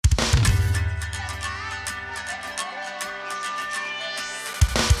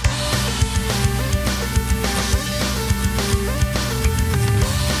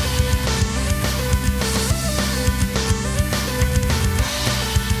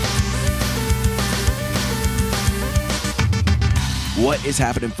What is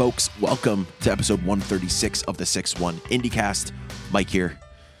happening, folks? Welcome to episode 136 of the 6-1 IndieCast. Mike here,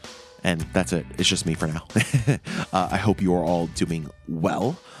 and that's it. It's just me for now. I hope you are all doing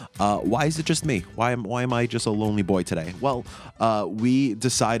well. Why is it just me? Why am I just a lonely boy today? Well, we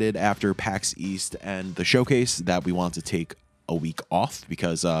decided after PAX East and the showcase that we want to take a week off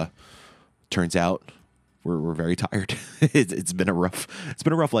because turns out we're very tired. It's been a rough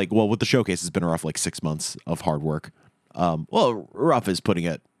with the showcase, it's been a rough 6 months of hard work. Rough is putting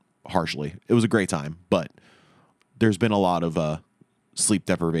it harshly. It was a great time, but there's been a lot of sleep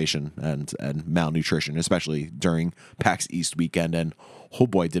deprivation and malnutrition, especially during PAX East weekend. And oh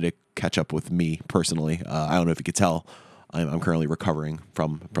boy, did it catch up with me personally. I don't know if you could tell, I'm currently recovering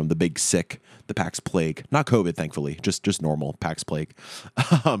from the big sick, the PAX plague. Not COVID, thankfully, just normal PAX plague.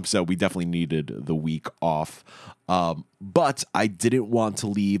 So we definitely needed the week off. But I didn't want to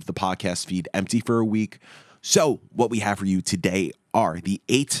leave the podcast feed empty for a week. So what we have for you today are the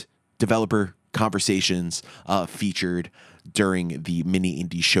 8 developer conversations featured during the Mini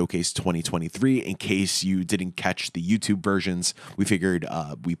Indie Showcase 2023. In case you didn't catch the YouTube versions, we figured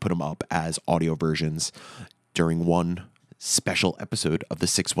we put them up as audio versions during one special episode of the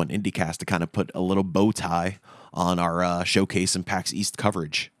 6-1 IndieCast to kind of put a little bow tie on our showcase and PAX East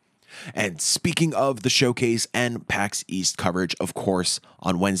coverage. And speaking of the showcase and PAX East coverage, of course,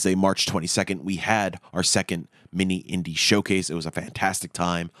 on Wednesday, March 22nd, we had our second Mini Indie Showcase. It was a fantastic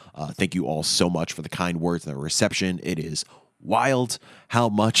time. Thank you all so much for the kind words and the reception. It is wild how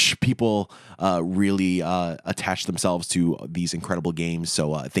much people really attach themselves to these incredible games.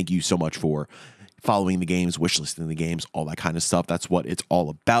 So thank you so much for following the games, wishlisting the games, all that kind of stuff. That's what it's all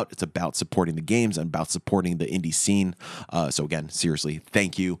about. It's about supporting the games and about supporting the indie scene. So again, seriously,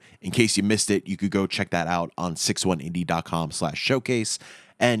 thank you. In case you missed it, you could go check that out on 61indie.com/showcase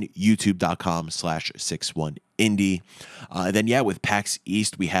and youtube.com/61indie. Then with PAX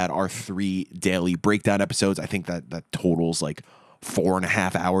East, we had our 3 daily breakdown episodes. I think that totals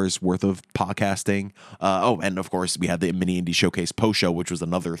 4.5 hours worth of podcasting. And of course, we had the Mini Indie Showcase post show, which was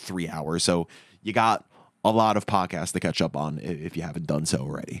another 3 hours. So you got a lot of podcasts to catch up on if you haven't done so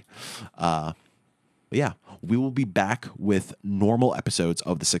already. We will be back with normal episodes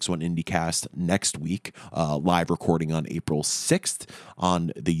of the 6-1 IndieCast next week, live recording on April 6th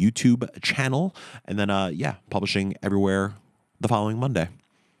on the YouTube channel, and then publishing everywhere the following Monday.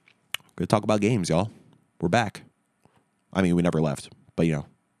 Gonna talk about games, y'all. We're back. I mean, we never left, but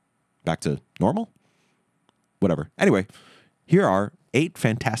back to normal? Whatever. Anyway, here are 8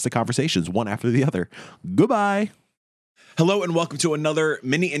 fantastic conversations, one after the other. Goodbye. Hello and welcome to another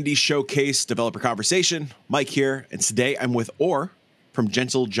Mini Indie Showcase developer conversation. Mike here, and today I'm with Orr from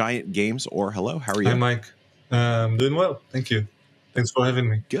Gentle Giant Games. Orr, hello, how are you? Hi, Mike. I'm doing well, thank you. Thanks for having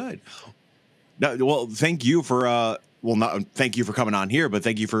me. Good. No, well, thank you for thank you for coming on here, but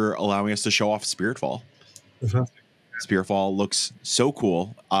thank you for allowing us to show off Spiritfall. Fantastic. Spiritfall looks so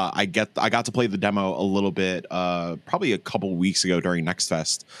cool. I got to play the demo a little bit, probably a couple weeks ago during Next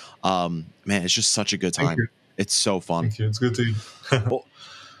Fest. Man, it's just such a good time. It's so fun. Thank you. It's good to you. Well,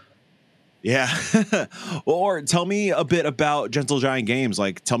 yeah. Or tell me a bit about Gentle Giant Games.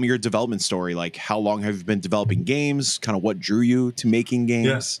 Tell me your development story. How long have you been developing games? Kind of what drew you to making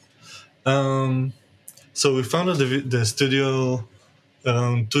games? Yeah. So we founded the studio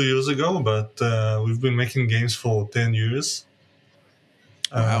around 2 years ago, but we've been making games for 10 years.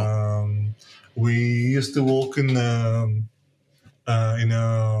 Wow. We used to work in a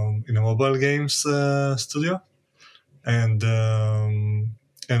mobile games studio, and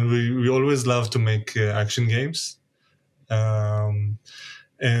we always love to make action games. After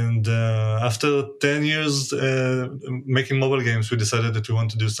 10 years making mobile games, we decided that we want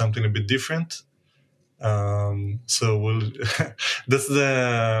to do something a bit different. So that's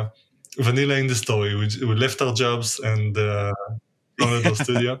the vanilla in the story. We left our jobs and founded our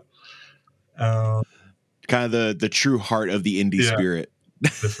studio. Kind of the true heart of the indie spirit.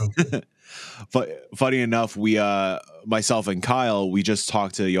 Definitely. But funny enough, we myself and Kyle, we just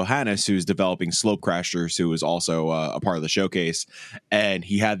talked to Johannes, who's developing Slope Crashers, who was also a part of the showcase, and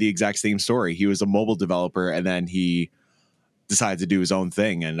he had the exact same story. He was a mobile developer, and then he decided to do his own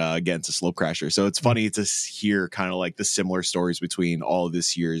thing and get into Slope Crasher. So it's funny to hear kind of the similar stories between all of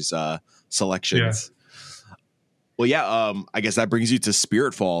this year's selections. Well, I guess that brings you to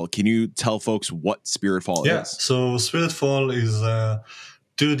Spiritfall. Can you tell folks what Spiritfall is? So Spiritfall is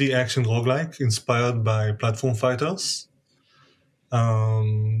 2D action roguelike inspired by platform fighters.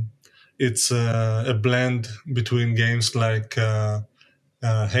 It's a blend between games like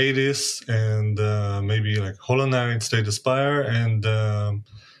Hades and maybe Hollow Knight, Slay the Spire, and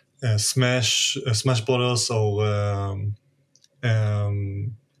Smash Brothers or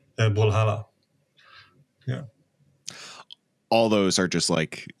Brawlhalla. Yeah. All those are just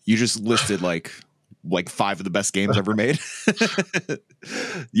like you just listed like 5 of the best games ever made.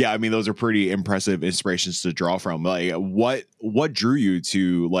 Yeah, I mean those are pretty impressive inspirations to draw from. Like what drew you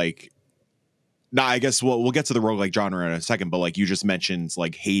to like now I guess we'll get to the roguelike genre in a second, but like you just mentioned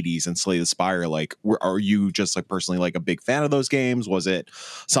like Hades and Slay the Spire, like are you just like personally like a big fan of those games? Was it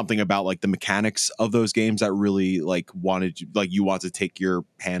something about like the mechanics of those games that really like you want to take your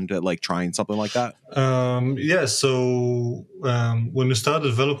hand at like trying something like that? Yeah. So when we started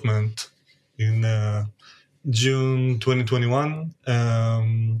development in June 2021,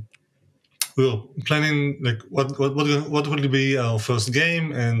 we were planning like what will be our first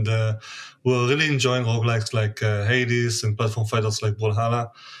game, and we were really enjoying roguelikes like Hades and platform fighters like Brawlhalla,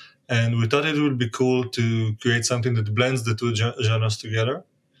 and we thought it would be cool to create something that blends the two genres together.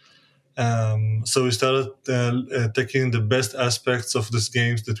 So we started taking the best aspects of these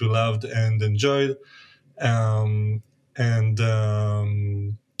games that we loved and enjoyed, um, and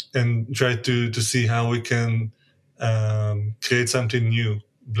um, and try to see how we can create something new,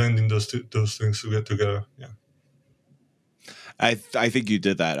 blending those things together. Yeah. I think you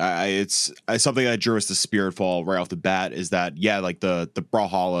did that. It's something that drew us to Spiritfall right off the bat is that yeah, like the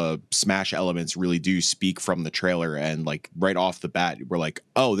Brawlhalla Smash elements really do speak from the trailer, and like right off the bat, we're like,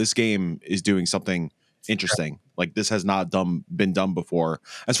 oh, this game is doing something interesting. Like this has not been done before,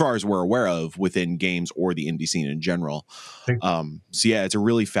 as far as we're aware of within games or the indie scene in general. Thank you. So yeah, it's a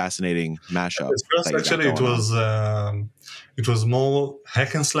really fascinating mashup At first, that you got actually, going on. it was more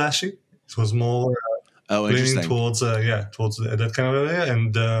hack and slashy. It was more Oh, leaning interesting. towards towards that kind of area,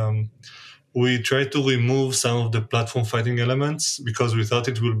 and we tried to remove some of the platform fighting elements because we thought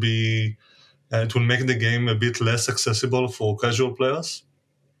it will make the game a bit less accessible for casual players.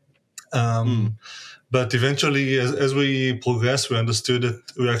 Mm, But eventually, as we progressed, we understood that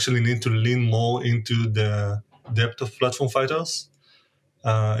we actually need to lean more into the depth of platform fighters,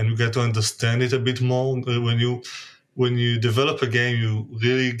 and we get to understand it a bit more. When you develop a game, you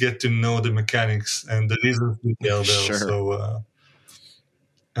really get to know the mechanics and the reasons they are there. sure.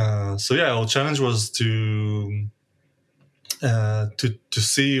 So yeah, our challenge was to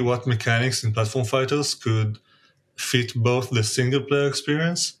see what mechanics in platform fighters could fit both the single player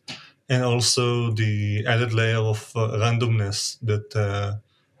experience and also the added layer of randomness that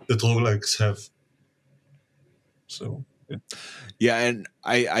roguelikes have. So yeah. Yeah, and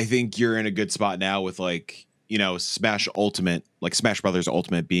I think you're in a good spot now with like, you know, Smash Ultimate, like Smash Brothers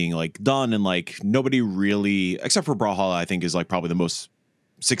Ultimate being like done and like nobody really except for Brawlhalla, I think is like probably the most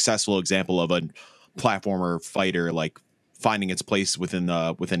successful example of a platformer fighter like finding its place within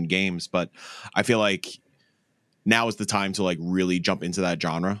games, but I feel like now is the time to like really jump into that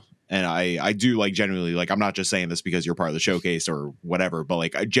genre. And I do like genuinely like I'm not just saying this because you're part of the showcase or whatever, but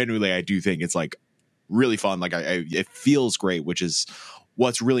like I do think it's like really fun. Like it feels great, which is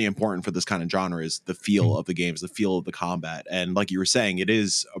what's really important for this kind of genre is the feel of the games, the feel of the combat. And like you were saying, it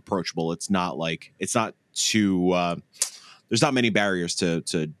is approachable. It's not too there's not many barriers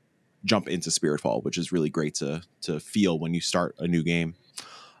to jump into Spiritfall, which is really great to feel when you start a new game.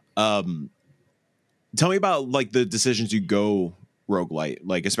 Um Tell me about like the decisions you go roguelite,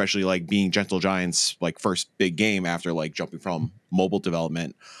 like especially like being Gentle Giant's like first big game after like jumping from mobile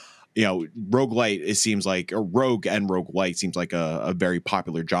development. You know, roguelite it seems like or rogue and roguelite seems like a very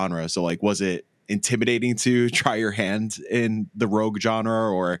popular genre. So like was it intimidating to try your hand in the rogue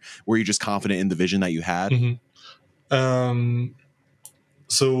genre, or were you just confident in the vision that you had? Mhm. Um,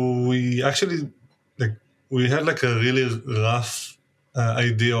 so we actually like we had like a really rough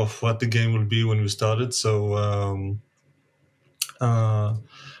idea of what the game will be when we started. So uh,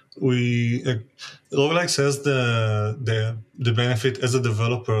 we roguelikes has the benefit as a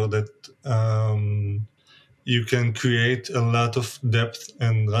developer that you can create a lot of depth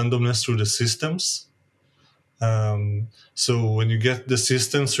and randomness through the systems. So when you get the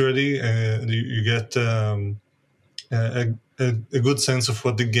systems ready, you get a good sense of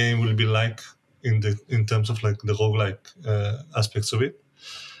what the game will be like in terms of like the roguelike aspects of it.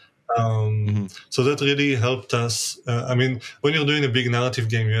 Mm-hmm. So that really helped us. I mean, when you're doing a big narrative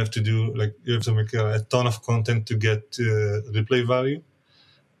game, you have to make a ton of content to get replay value.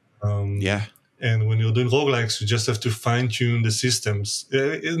 Yeah. And when you're doing roguelikes, you just have to fine tune the systems.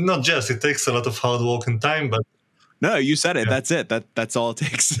 Not just it takes a lot of hard work and time, but No, you said it. yeah, That's it. That's all it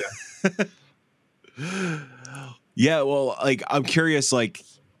takes. yeah. Yeah, well, like I'm curious, like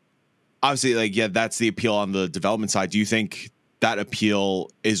obviously, like yeah, that's the appeal on the development side. Do you think that appeal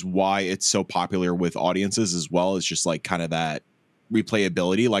is why it's so popular with audiences as well? It's just like kind of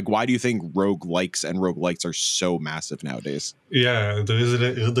replayability? Like, why do you think roguelikes and roguelites are so massive nowadays? Yeah, there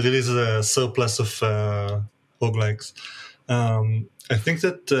is a surplus of roguelikes. I think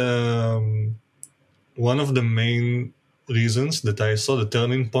that one of the main reasons that I saw the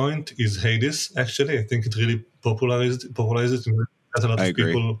turning point is Hades. Actually, I think it really popularized it, and got a lot I of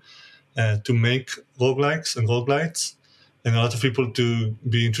agree. people to make roguelikes and roguelites, and a lot of people to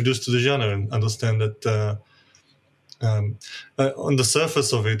be introduced to the genre and understand that. On the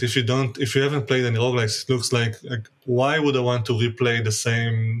surface of it, if you haven't played any roguelikes, it looks like why would I want to replay the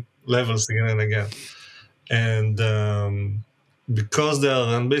same levels again and again? And because they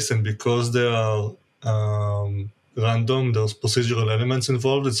are run-based and because they are random, there's procedural elements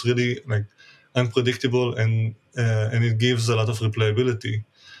involved. It's really like unpredictable, and it gives a lot of replayability.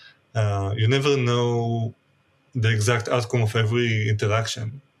 You never know the exact outcome of every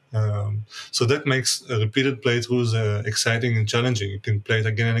interaction. So that makes repeated playthroughs exciting and challenging. You can play it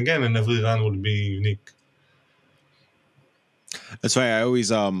again and again, and every run will be unique. That's why I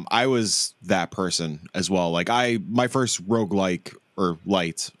was that person as well. Like my first roguelike or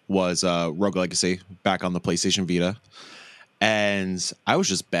light was Rogue Legacy back on the PlayStation Vita. And I was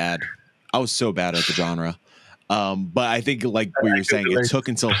just bad. I was so bad at the genre. But I think like what I you're can saying, it relate. took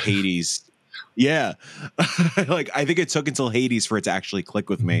until Hades. Yeah. Like I think it took until Hades for it to actually click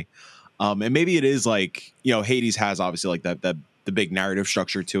with me. And maybe it is like, Hades has obviously like that the big narrative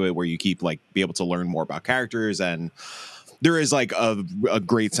structure to it where you keep like be able to learn more about characters, and there is like a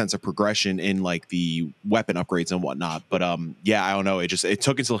great sense of progression in like the weapon upgrades and whatnot. But yeah, I don't know. It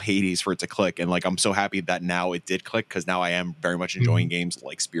took until Hades for it to click, and like I'm so happy that now it did click, because now I am very much enjoying games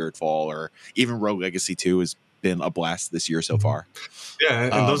like Spiritfall, or even Rogue Legacy 2 has been a blast this year so far. Yeah,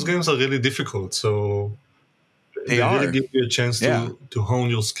 and those games are really difficult, so They they really are. give you a chance Yeah. to hone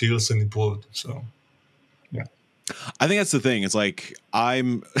your skills and improve. So yeah. I think that's the thing. It's like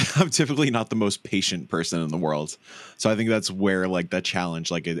I'm I'm typically not the most patient person in the world. So I think that's where like that challenge,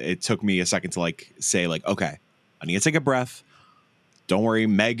 like it took me a second to like say like, okay, I need to take a breath. Don't worry,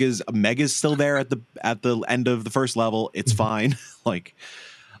 Meg is still there at the end of the first level. It's fine. Like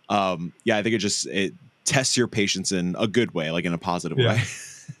yeah, I think it tests your patience in a good way, like in a positive Yeah. way.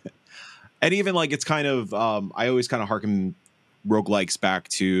 And even like it's kind of I always kind of harken roguelikes back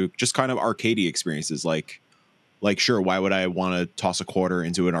to just kind of arcadey experiences. Like, sure, why would I want to toss a quarter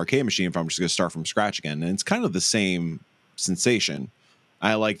into an arcade machine if I'm just going to start from scratch again? And it's kind of the same sensation.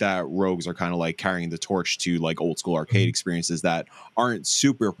 I like that rogues are kind of like carrying the torch to like old school arcade experiences that aren't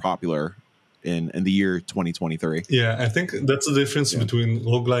super popular in the year 2023. Yeah, I think that's the difference between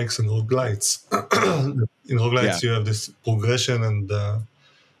roguelikes and roguelites. In roguelites, you have this progression and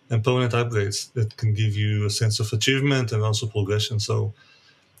permanent upgrades that can give you a sense of achievement and also progression. So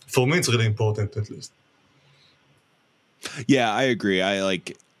for me, it's really important, at least. Yeah, I agree. I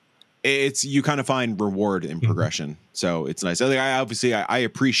like it's you kind of find reward in progression, so it's nice. Like, I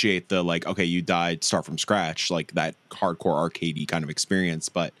appreciate the like, okay, you died, start from scratch, like that hardcore arcadey kind of experience.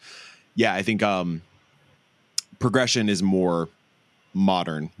 But yeah, I think progression is more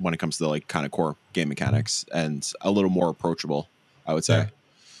modern when it comes to like kind of core game mechanics and a little more approachable, I would say. Yeah.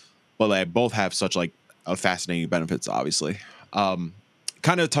 But they both have such like a fascinating benefits, obviously. Kind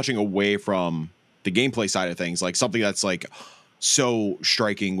of touching away from the gameplay side of things, like something that's like so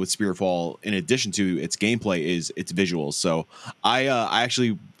striking with Spiritfall, in addition to its gameplay, is its visuals. So I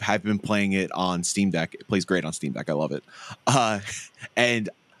actually have been playing it on Steam Deck. It plays great on Steam Deck. I love it. And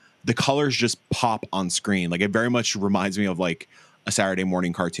the colors just pop on screen. Like it very much reminds me of like a Saturday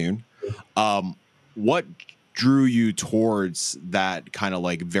morning cartoon. What drew you towards that kind of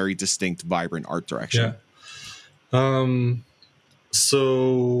like very distinct, vibrant art direction? Yeah.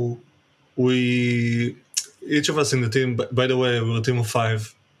 So each of us in the team, by the way, we're a team of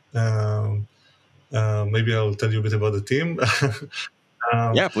 5. Maybe I'll tell you a bit about the team.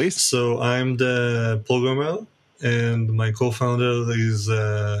 Yeah, please. So I'm the programmer, and my co-founder is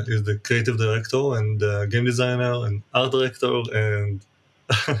the creative director and game designer and art director, and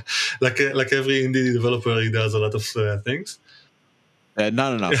like every indie developer, he does a lot of things.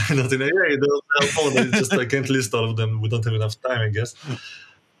 Not enough. Not in a way. There are more. Just I can't list all of them. We don't have enough time, I guess.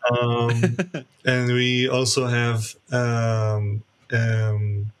 And we also have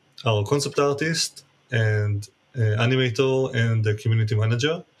our concept artist and animator and the community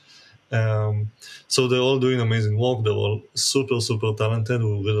manager. So they're all doing amazing work. They're all super talented. We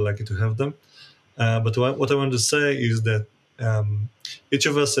really like it to have them. But what I want to say is that each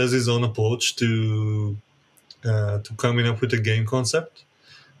of us has his own approach to coming up with a game concept.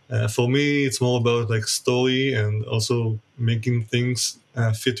 For me, it's more about like story and also making things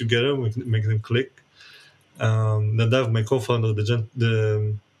fit together, making them click. Nadav, my co-founder,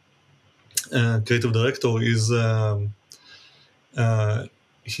 the creative director, is uh,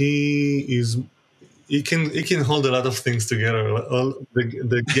 he is he can hold a lot of things together, all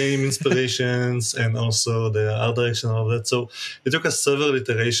the game inspirations and also the art direction and all that. So it took us several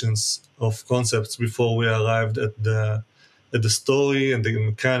iterations of concepts before we arrived at the story and the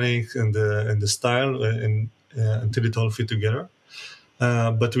mechanic and the style until it all fit together.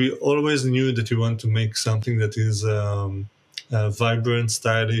 But we always knew that we want to make something that is vibrant,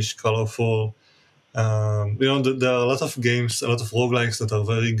 stylish, colorful. There are a lot of games, a lot of roguelikes that are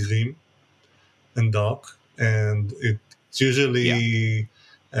very grim and dark, and it Yeah. usually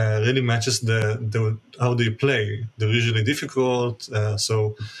really matches the how they play. They're usually difficult,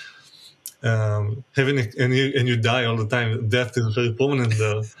 so having and you die all the time. Death is very prominent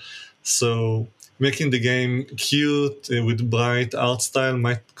there. So making the game cute with bright art style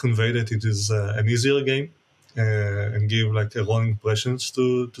might convey that it is an easier game and give like a wrong impressions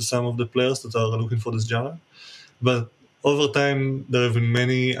to some of the players that are looking for this genre. But over time, there have been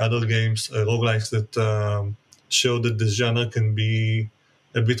many other games, roguelikes, that show that the genre can be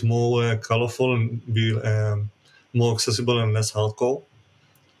a bit more colorful and be more accessible and less hardcore.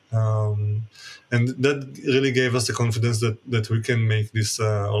 Um, and that really gave us the confidence that we can make this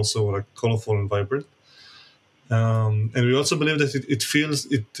also like colorful and vibrant. And we also believe that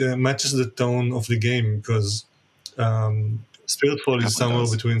it matches the tone of the game because Spiritfall is Definitely somewhere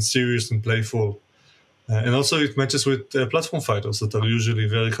does. between serious and playful, and also it matches with platform fighters that are usually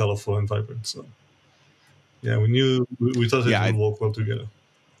very colorful and vibrant. So yeah, we thought it Yeah, would work well together.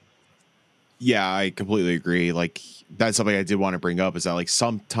 yeah, I completely agree. Like that's something I did want to bring up is that like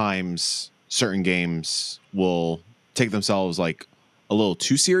sometimes certain games will take themselves like a little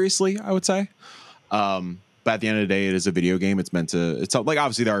too seriously, I would say. But at the end of the day, it is a video game. It's meant to. It's like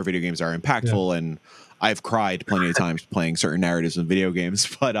obviously there are video games that are Yeah, impactful, and I've cried plenty of times playing certain narratives in video games.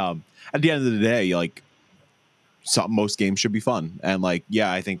 But at the end of the day, like most games should be fun, and like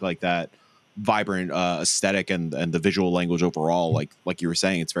yeah, I think like that vibrant aesthetic and the visual language overall, like you were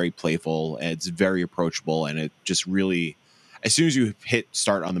saying, it's very playful and it's very approachable, and it just really, as soon as you hit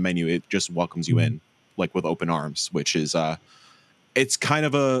start on the menu, it just welcomes you Mhm. in like with open arms, which is it's kind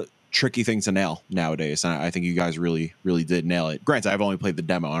of a tricky thing to nail nowadays. And I think you guys really did nail it. Granted, I've only played the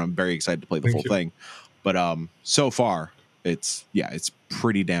demo and I'm very excited to play the Thank full you, thing. But so far it's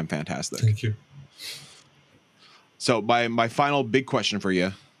pretty damn fantastic. thank you. So my final big question for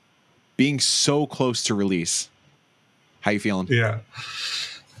you, being so close to release, how you feeling? Yeah.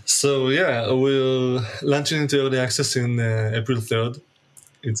 So yeah, we're launching into early access in April 3rd.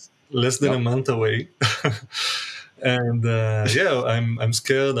 It's less than a Yep. month away, and yeah, I'm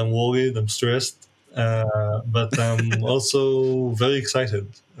scared, I'm worried, I'm stressed, but I'm also very excited.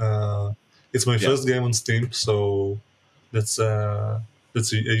 It's my Yeah. first game on Steam, so that's uh,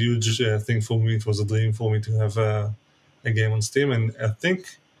 that's a huge thing for me. It was a dream for me to have a game on Steam, and I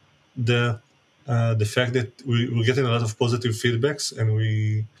think that the fact that we're getting a lot of positive feedbacks and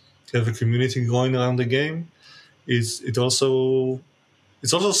we have a community going around the game is it's also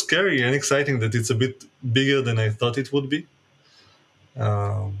scary and exciting that it's a bit bigger than I thought it would be.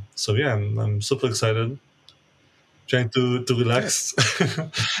 So yeah, I'm super excited. Trying to Good. relax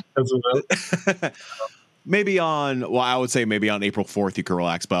as well. Maybe on, well, I would say maybe on April 4th you can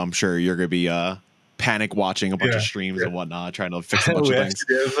relax, but I'm sure you're gonna be panic watching a bunch of Yeah, streams yeah. and whatnot, trying to fix a bunch of we things.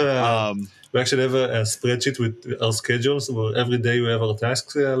 actually have a, Um, we actually have a spreadsheet with our schedules where every day we have our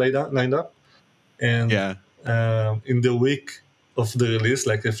tasks lined up, and yeah. in the week of the release,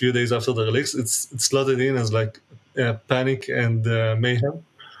 like a few days after the release, it's slotted in as like panic and mayhem.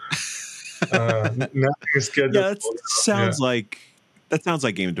 Nothing is scheduled. Yeah, Yeah, that sounds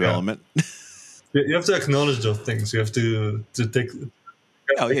like game yeah. development. You have to acknowledge those things. You have to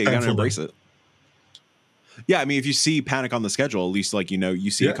Oh yeah, take you time gotta for embrace them. it. Yeah, I mean, if you see panic on the schedule, at least like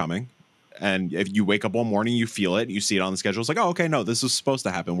you see it Yeah, coming. And if you wake up one morning, you feel it, you see it on the schedule. It's like, oh, okay, no, this is supposed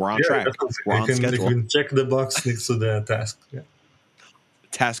to happen. We're on yeah, track. definitely. We're You on can you schedule. can check the box next to the task. Yeah,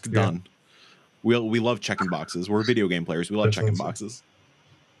 Task yeah, done. We love checking boxes. We're video game players. We love checking definitely. boxes.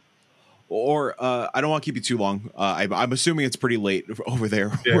 Or I don't want to keep you too long. I'm assuming it's pretty late over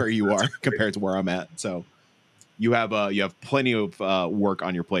there Yeah, where you are compared to where I'm at. So you have plenty of work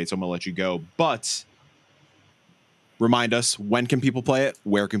on your plate. So I'm gonna let you go. But remind us, when can people play it?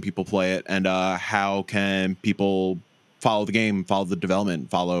 Where can people play it? And how can people follow the game, follow the development,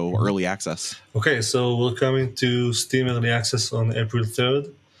 follow early access? okay, so we're coming to Steam Early Access on April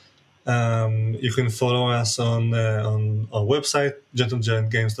 3rd. You can follow us on our website,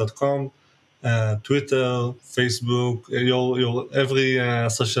 gentlegiantgames.com, Twitter, Facebook, your every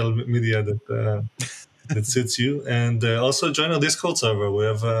social media that that suits you. And also join our Discord server. We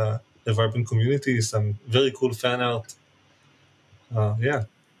have a vibrant community, some very cool fan art. Yeah.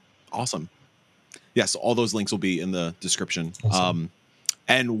 Awesome. Yes, all those links will be in the description. Awesome.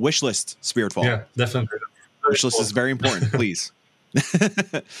 And wishlist Spiritfall. Yeah, definitely. Wishlist is very important, please.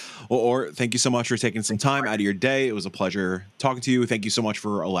 or thank you so much for taking some time out of your day. It was a pleasure talking to you. Thank you so much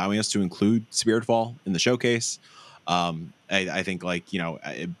for allowing us to include Spiritfall in the showcase. I think, like,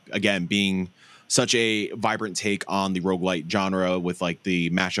 again, being such a vibrant take on the roguelite genre with like the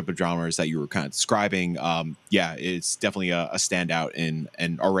mashup of genres that you were kind of describing. It's definitely a standout in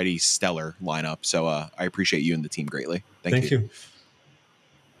an already stellar lineup. So I appreciate you and the team greatly. Thank you.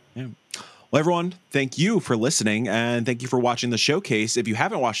 Yeah. Well, everyone, thank you for listening, and thank you for watching the showcase. If you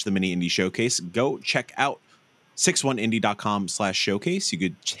haven't watched the Mini Indie Showcase, go check out 61indie.com/showcase. You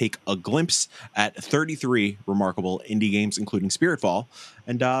could take a glimpse at 33 remarkable indie games, including Spiritfall.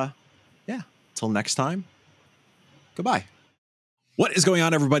 And till next time, goodbye. What is going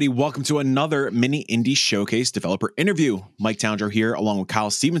on, everybody? Welcome to another Mini Indie Showcase developer interview. Mike Townsend here, along with Kyle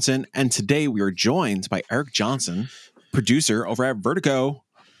Stevenson, and today we are joined by Eric Johnson, producer over at Vertigo,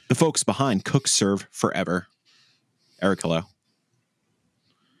 the folks behind Cook Serve Forever. Eric, hello.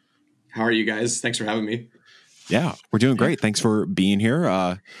 How are you guys? Thanks for having me. Yeah, we're doing great. Thanks for being here.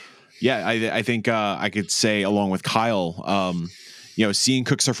 I think I could say, along with Kyle, seeing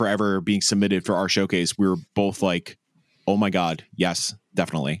Cook Serve Forever being submitted for our showcase, we were both like, oh my God, yes,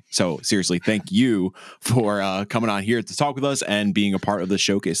 definitely. So seriously, thank you for coming on here to talk with us and being a part of the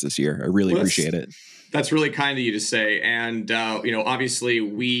showcase this year. I really appreciate it. That's really kind of you to say. And, obviously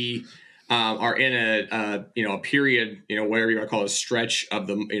we are in a period, whatever you want to call it, a stretch of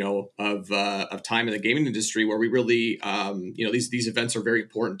the, of time in the gaming industry where we really, these events are very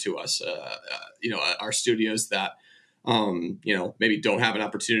important to us. Our studios that, maybe don't have an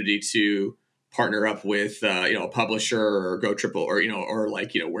opportunity to partner up with, a publisher or go triple, or,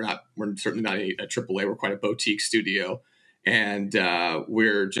 we're certainly not a AAA. We're quite a boutique studio. And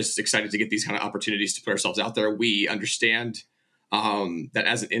we're just excited to get these kind of opportunities to put ourselves out there. We understand that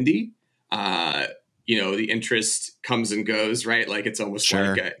as an indie, the interest comes and goes, right? Like it's almost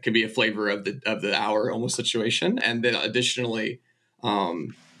like it can be a flavor of the hour almost situation. And then additionally,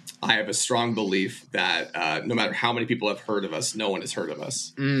 I have a strong belief that no matter how many people have heard of us, no one has heard of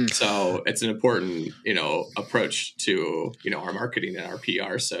us. So it's an important, approach to, our marketing and our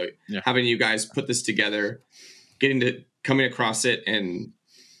PR. So having you guys put this together, coming across it, and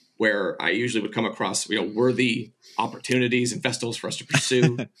where I usually would come across, worthy opportunities and festivals for us to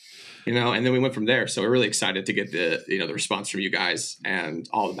pursue, and then we went from there. So we're really excited to get the response from you guys and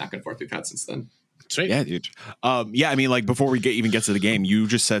all the back and forth we've had since then. Sweet. Yeah, dude. I mean, like, before we even get to the game, you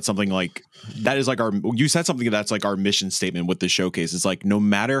just said something like that is like you said something that's like our mission statement with the showcase. It's like, no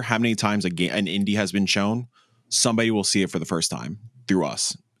matter how many times an indie has been shown, somebody will see it for the first time through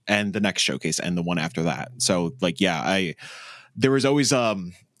us and the next showcase and the one after that. So like, there was always a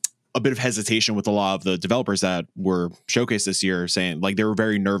bit of hesitation with a lot of the developers that were showcased this year, saying like they were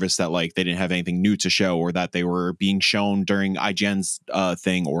very nervous that like they didn't have anything new to show, or that they were being shown during IGN's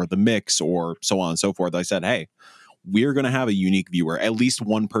thing or the mix or so on and so forth. I said, hey, we're going to have a unique viewer. At least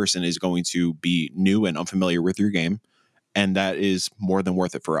one person is going to be new and unfamiliar with your game, and that is more than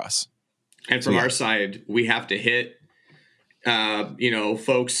worth it for us. And from our side, we have to hit,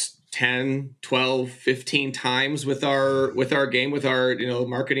 folks 10, 12, 15 times with our game, with our,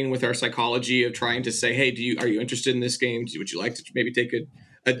 marketing, with our psychology of trying to say, hey, are you interested in this game? Would you like to maybe take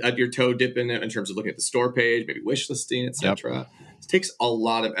your toe dip in it in terms of looking at the store page, maybe wish listing, etc. Yep. It takes a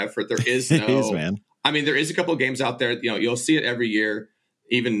lot of effort. There is no, it is, man. I mean, there is a couple of games out there, you'll see it every year,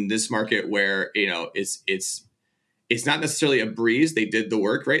 even in this market where, it's not necessarily a breeze. They did the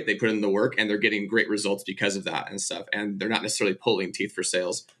work, right? They put in the work, and they're getting great results because of that and stuff. And they're not necessarily pulling teeth for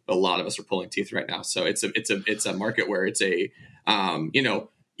sales, but a lot of us are pulling teeth right now. So it's a market where it's a,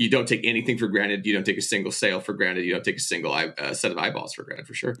 you don't take anything for granted. You don't take a single sale for granted. You don't take a single set of eyeballs for granted,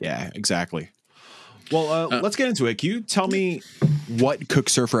 for sure. Yeah, exactly. Well, let's get into it. Can you tell me what Cook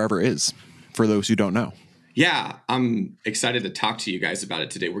Serve Forever is for those who don't know? Yeah, I'm excited to talk to you guys about it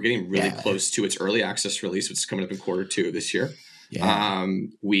today. We're getting really close to its early access release, which is coming up in Q2 of this year. Yeah.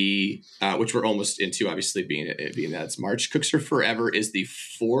 Which we're almost into, obviously, being that it's March. Cook Serve Forever is the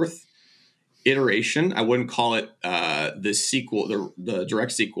fourth iteration. I wouldn't call it the sequel, the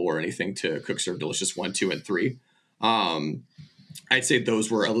direct sequel or anything to Cook Serve Delicious 1, 2, and 3. I'd say those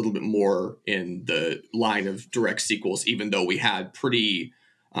were a little bit more in the line of direct sequels, even though we had pretty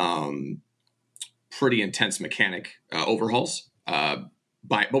intense mechanic overhauls,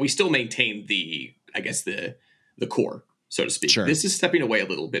 but we still maintained the core. so to speak. Sure. This is stepping away a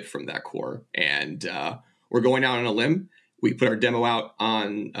little bit from that core, and we're going out on a limb. We put our demo out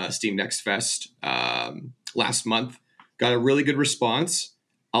on Steam Next Fest last month. Got a really good response.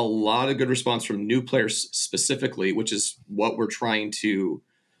 A lot of good response from new players specifically, which is what we're trying to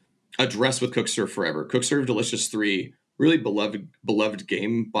address with Cook Serve Forever. Cook Serve Delicious 3, really beloved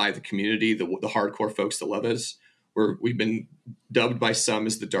game by the community, the hardcore folks that love us. We've been dubbed by some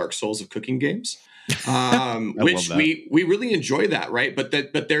as the Dark Souls of cooking games, which we really enjoy that, right? But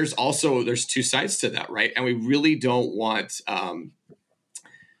there's two sides to that, right? And we really don't want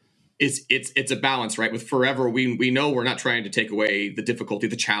it's a balance, right? With Forever, we know we're not trying to take away the difficulty,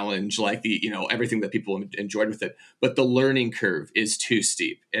 the challenge, like everything that people enjoyed with it, but the learning curve is too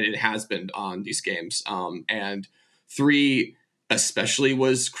steep, and it has been on these games. And 3 especially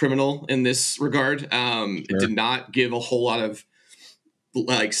was criminal in this regard. It did not give a whole lot of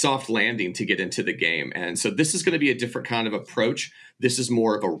like soft landing to get into the game, and so this is going to be a different kind of approach. This is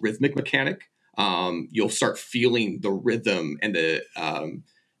more of a rhythmic mechanic. You'll start feeling the rhythm and the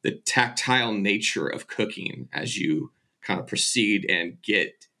tactile nature of cooking as you kind of proceed and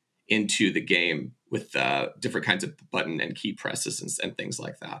get into the game with different kinds of button and key presses and things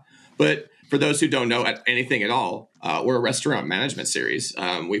like that. But for those who don't know anything at all, we're a restaurant management series.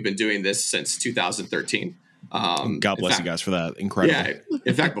 We've been doing this since 2013. God bless you guys for that. Incredible. Yeah,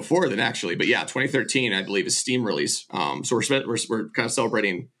 in fact, before then actually, but yeah, 2013 I believe is Steam release. So we're kind of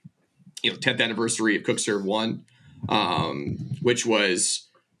celebrating, 10th anniversary of Cook Serve 1, which was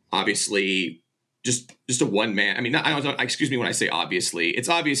obviously just a one man. I mean, excuse me when I say obviously. It's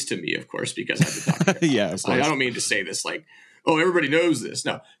obvious to me, of course, because I've been talking about yeah, this. I don't mean to say this like, oh, everybody knows this.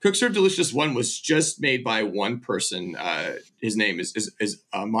 No, Cook Serve Delicious 1 was just made by one person. His name is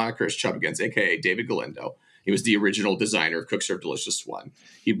moniker is Chubbigans, aka David Galindo. He was the original designer of Cook Serve Delicious 1.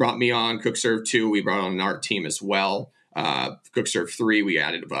 He brought me on Cook Serve 2. We brought on an art team as well. Cook Serve 3, we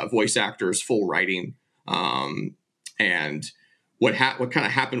added voice actors, full writing. And what kind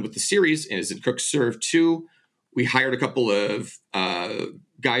of happened with the series is in Cook Serve 2, we hired a couple of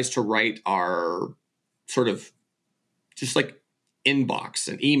guys to write our sort of just like inbox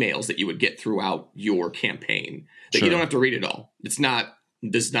and emails that you would get throughout your campaign that you don't have to read at all. There's not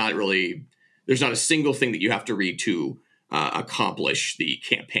a single thing that you have to read to accomplish the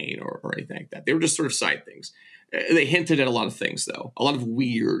campaign or anything like that. They were just sort of side things. They hinted at a lot of things, though, a lot of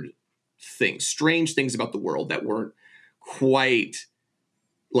weird things, strange things about the world that weren't quite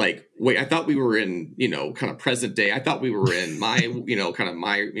like, wait, I thought we were in, kind of present day. I thought we were in my,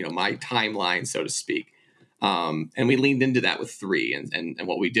 my timeline, so to speak. And we leaned into that with 3. And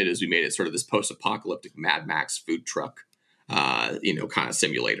what we did is we made it sort of this post-apocalyptic Mad Max food truck, kind of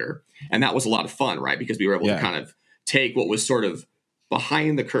simulator. And that was a lot of fun, right? Because we were able to kind of take what was sort of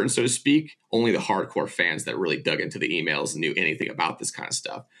behind the curtain, so to speak. Only the hardcore fans that really dug into the emails and knew anything about this kind of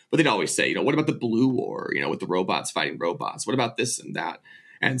stuff. But they'd always say, what about the Blue War, with the robots fighting robots? What about this and that?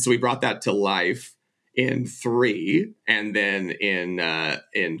 And so we brought that to life in 3. And then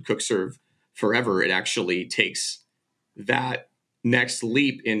in Cook Serve Forever, it actually takes that next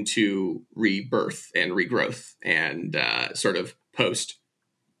leap into rebirth and regrowth and sort of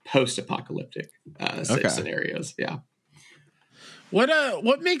post-apocalyptic scenarios. Yeah.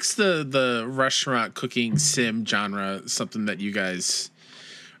 What makes the restaurant cooking sim genre something that you guys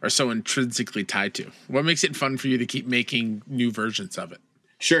are so intrinsically tied to? What makes it fun for you to keep making new versions of it?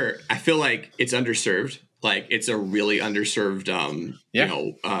 Sure. I feel like it's underserved. Like it's a really underserved,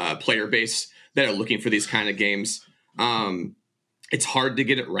 player base that are looking for these kind of games. It's hard to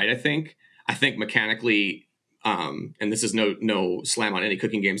get it right. I think mechanically, and this is no slam on any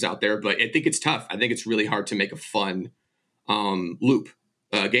cooking games out there, but I think it's tough. I think it's really hard to make a fun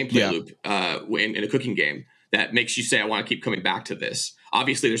gameplay loop in a cooking game that makes you say, I want to keep coming back to this.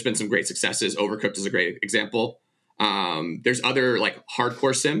 Obviously, there's been some great successes. Overcooked is a great example. There's other like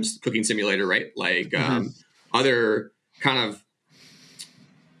hardcore sims, cooking simulator, right? Like other kind of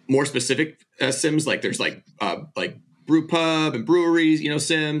more specific sims. Like there's like brew pub and breweries,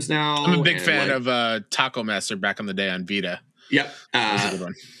 sims now. I'm a big fan of Taco Master back in the day on Vita. Yep.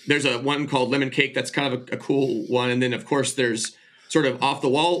 There's a one called Lemon Cake. That's kind of a cool one. And then of course there's sort of off the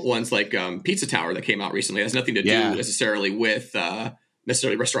wall ones like Pizza Tower that came out recently. It has nothing to do necessarily with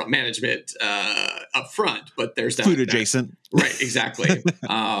necessarily restaurant management up front, but there's that food adjacent. Right. Exactly.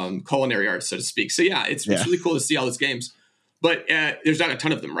 Culinary arts, so to speak. So yeah, it's really cool to see all these games, but there's not a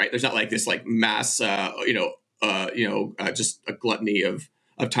ton of them, right? There's not like this like mass, just a gluttony of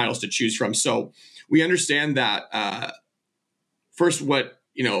titles to choose from. So we understand that first what,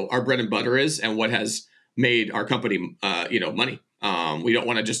 our bread and butter is and what has made our company, money. We don't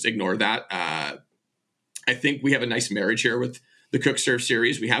want to just ignore that. I think we have a nice marriage here with the Cook Serve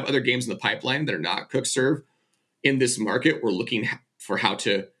series. We have other games in the pipeline that are not Cook Serve. In this market, we're looking for how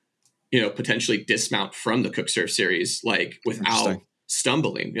to, potentially dismount from the Cook Serve series, like without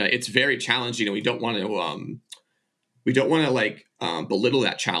stumbling. It's very challenging, and we don't want to belittle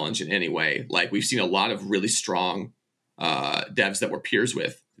that challenge in any way. Like, we've seen a lot of really strong devs that we're peers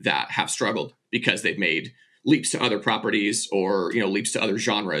with that have struggled because they've made leaps to other properties or leaps to other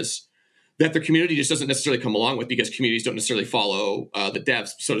genres that their community just doesn't necessarily come along with, because communities don't necessarily follow the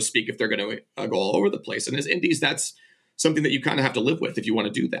devs, so to speak, if they're going to go all over the place. And as indies, that's something that you kind of have to live with if you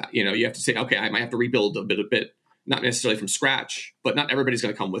want to do that. You have to say, okay, I might have to rebuild a bit, not necessarily from scratch, but not everybody's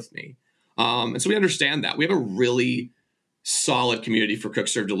going to come with me. And so we understand that. We have a really solid community for Cook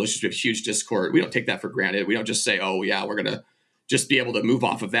Serve Delicious. We have huge Discord. We don't take that for granted. We don't just say, oh yeah, we're going to just be able to move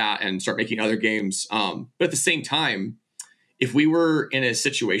off of that and start making other games. But at the same time, if we were in a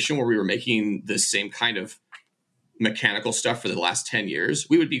situation where we were making the same kind of mechanical stuff for the last 10 years,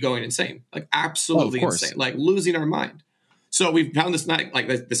 we would be going insane, like absolutely insane, like losing our mind. So we've found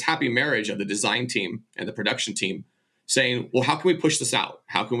this happy marriage of the design team and the production team saying, well, how can we push this out?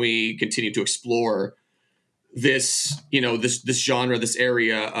 How can we continue to explore this, this genre, this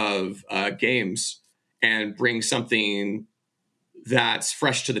area of games, and bring something that's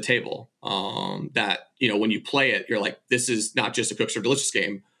fresh to the table, that, when you play it, you're like, this is not just a Cook Serve Delicious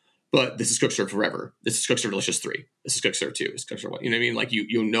game, but this is Cook Serve Forever. This is Cook Serve Delicious 3. This is Cook Serve 2. This is Cook Serve 1. You know what I mean? Like,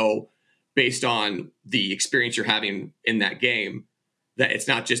 based on the experience you're having in that game, that it's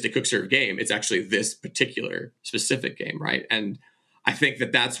not just a Cook Serve game. It's actually this particular specific game, right? And I think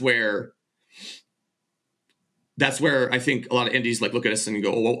that's where I think a lot of indies look at us and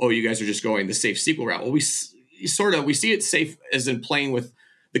go, oh, you guys are just going the safe sequel route. Well, we see it safe as in playing with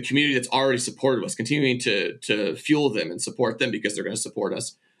the community that's already supported us, continuing to fuel them and support them, because they're going to support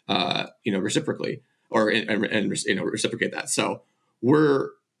us, reciprocally, or and reciprocate that. So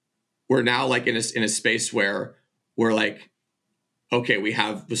we're now like in a space where we're like, okay, we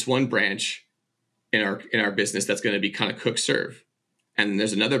have this one branch in our business that's going to be kind of Cook Serve, and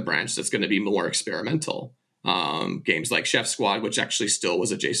there's another branch that's going to be more experimental. Games like Chef Squad, which actually still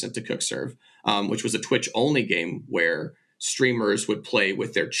was adjacent to Cook Serve, which was a Twitch only game where streamers would play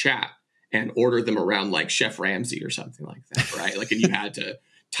with their chat and order them around like Chef Ramsay or something like that, right? Like, and you had to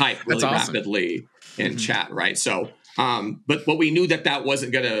type really rapidly in chat, right? So, but we knew that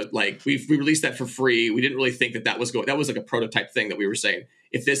wasn't gonna, like, we released that for free. We didn't really think that was like a prototype thing that we were saying,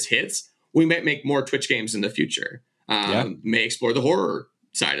 if this hits, we might make more Twitch games in the future. May explore the horror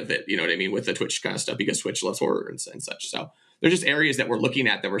side of it, you know what I mean, with the Twitch kind of stuff, because Twitch loves horror and such. So there's just areas that we're looking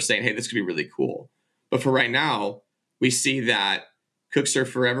at that we're saying, hey, this could be really cool. But for right now, we see that Cook Serve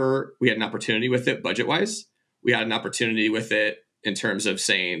Forever, we had an opportunity with it budget wise. We had an opportunity with it in terms of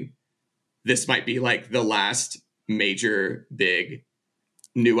saying this might be like the last major big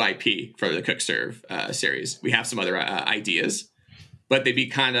new IP for the Cook Serve series. We have some other ideas, but they'd be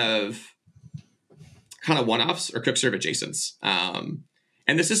kind of one-offs or Cook Serve adjacents.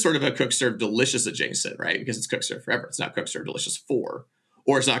 And this is sort of a Cook Serve Delicious adjacent, right? Because it's Cook Serve Forever. It's not Cook Serve Delicious 4,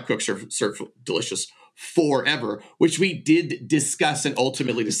 or it's not Cook Serve Delicious Forever, which we did discuss and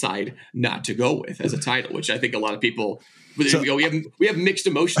ultimately decide not to go with as a title, which I think a lot of people, we have mixed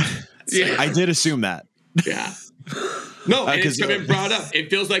emotions. Yeah, I did assume that. Yeah. No, and it's been brought up. It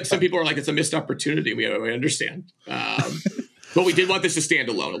feels like some people are like, it's a missed opportunity. We understand. But we did want this to stand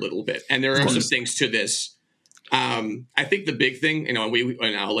alone a little bit. And there are some things to this. I think the big thing, and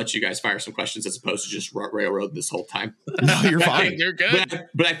I'll let you guys fire some questions as opposed to just railroad this whole time. No, you're fine. You're good.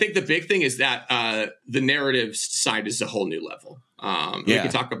 But I think the big thing is that the narrative side is a whole new level. We can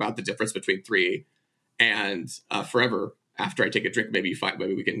talk about the difference between 3 and Forever. After I take a drink, maybe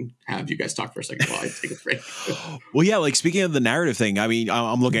we can have you guys talk for a second while I take a break. Well, yeah, like speaking of the narrative thing, I mean,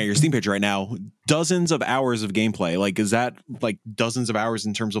 I'm looking at your Steam page right now. Dozens of hours of gameplay. Like, is that like dozens of hours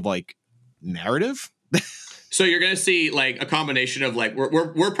in terms of like narrative? So you're going to see like a combination of like,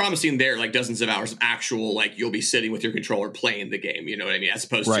 we're promising there like dozens of hours of actual, like you'll be sitting with your controller playing the game, you know what I mean? As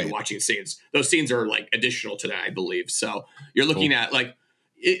opposed to watching scenes. Those scenes are like additional to that, I believe. So you're looking at like,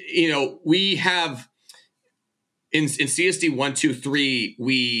 we have in CSD 1, 2,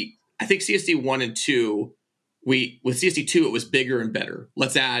 3, I think CSD 1 and 2, with CSD 2, it was bigger and better.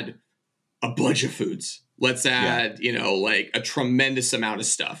 Let's add a bunch of foods. Let's add, like a tremendous amount of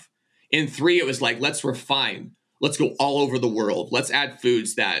stuff. In 3, it was like, let's refine. Let's go all over the world. Let's add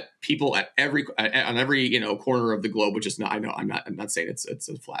foods that people on every corner of the globe, which is not. I'm not saying it's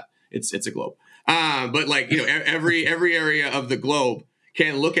a flat. It's a globe. But like every area of the globe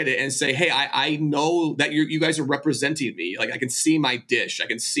can look at it and say, hey, I know that you guys are representing me. Like I can see my dish. I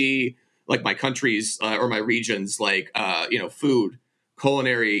can see like my country's or my region's like food,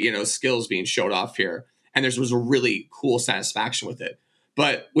 culinary skills being showed off here, and there was a really cool satisfaction with it.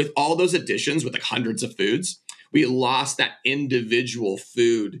 But with all those additions, with like hundreds of foods, we lost that individual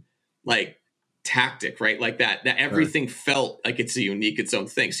food like tactic, right? Like that everything felt like it's its own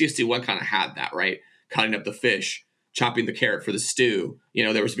thing. CST1 kind of had that, right? Cutting up the fish, chopping the carrot for the stew.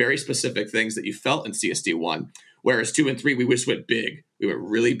 There was very specific things that you felt in CST1. Whereas 2 and 3, we just went big. We went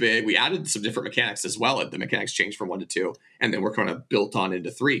really big. We added some different mechanics as well. The mechanics changed from 1 to 2, and then we're kind of built on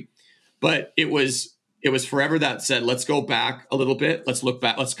into 3. But it was forever that said, let's go back a little bit. Let's look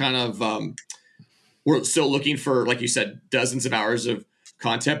back. Let's kind of we're still looking for, like you said, dozens of hours of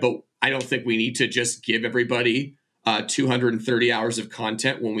content, but I don't think we need to just give everybody 230 hours of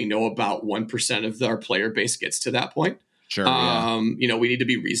content when we know about 1% of our player base gets to that point. Sure. Yeah. We need to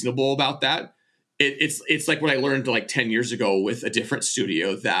be reasonable about that. It's like what I learned like 10 years ago with a different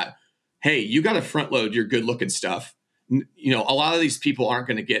studio that, hey, you got to front load your good looking stuff. A lot of these people aren't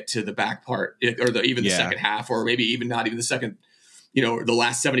going to get to the back part or the second half, or maybe even not even the second, the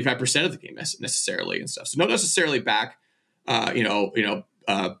last 75% of the game necessarily and stuff. So not necessarily backpack a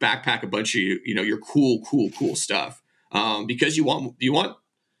bunch of your cool stuff because you want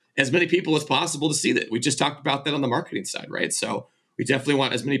as many people as possible to see that. We just talked about that on the marketing side, right? So we definitely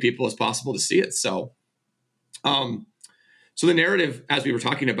want as many people as possible to see it. So, so the narrative, as we were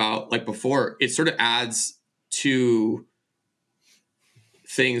talking about like before, it sort of adds to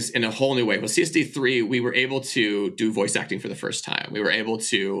things in a whole new way. With CSD3, we were able to do voice acting for the first time. We were able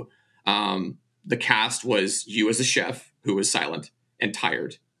to, the cast was you as a chef who was silent and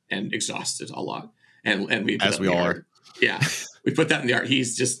tired and exhausted a lot. And we, as we all are. Yeah. We put that in the art.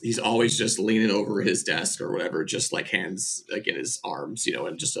 He's always just leaning over his desk or whatever, just like hands like in his arms,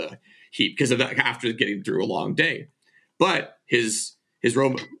 and just a heat because of that after getting through a long day. But his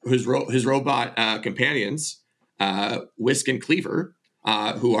robot companions, Whisk and Cleaver,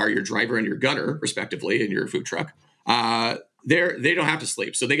 who are your driver and your gunner, respectively, in your food truck, they don't have to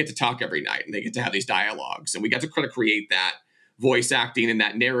sleep, so they get to talk every night and they get to have these dialogues, and we got to kind of create that voice acting and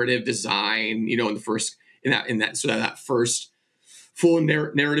that narrative design, in that first full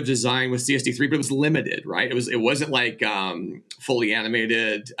narrative design with CSD3, but it was limited, right? It wasn't like fully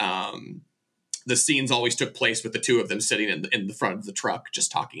animated. The scenes always took place with the two of them sitting in the front of the truck,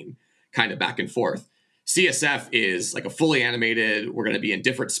 just talking kind of back and forth. CSF is like a fully animated. We're going to be in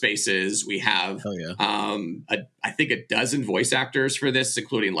different spaces. We have, I think, a dozen voice actors for this,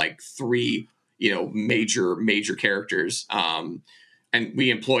 including like 3, major characters. And we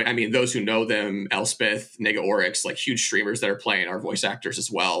employ, those who know them, Elspeth, Nega Oryx, like huge streamers that are playing our voice actors as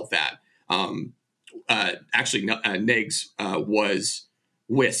well. That actually Negs was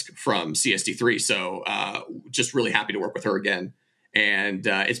Whisk from CSD3. So just really happy to work with her again. And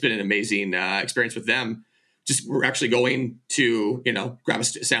it's been an amazing experience with them. We're actually going to, grab a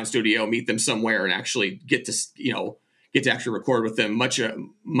sound studio, meet them somewhere, and actually get to actually record with them.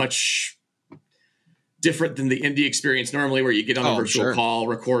 Much different than the indie experience normally, where you get on a virtual call,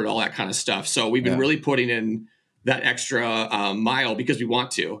 record all that kind of stuff. So we've been really putting in that extra mile because we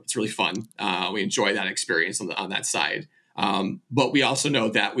want to. It's really fun. We enjoy that experience on that side. But we also know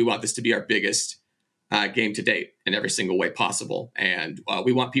that we want this to be our biggest game to date in every single way possible. And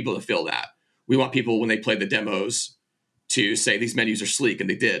we want people to feel that. We want people, when they play the demos, to say these menus are sleek, and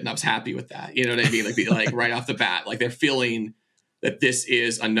they did. And I was happy with that. You know what I mean? Like right off the bat, like they're feeling that this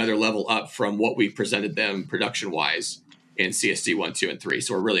is another level up from what we presented them production wise in CSD 1, 2, and 3.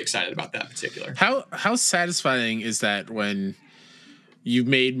 So we're really excited about that in particular. How satisfying is that when you've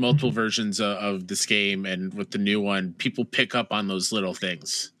made multiple versions of this game, and with the new one, people pick up on those little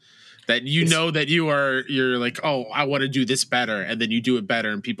things that that you're like, oh, I want to do this better, and then you do it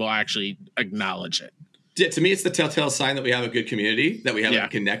better, and people actually acknowledge it. To me, it's the telltale sign that we have a good community, that we have a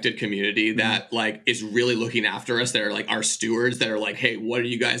connected community that like is really looking after us. That are like our stewards, that are like, hey, what are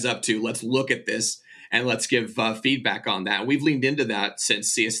you guys up to? Let's look at this and let's give feedback on that. We've leaned into that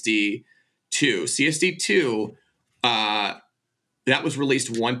since CSD 2. CSD 2, that was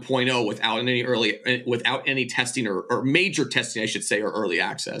released 1.0 without any testing or major testing, I should say, or early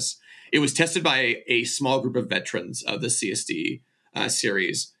access. It was tested by a small group of veterans of the CSD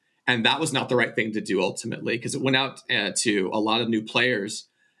series. And that was not the right thing to do ultimately, because it went out to a lot of new players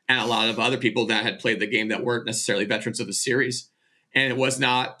and a lot of other people that had played the game that weren't necessarily veterans of the series. And it was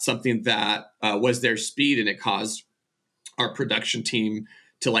not something that was their speed, and it caused our production team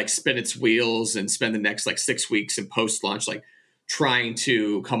to like spin its wheels and spend the next like 6 weeks in post-launch, like trying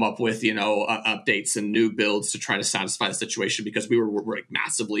to come up with, updates and new builds to try to satisfy the situation, because we were like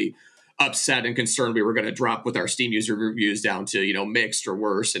massively upset and concerned we were going to drop with our Steam user reviews down to, mixed or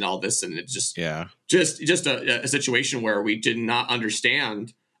worse and all this. And it's just a situation where we did not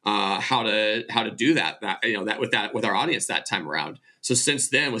understand how to do that with our audience that time around. So since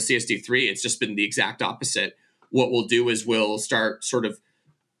then with CSD3, it's just been the exact opposite. What we'll do is we'll start sort of,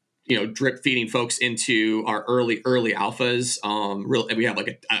 drip feeding folks into our early alphas. We have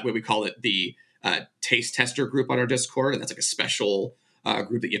like what we call it, the taste tester group on our Discord. And that's like a special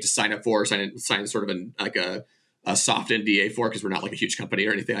group that you have to sign up for, sign sort of a soft NDA for, because we're not like a huge company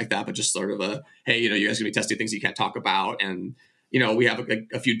or anything like that, but just sort of hey, you guys are gonna be testing things you can't talk about. And, we have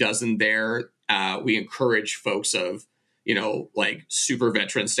a few dozen there. We encourage folks of, like super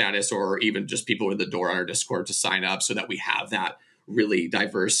veteran status or even just people in the door on our Discord to sign up so that we have that really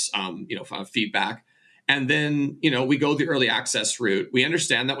diverse, feedback. And then, we go the early access route. We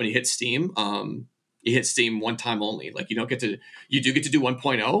understand that when you hit Steam, one time only. Like you do get to do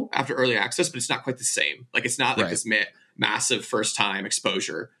 1.0 after early access, but it's not quite the same. Like it's not like this massive first time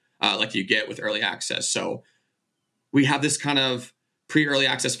exposure like you get with early access. So we have this kind of pre-early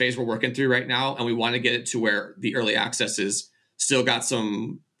access phase we're working through right now, and we want to get it to where the early access is still got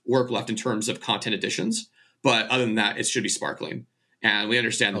some work left in terms of content additions. But other than that, it should be sparkling. And we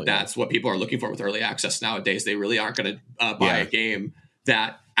understand that that's what people are looking for with early access nowadays. They really aren't going to buy a game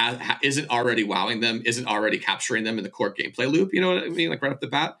that isn't already wowing them, isn't already capturing them in the core gameplay loop. You know what I mean? Like right off the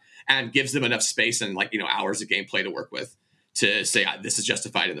bat, and gives them enough space and hours of gameplay to work with to say this is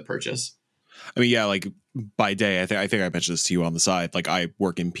justified in the purchase. I mean, yeah, like by day, I think I mentioned this to you on the side. Like I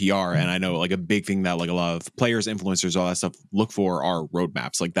work in PR, and I know like a big thing that like a lot of players, influencers, all that stuff look for are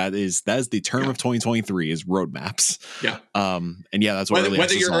roadmaps. Like that is the term of 2023 is roadmaps. Yeah. And yeah, that's what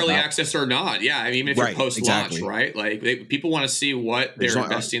whether you're early access or not. Yeah, I mean, even if you're post launch, right? Like people want to see what they're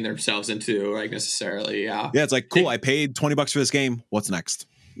investing themselves into, like necessarily. Yeah. Yeah, it's like cool. I paid $20 for this game. What's next?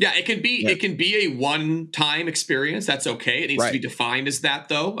 Yeah, it can be a one-time experience. That's okay. It needs to be defined as that,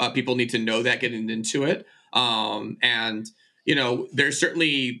 though. People need to know that getting into it. And there's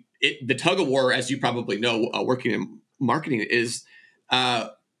certainly the tug of war, as you probably know, working in marketing is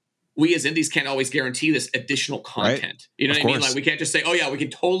we as indies can't always guarantee this additional content. Right. You know what I mean? Like we can't just say, oh yeah, we can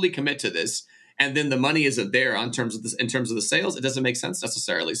totally commit to this, and then the money isn't there in terms of the sales. It doesn't make sense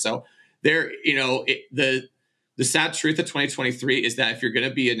necessarily. So there, the sad truth of 2023 is that if you're going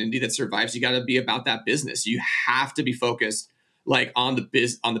to be an indie that survives, you got to be about that business. You have to be focused like on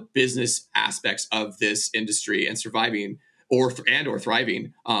the business aspects of this industry and surviving or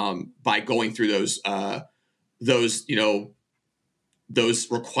thriving by going through those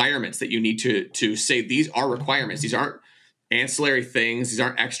requirements that you need to say these are requirements. These aren't ancillary things. These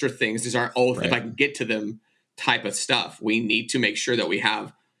aren't extra things. These aren't if I can get to them type of stuff. We need to make sure that we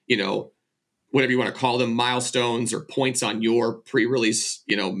have whatever you want to call them, milestones or points on your pre-release,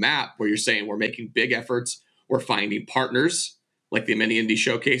 map where you're saying we're making big efforts, we're finding partners like the Mini Indie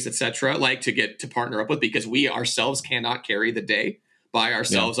Showcase, etc., like to get to partner up with, because we ourselves cannot carry the day by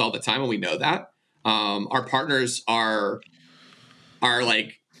ourselves all the time, and we know that. Our partners are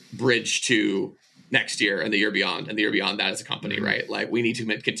like bridge to next year and the year beyond, and the year beyond that as a company, right? Like we need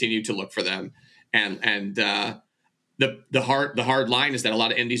to continue to look for them, and the hard line is that a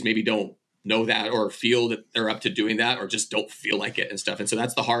lot of indies maybe don't know that or feel that they're up to doing that or just don't feel like it and stuff. And so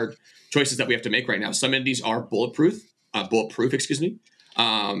that's the hard choices that we have to make right now. Some indies are bulletproof, and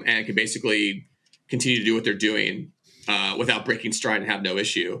can basically continue to do what they're doing without breaking stride and have no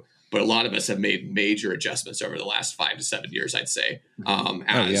issue. But a lot of us have made major adjustments over the last 5 to 7 years, I'd say,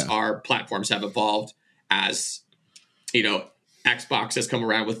 as our platforms have evolved, as Xbox has come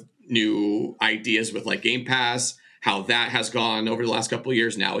around with new ideas with like Game Pass, how that has gone over the last couple of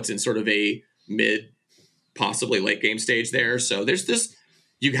years. Now it's in sort of a mid, possibly late game stage there. So there's this,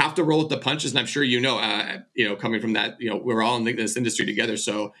 you have to roll with the punches. And I'm sure, coming from that, we're all in this industry together.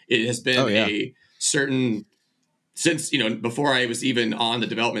 So it has been a certain, since, before I was even on the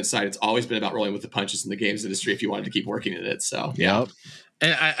development side, it's always been about rolling with the punches in the games industry if you wanted to keep working in it. So, yeah.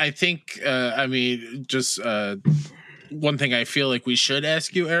 And I think, one thing I feel like we should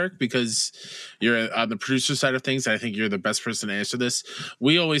ask you, Eric, because you're on the producer side of things, I think you're the best person to answer this.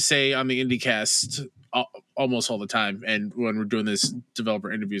 We always say on the IndieCast almost all the time, and when we're doing this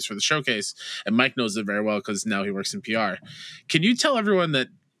developer interviews for the showcase, and Mike knows it very well because now he works in PR. Can you tell everyone that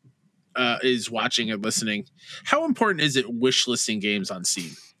is watching and listening, how important is it wishlisting games on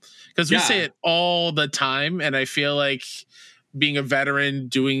Steam? Because we say it all the time, and I feel like being a veteran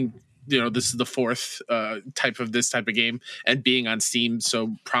doing this is the fourth type of game, and being on Steam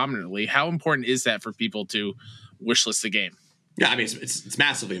so prominently, how important is that for people to wishlist the game? Yeah, I mean, it's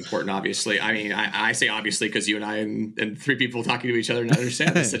massively important, obviously. I mean, I say obviously because you and I and three people talking to each other and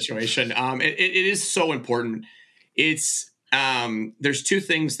understand the situation. It is so important. It's there's two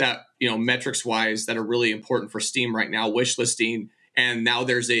things that, metrics wise, that are really important for Steam right now: wish listing, and now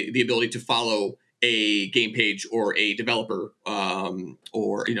there's the ability to follow a game page or a developer,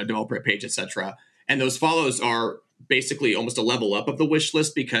 or developer page, etc. And those follows are basically almost a level up of the wish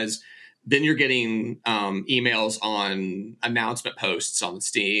list, because then you're getting emails on announcement posts on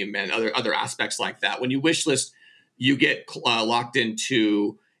Steam and other aspects like that. When you wish list, you get locked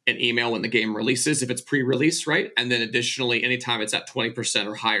into an email when the game releases, if it's pre-release, right? And then additionally, anytime it's at 20%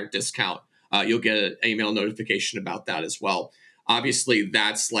 or higher discount, you'll get an email notification about that as well. Obviously,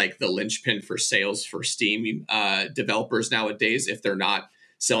 that's like the linchpin for sales for Steam developers nowadays. If they're not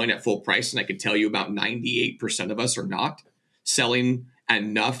selling at full price, and I can tell you about 98% of us are not selling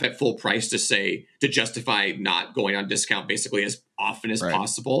enough at full price to justify not going on discount basically as often as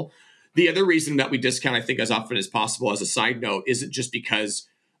possible. The other reason that we discount, I think, as often as possible, as a side note, isn't just because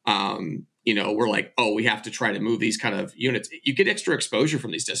we're like, oh, we have to try to move these kind of units. You get extra exposure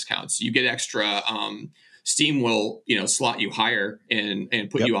from these discounts. You get extra. Steam will slot you higher and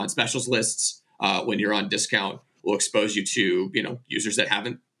put you on specials lists when you're on discount. Will expose you to users that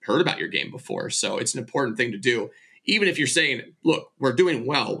haven't heard about your game before. So it's an important thing to do. Even if you're saying, look, we're doing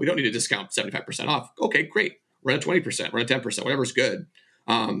well, we don't need to discount 75% off. Okay, great. Run at 20%, run at 10%, whatever's good.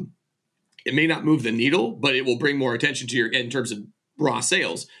 It may not move the needle, but it will bring more attention to in terms of raw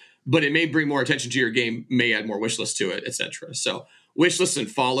sales, but it may bring more attention to your game, may add more wish lists to it, etc. So wish lists and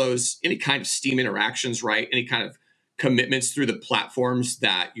follows, any kind of Steam interactions, right? Any kind of commitments through the platforms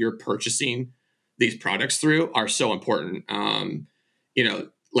that you're purchasing these products through are so important.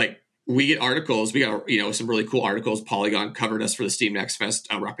 Like, we get articles. We got some really cool articles. Polygon covered us for the Steam Next Fest,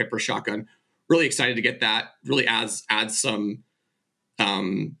 Rock Paper Shotgun. Really excited to get that. Really adds some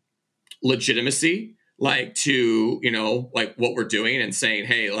legitimacy, like, to like what we're doing, and saying,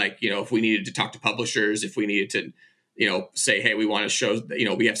 hey, like, if we needed to talk to publishers, if we needed to say, hey, we want to show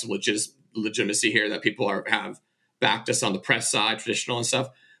we have some legitimacy here, that people have backed us on the press side, traditional and stuff.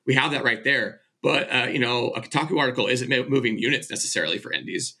 We have that right there. But a Kotaku article isn't moving units necessarily for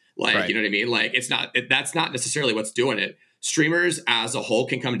indies. Like, you know what I mean? Like, that's not necessarily what's doing it. Streamers as a whole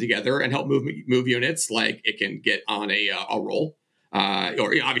can come together and help move units. Like, it can get on a roll,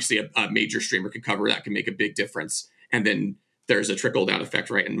 or obviously a major streamer can cover that, can make a big difference. And then there's a trickle down effect,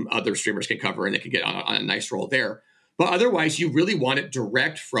 right? And other streamers can cover, and they can get on a nice roll there. But otherwise, you really want it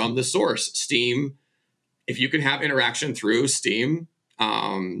direct from the source. Steam, if you can have interaction through Steam,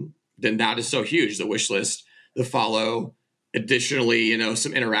 then that is so huge. The wish list, the follow, additionally,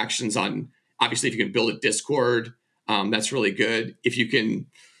 some interactions on, obviously, if you can build a Discord, that's really good. If you can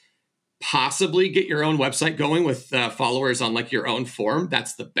possibly get your own website going with followers on like your own forum,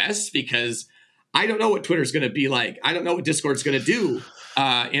 that's the best, because I don't know what Twitter's going to be like. I don't know what Discord's going to do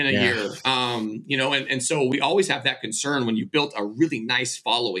in a year. And so we always have that concern when you built a really nice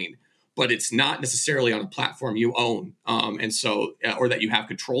following, but it's not necessarily on a platform you own, and so or that you have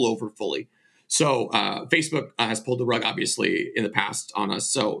control over fully. So Facebook has pulled the rug, obviously, in the past on us.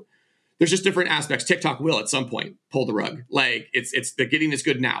 So there's just different aspects. TikTok will at some point pull the rug. Like, it's the getting is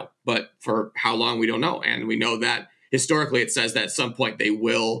good now, but for how long, we don't know. And we know that historically it says that at some point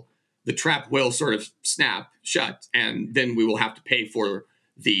the trap will sort of snap shut, and then we will have to pay for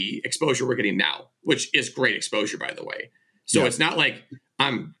the exposure we're getting now, which is great exposure, by the way. So it's not like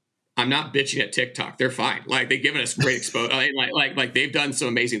I'm not bitching at TikTok. They're fine. Like, they've given us great exposure. like they've done some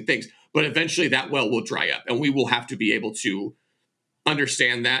amazing things. But eventually that well will dry up, and we will have to be able to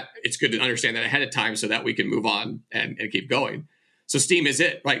understand that. It's good to understand that ahead of time so that we can move on and keep going. So Steam is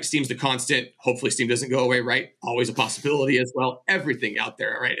it, right? Steam's the constant. Hopefully Steam doesn't go away, right? Always a possibility as well. Everything out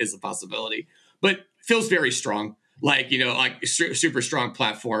there, right, is a possibility. But feels very strong, like super strong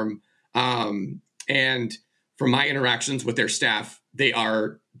platform. And from my interactions with their staff, they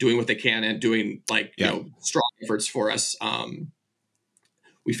are doing what they can and doing strong efforts for us.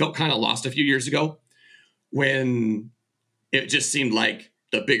 We felt kind of lost a few years ago when it just seemed like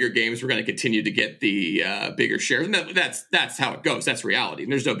the bigger games were going to continue to get the bigger shares. And that's how it goes. That's reality.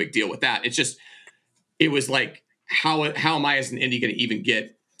 And there's no big deal with that. It's just, it was like, how am I as an indie going to even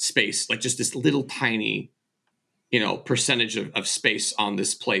get space? Like, just this little tiny, percentage of space on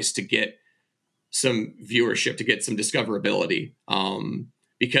this place to get some viewership, to get some discoverability.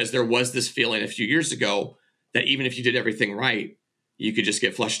 Because there was this feeling a few years ago that even if you did everything right, you could just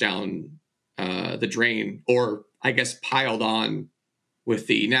get flushed down the drain, or I guess piled on with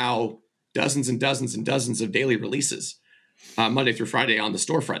the now dozens and dozens and dozens of daily releases Monday through Friday on the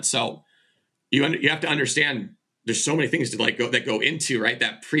storefront. So you have to understand there's so many things to like go into, right?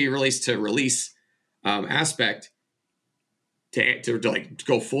 That pre-release to release aspect to like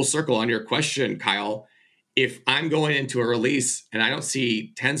go full circle on your question, Kyle. If I'm going into a release and I don't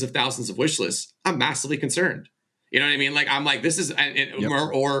see tens of thousands of wish lists, I'm massively concerned. You know what I mean? Like I'm like, this is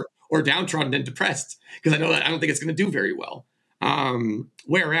or downtrodden and depressed because I know that I don't think it's going to do very well.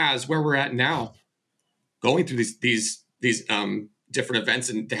 Whereas where we're at now, going through these different events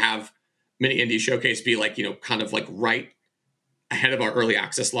and to have Mini Indie Showcase be like, kind of like right ahead of our early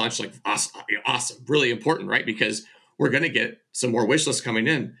access launch, like awesome, really important, right? Because we're going to get some more wish lists coming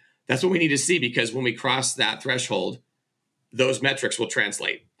in. That's what we need to see, because when we cross that threshold, those metrics will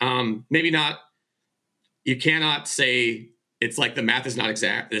translate. Maybe not, you cannot say it's like the math is not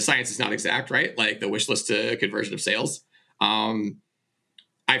exact, the science is not exact, right? Like the wish list to conversion of sales.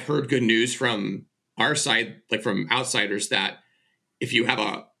 I've heard good news from our side, like from outsiders, that if you have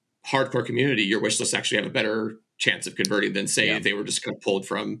a hardcore community, your wish lists actually have a better chance of converting than say if they were just kind of pulled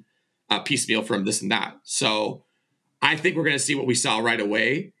from piecemeal from this and that. So I think we're going to see what we saw right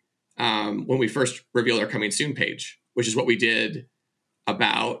away when we first revealed our coming soon page, which is what we did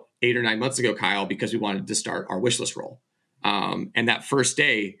about 8 or 9 months ago, Kyle, because we wanted to start our wish list roll. And that first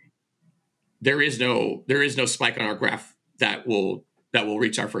day, there is no spike on our graph that will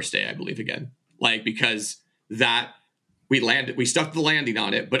reach our first day, I believe, again. Like, because that we stuck the landing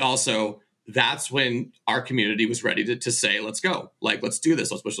on it, but also that's when our community was ready to say, let's go. Like, let's do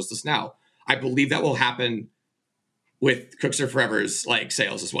this. Let's wish list this now. I believe that will happen with Cooks Are Forever's like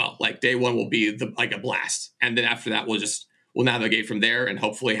sales as well. Like day one will be like a blast. And then after that, we'll navigate from there and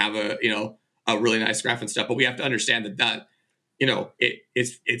hopefully have a really nice graph and stuff. But we have to understand that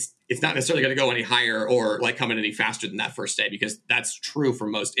it's not necessarily going to go any higher or like come in any faster than that first day, because that's true for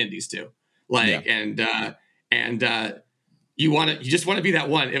most indies too. Like, you just want to be that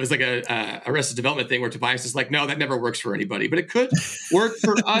one. It was like a Arrested Development thing where Tobias is like, no, that never works for anybody, but it could work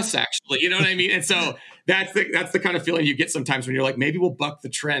for us actually. You know what I mean? And so that's the kind of feeling you get sometimes when you're like, maybe we'll buck the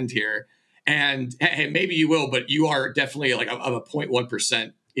trend here, and hey, maybe you will, but you are definitely like of a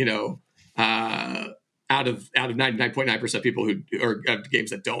 0.1%, out of 99.9% people who are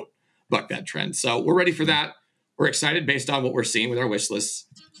games that don't buck that trend. So we're ready for that. We're excited based on what we're seeing with our wish lists.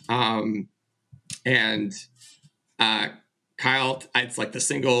 Kyle, it's like the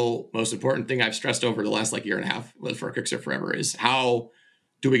single most important thing I've stressed over the last like year and a half for Cooks Are Forever is how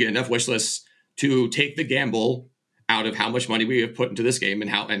do we get enough wish lists to take the gamble out of how much money we have put into this game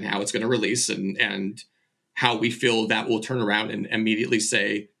and how it's going to release and how we feel that will turn around and immediately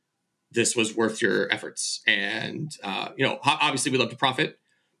say, this was worth your efforts. And, obviously we love to profit,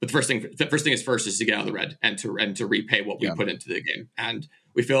 but the first thing is to get out of the red and to repay what we put into the game. And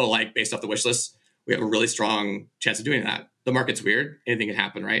we feel like based off the wish list, we have a really strong chance of doing that. The market's weird. Anything can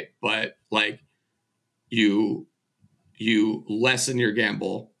happen, right? But like you lessen your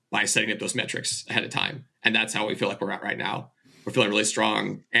gamble by setting up those metrics ahead of time. And that's how we feel like we're at right now. We're feeling really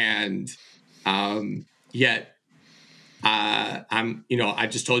strong. And yet I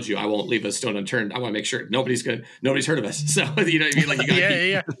just told you I won't leave a stone unturned. I want to make sure nobody's heard of us. So, you know what I mean? Like you got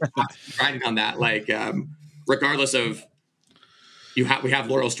to keep grinding on that. Like, regardless of we have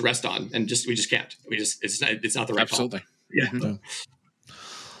laurels to rest on, and we just can't. It's not the right call. Yeah. Mm-hmm.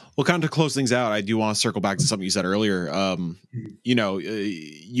 Well, kind of to close things out, I do want to circle back to something you said earlier.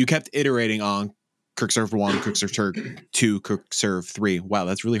 You kept iterating on Quick Serve 1, Quick Serve 2, Quick Serve 3. Wow,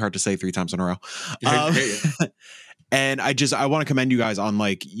 that's really hard to say 3 times in a row. And I want to commend you guys on,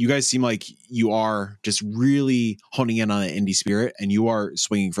 like, you guys seem like you are just really honing in on the indie spirit, and you are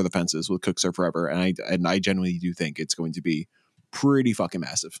swinging for the fences with Cooks Are Forever. And I genuinely do think it's going to be pretty fucking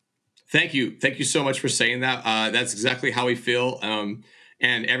massive. Thank you so much for saying that. That's exactly how we feel.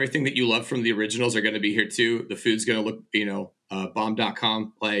 And everything that you love from the originals are going to be here too. The food's going to look,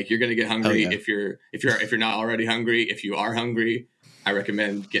 bomb.com. Like, you're going to get hungry if you're not already hungry. If you are hungry, I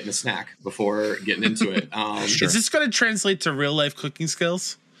recommend getting a snack before getting into it. Sure. Is this going to translate to real life cooking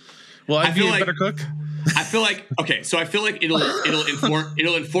skills? Will I be a better cook? I feel like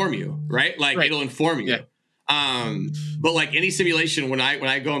it'll inform you, right? Like, it'll inform you. Yeah. But like any simulation, when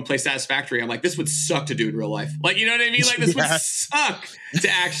I go and play Satisfactory, I'm like, this would suck to do in real life. Like, you know what I mean? Like, this would suck to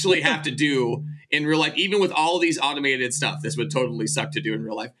actually have to do in real life. Even with all of these automated stuff, this would totally suck to do in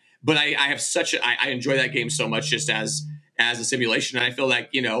real life. But I enjoy that game so much just as a simulation. And I feel like,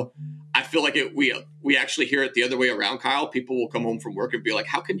 we actually hear it the other way around, Kyle. People will come home from work and be like,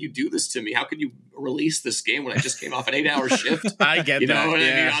 how can you do this to me? How can you release this game when I just came off an 8-hour shift? I get that. You know what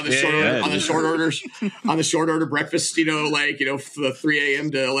I mean? On the short order breakfast, the 3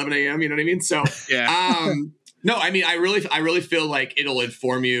 a.m. to 11 a.m. You know what I mean? So, No, I mean, I really feel like it'll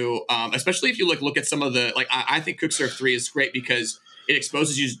inform you, especially if you look at some of the I think CookServe 3 is great because it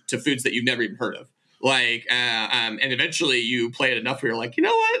exposes you to foods that you've never even heard of. And eventually you play it enough where you're like, you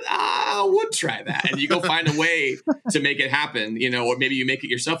know what, I would try that, and you go find a way to make it happen. Or maybe you make it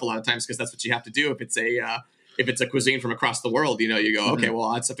yourself a lot of times because that's what you have to do if it's a cuisine from across the world. You go, okay, well,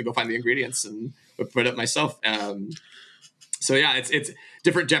 I just have to go find the ingredients and put it up myself. So yeah, it's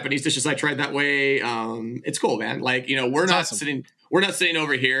different Japanese dishes I tried that way. It's cool, man. We're not sitting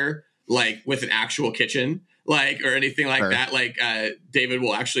over here with an actual kitchen, or anything like that. David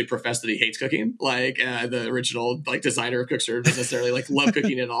will actually profess that he hates cooking. The original designer of CookServe doesn't necessarily love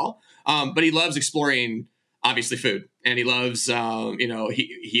cooking at all. But he loves exploring, obviously, food, and he loves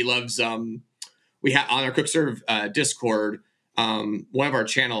he loves we have on our CookServe Discord. One of our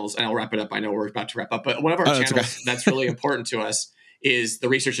channels, and I'll wrap it up. I know we're about to wrap up, but one of our channels that's really important to us is the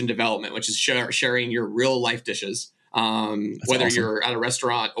research and development, which is sharing your real life dishes. Whether awesome. You're at a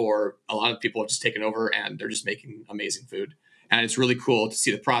restaurant or a lot of people have just taken over and they're just making amazing food. And it's really cool to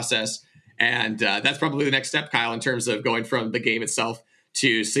see the process. And that's probably the next step, Kyle, in terms of going from the game itself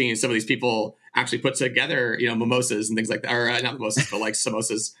to seeing some of these people actually put together, mimosas and things like that, or not mimosas, but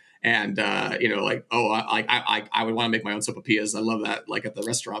samosas. And, I would want to make my own sopapillas. I love that, at the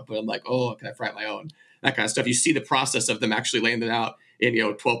restaurant, but I'm like, oh, can I fry my own? That kind of stuff. You see the process of them actually laying it out in,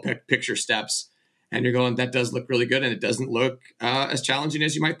 12 picture steps. And you're going, that does look really good. And it doesn't look as challenging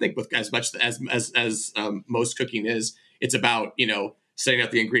as you might think with as much as most cooking is. It's about, setting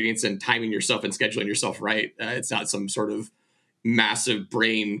up the ingredients and timing yourself and scheduling yourself right. It's not some sort of massive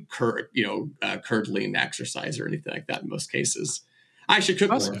brain curdling exercise or anything like that in most cases. I should cook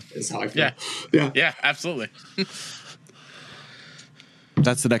more is how I feel. Yeah, absolutely.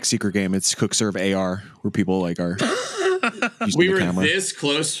 That's the next secret game. It's CookServe AR, where people are we were this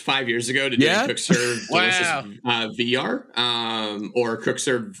close 5 years ago to doing CookServe Delicious VR or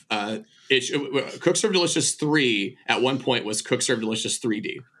CookServe CookServe Delicious 3 at one point was CookServe Delicious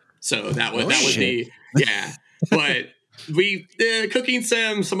 3D. So that was but we cooking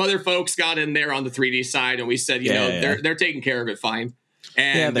sim, some other folks got in there on the 3D side, and we said, they're taking care of it fine.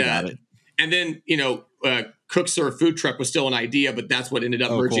 And they got it. And then CookServe Food Truck was still an idea, but that's what ended up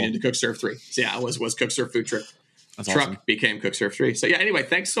merging into CookServe 3. So yeah, it was CookServe Food Truck. That's Truck awesome. Became CookServe 3. So yeah, anyway,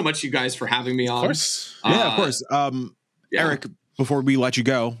 thanks so much, you guys, for having me on. Of course. Of course. Eric, before we let you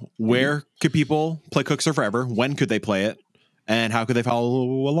go, where could people play CookServe Forever? When could they play it? And how could they follow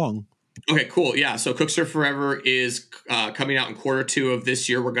along? Okay, cool. Yeah, so CookServe Forever is coming out in Q2 of this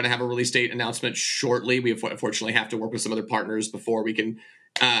year. We're going to have a release date announcement shortly. We unfortunately have to work with some other partners before we can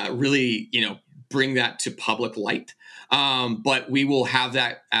really, bring that to public light. But we will have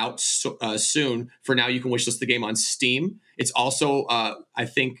that out soon. For now, you can wishlist the game on Steam. It's also, I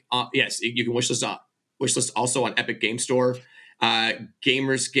think, yes, you can wishlist also on Epic Game Store,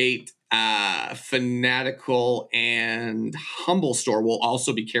 Gamersgate, Fanatical, and Humble Store will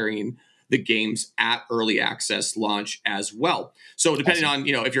also be carrying the games at early access launch as well. So depending on,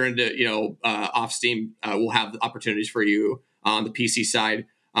 if you're into, off Steam, we'll have opportunities for you on the PC side.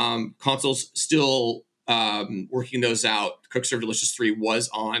 Consoles still working those out. CookServe Delicious 3 was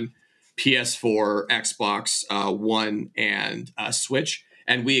on PS4, Xbox One, and Switch.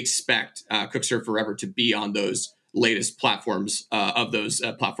 And we expect CookServe Forever to be on those latest platforms of those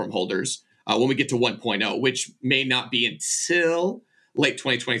platform holders when we get to 1.0, which may not be until late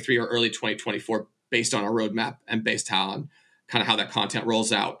 2023 or early 2024 based on our roadmap and based on kind of how that content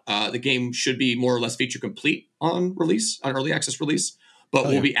rolls out. The game should be more or less feature complete on early access release, but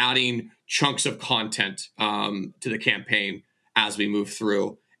we'll be adding chunks of content to the campaign as we move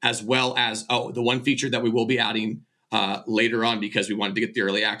through, as well as, the one feature that we will be adding later on because we wanted to get the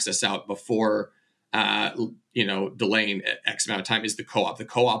early access out before delaying X amount of time is the co-op. The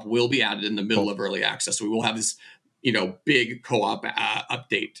co-op will be added in the middle of early access. So we will have this, big co-op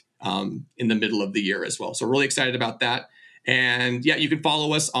update in the middle of the year as well. So we're really excited about that. And yeah, you can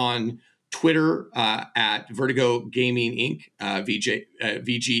follow us on Twitter at Vertigo Gaming Inc. VG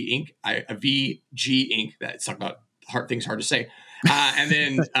Inc. VG Inc. That's talking about things hard to say. And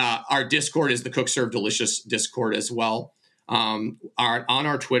then our Discord is the CookServe Delicious Discord as well. On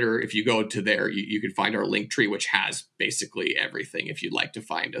our Twitter, if you go to there, you can find our link tree, which has basically everything if you'd like to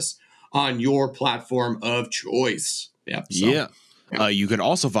find us on your platform of choice. You can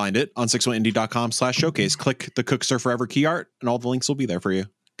also find it on 61indie.com/showcase. Click the CookServe Forever key art, and all the links will be there for you.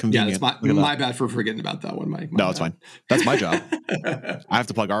 Convenient. Yeah, that's my bad for forgetting about that one, Mike. No, it's fine. That's my job. I have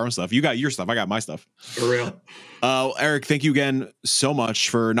to plug our own stuff. You got your stuff. I got my stuff. For real. Eric, thank you again so much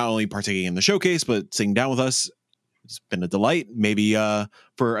for not only partaking in the showcase, but sitting down with us. It's been a delight. Maybe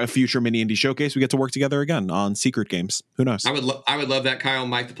for a future mini indie showcase, we get to work together again on secret games. Who knows? I would love that, Kyle.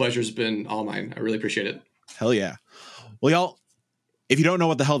 Mike, the pleasure's been all mine. I really appreciate it. Hell yeah. Well, y'all, if you don't know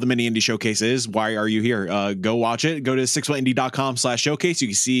what the hell the mini indie showcase is, why are you here? Go watch it. Go to 61indie.com/showcase. You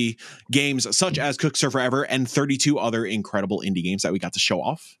can see games such as Cook Serve Forever and 32 other incredible indie games that we got to show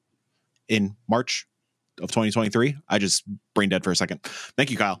off in March of 2023. I just brain dead for a second. Thank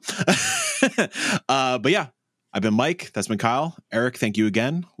you, Kyle. But yeah, I've been Mike. That's been Kyle. Eric, thank you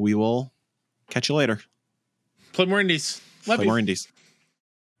again. We will catch you later. Play more indies. Love Play you. more indies.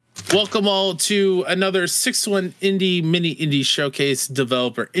 Welcome all to another 6-1 Indie Mini Indie Showcase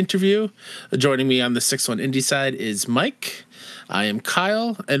developer interview. Joining me on the 6-1 Indie side is Mike. I am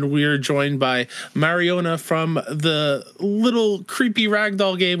Kyle, and we're joined by Mariona from the little creepy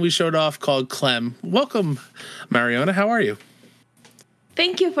ragdoll game we showed off called Clem. Welcome, Mariona. How are you?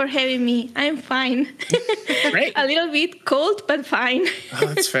 Thank you for having me. I'm fine. Great. A little bit cold, but fine. Oh,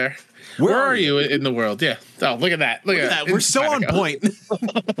 that's fair. Where are you in the world? Yeah. Oh, look at that. Look at that. We're so on point.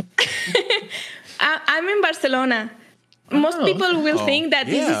 I'm in Barcelona. Most people will think that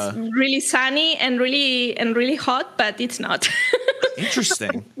this is really sunny and really hot, but it's not.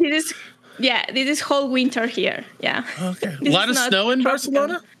 Interesting. This is whole winter here. Yeah. Okay. A lot of snow in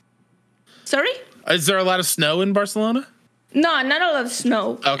Barcelona? Sorry? Is there a lot of snow in Barcelona? No, not a lot of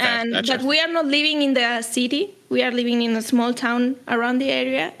snow. Okay, gotcha. But we are not living in the city. We are living in a small town around the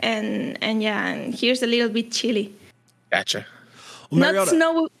area, and here's a little bit chilly. Gotcha. Well, Not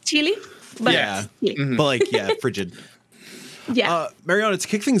snow chilly, but chilly. But frigid. Yeah. Mariona, to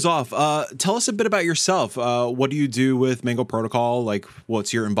kick things off, tell us a bit about yourself. What do you do with Mango Protocol? Like,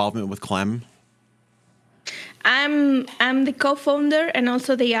 what's your involvement with Clem? I'm the co-founder and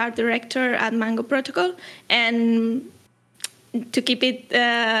also the art director at Mango Protocol. And to keep it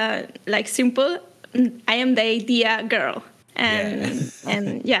simple, I am the idea girl. And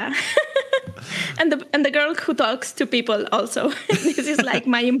and the girl who talks to people also. This is like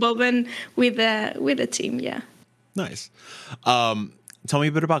my involvement with the team. Yeah. Nice. Tell me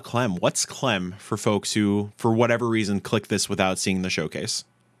a bit about Clem. What's Clem for folks who, for whatever reason, click this without seeing the showcase?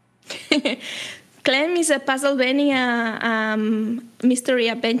 Clem is a Puzzlevania mystery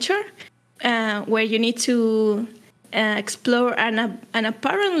adventure where you need to explore an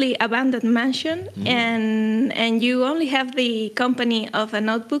apparently abandoned mansion, and you only have the company of a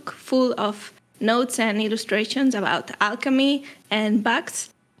notebook full of notes and illustrations about alchemy and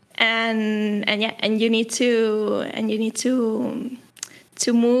bugs, and you need to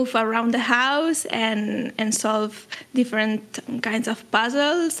move around the house and solve different kinds of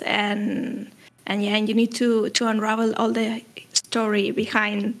puzzles, and you need to unravel all the story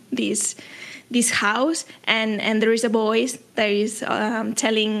behind this house, and there is a voice that is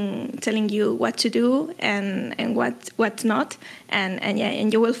telling you what to do and what not,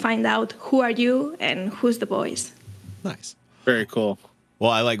 and you will find out who are you and who's the voice. Nice. Very cool. Well,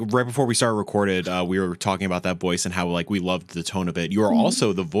 I right before we started recorded, we were talking about that voice and how we loved the tone of it. You are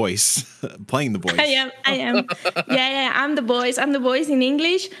also the voice, playing the voice. I am. Yeah. I'm the voice. I'm the voice in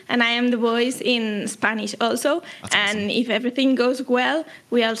English, and I am the voice in Spanish also. That's and awesome. if everything goes well,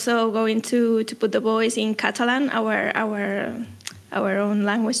 we also going to put the voice in Catalan, our own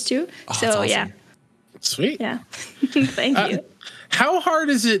language too. Oh, so that's awesome. yeah. Sweet. Yeah. Thank you. How hard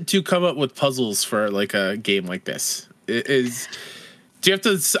is it to come up with puzzles for like a game like this? Do you have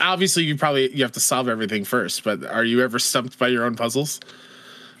to, obviously you have to solve everything first, but are you ever stumped by your own puzzles?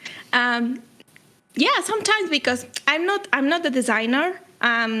 Yeah, sometimes, because I'm not the designer.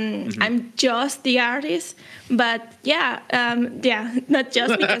 I'm just the artist. But not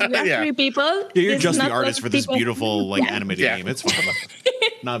just because we are three people. Yeah, you're This just is the not artist for this beautiful animated game. It's fine.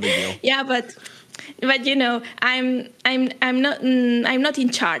 Not a big deal. Yeah, but I'm not in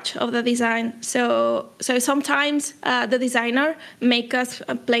charge of the design. So sometimes the designer make us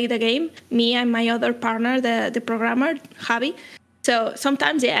play the game. Me and my other partner, the programmer Javi. So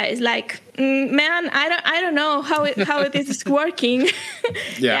sometimes it's like, man, I don't know how this is working.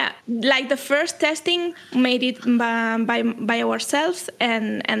 Yeah. Like the first testing made it by ourselves,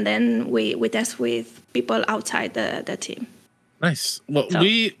 and then we test with people outside the team. Nice. Well,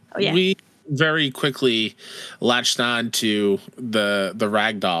 we very quickly latched on to the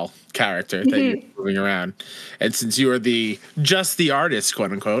ragdoll character that you're moving around, and since you are just the artist,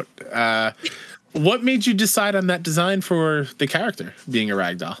 quote unquote, what made you decide on that design for the character being a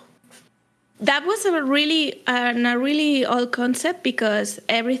ragdoll? That was a really old concept, because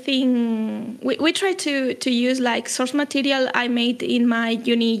everything we tried to use like source material I made in my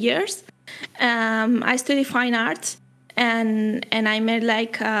uni years. I studied fine arts, and I made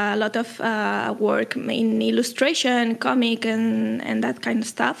like a lot of work in illustration, comic, and that kind of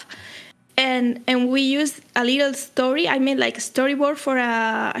stuff. And we used a little story. I made like a storyboard for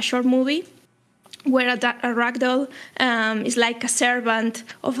a short movie where a ragdoll is like a servant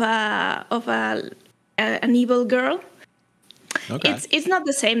of an evil girl. Okay. It's not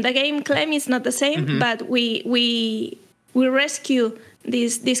the same. The game claim is not the same, but we rescue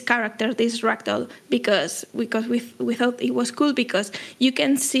this character, this ragdoll, because we thought it was cool because you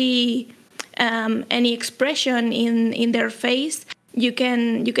can see any expression in their face. You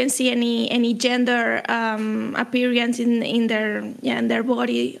can see any gender appearance in their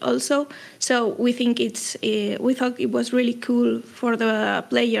body also. So we think we thought it was really cool for the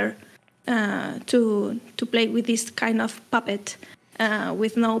player to play with this kind of puppet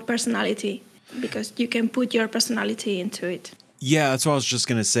with no personality, because you can put your personality into it. Yeah, that's what I was just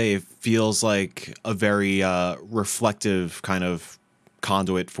gonna say. It feels like a very reflective kind of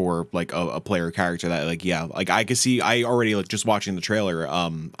conduit for like a player character that like, yeah, like I already like just watching the trailer,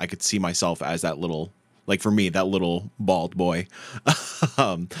 I could see myself as that little, like for me, that little bald boy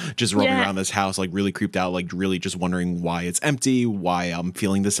just roaming around this house, like really creeped out, like really just wondering why it's empty, why I'm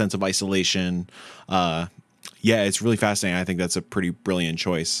feeling this sense of isolation. Yeah, it's really fascinating. I think that's a pretty brilliant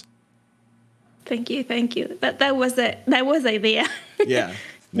choice. Thank you. That was the idea. Yeah,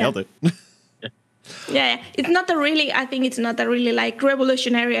 nailed it. Yeah, it's not a really. I think it's not a really like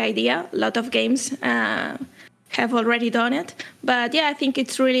revolutionary idea. A lot of games have already done it, but yeah, I think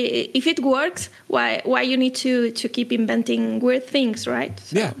it's really, if it works, why you need to keep inventing weird things, right?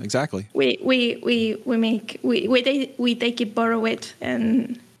 So yeah, exactly. We take it, borrow it,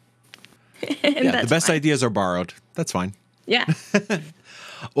 and yeah, that's the best fine. ideas are borrowed. That's fine. Yeah.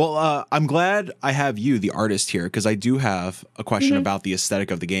 Well, I'm glad I have you, the artist, here, because I do have a question about the aesthetic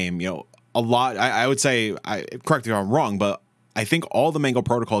of the game. You know, a lot, I would say, correct me if I'm wrong, but I think all the Mango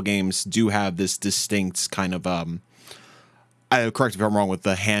Protocol games do have this distinct kind of, correct me if I'm wrong, with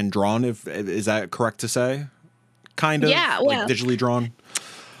the hand drawn, is that correct to say? Kind of, Yeah, well, like digitally drawn?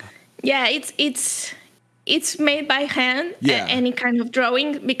 Yeah, it's made by hand, Yeah. any kind of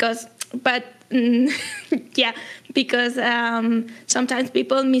drawing, because sometimes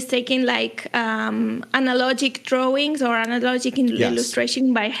people mistaking like analogic drawings or analogic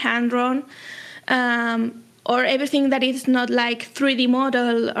illustration by hand drawn, or everything that is not like 3D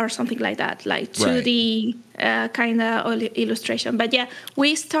model or something like that, like 2D kind of illustration. But yeah,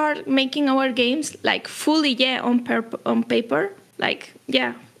 we start making our games like fully on paper, like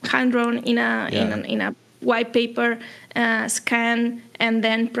hand drawn in a white paper, scan and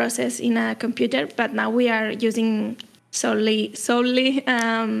then process in a computer. But now we are using solely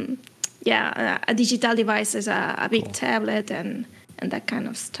a digital devices, a big tablet and that kind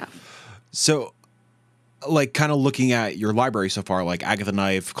of stuff. So, like, kind of looking at your library so far, like Agatha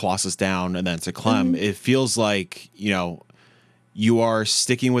Knife, Colossus Down, and then to Clem, it feels like, you know, you are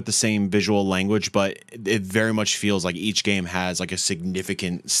sticking with the same visual language, but it very much feels like each game has like a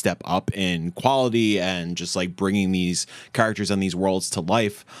significant step up in quality and just like bringing these characters and these worlds to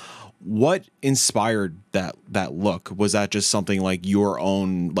life. What inspired that look? Was that just something like your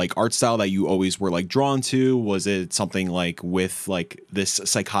own like art style that you always were like drawn to? Was it something like with like this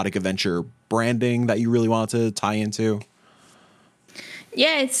psychotic adventure branding that you really wanted to tie into?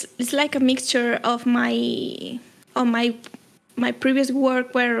 Yeah, it's like a mixture of my previous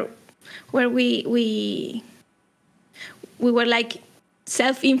work where we were like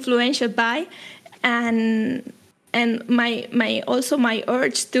self-influential by, and my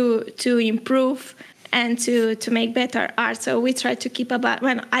urge to improve and to make better art. So we try to keep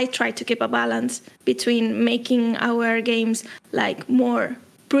I try to keep a balance between making our games like more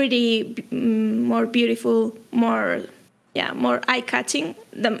pretty, more beautiful, more eye-catching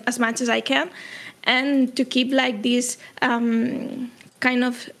as much as I can, and to keep like these kind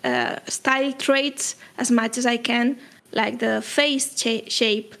of style traits as much as I can, like the face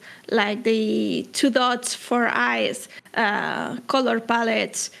shape, like the 2 dots for eyes, color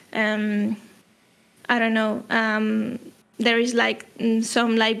palettes. I don't know. There is like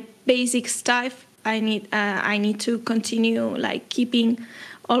some like basic stuff I need to continue like keeping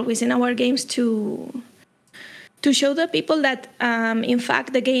always in our games to show the people that, in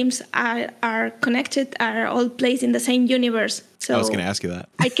fact, the games are connected, are all placed in the same universe. So I was going to ask you that.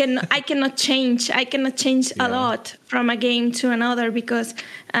 I cannot change a lot from a game to another, because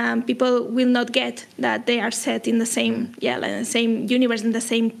people will not get that they are set in the same like the same universe, in the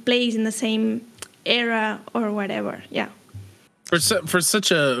same place, in the same era or whatever. Yeah. For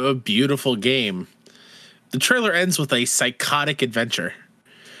such a beautiful game, the trailer ends with a psychotic adventure.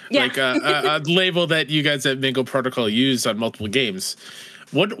 Yeah. like a label that you guys at Mingle Protocol use on multiple games.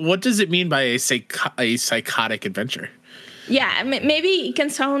 What does it mean by a psychotic adventure? Yeah, maybe it can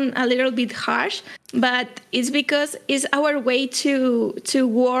sound a little bit harsh, but it's because it's our way to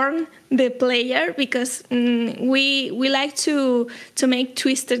warn the player, because we like to make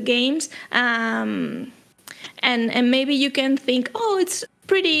twisted games, and maybe you can think, oh, it's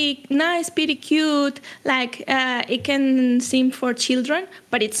pretty nice, pretty cute, like it can seem for children,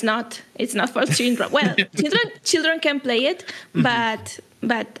 but it's not. It's not for children. Well, children can play it, but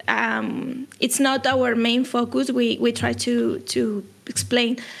it's not our main focus. We try to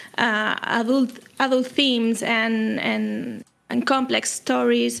explain adult themes and complex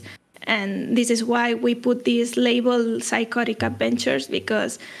stories, and this is why we put this label psychotic adventures,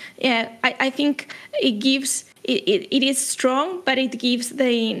 because I think it gives it is strong, but it gives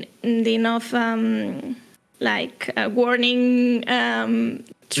the enough warning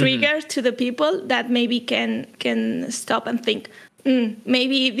trigger to the people that maybe can stop and think,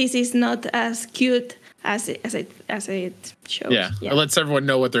 maybe this is not as cute as it shows. Yeah. It lets everyone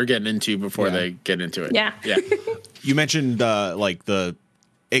know what they're getting into before they get into it. Yeah. You mentioned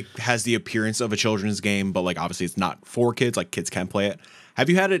it has the appearance of a children's game, but like obviously it's not for kids. Like kids can play it. Have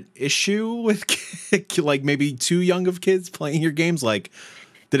you had an issue with like maybe too young of kids playing your games? Like,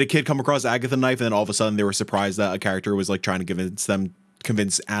 did a kid come across Agatha Knife and then all of a sudden they were surprised that a character was like trying to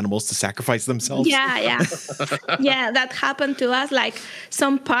convince animals to sacrifice themselves? Yeah, that happened to us. Like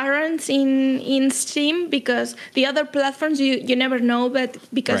some parents in Steam, because the other platforms you never know, but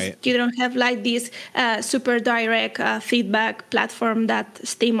because you don't have like this super direct feedback platform that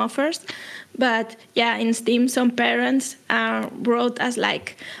Steam offers. But yeah, in Steam, some parents wrote us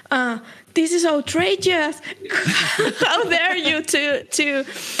like, "This is outrageous! How dare you to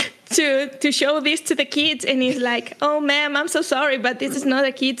show this to the kids?" And he's like, "Oh, ma'am, I'm so sorry, but this is not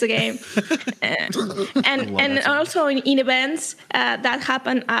a kids game." And also in events that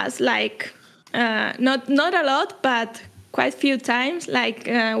happen as like not a lot, but quite few times. Like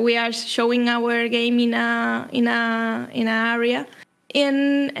we are showing our game in a area.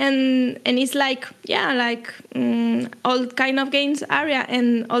 And it's like all kind of games area,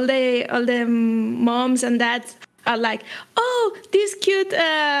 and all the moms and dads are like, "Oh, this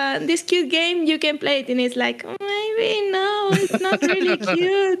cute game, you can play it." And it's like, maybe no, it's not really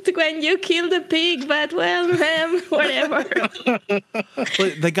cute when you kill the pig, but well, ma'am, whatever. But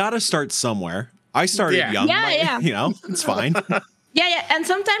they gotta start somewhere. I started young. You know, it's fine. Yeah, and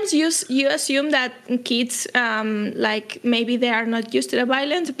sometimes you assume that kids like maybe they are not used to the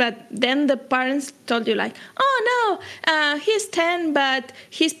violence, but then the parents told you like, "Oh no, he's 10, but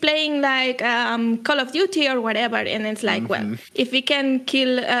he's playing like Call of Duty or whatever," and it's like, well, if we can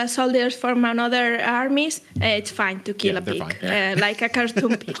kill soldiers from another armies, it's fine to kill a pig, like a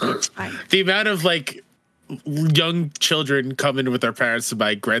cartoon pig. It's fine. The amount of like young children come in with their parents to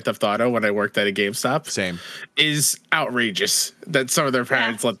buy Grand Theft Auto when I worked at a GameStop is outrageous that some of their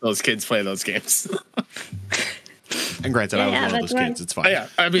parents let those kids play those games. And granted, I was one of those kids. It's fine. Yeah,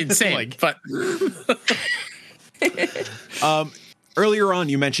 I mean, same, but earlier on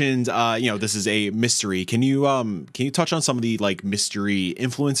you mentioned this is a mystery. Can you touch on some of the like mystery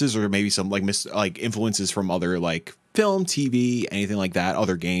influences, or maybe some like influences from other like film, TV, anything like that,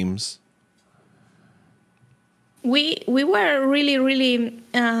 other games? We were really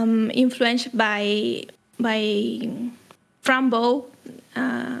influenced by Frambo,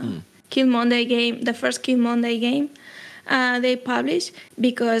 Kill Monday game, the first Kill Monday game they published,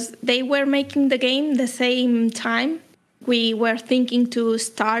 because they were making the game the same time we were thinking to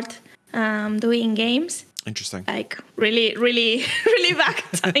start doing games. Interesting. Like really back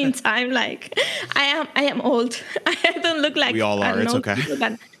in time. Like I am old. I don't look like we all are. It's okay. People,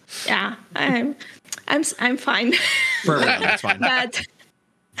 but yeah, I'm fine. That's fine. But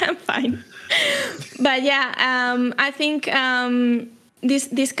I'm fine. But yeah, I think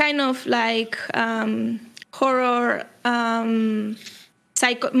this kind of like horror,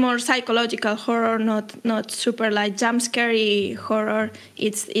 more psychological horror, not super like jump scary horror.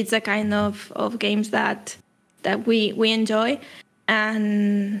 It's a kind of games that we enjoy,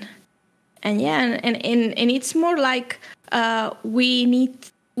 and it's more like we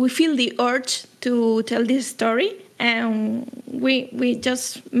feel the urge to tell this story, and we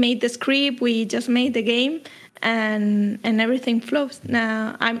just made the script, we just made the game, and everything flows.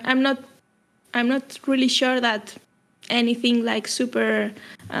 Now I'm not really sure that anything like super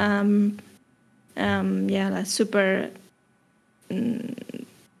like super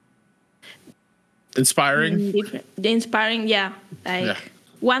inspiring, yeah, like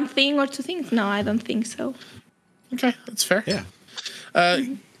one thing or two things. No, I don't think so. Okay, that's fair. Yeah.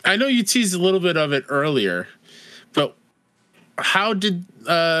 I know you teased a little bit of it earlier, but how did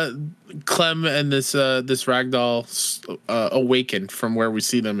Clem and this ragdoll awaken from where we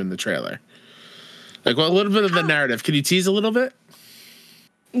see them in the trailer? Like, well, a little bit of the narrative. Can you tease a little bit?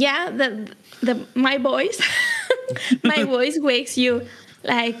 Yeah, my voice, my voice wakes you,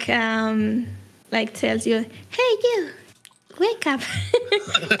 like tells you, "Hey, you, wake up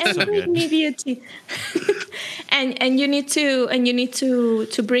and So bring good. me beauty." and you need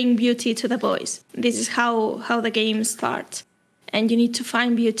to bring beauty to the boys. This is how the game starts, and you need to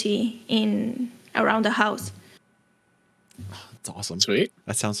find beauty in around the house. That's awesome. Sweet.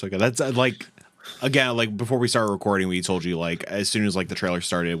 That sounds so good. That's like, again, like before we started recording, we told you like as soon as like the trailer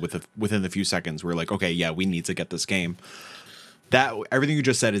started, within the few seconds, we are like, okay, yeah, we need to get this game. That everything you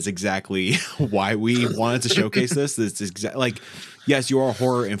just said is exactly why we wanted to showcase this. This is like, yes, you are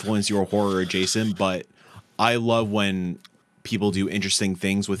horror influenced, you are horror adjacent, but I love when people do interesting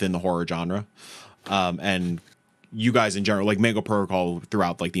things within the horror genre. And you guys in general, like Mango Protocol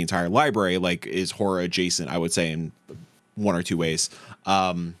throughout like the entire library, like is horror adjacent, I would say, in one or two ways.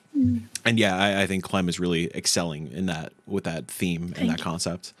 And yeah, I think Clem is really excelling in that with that theme and that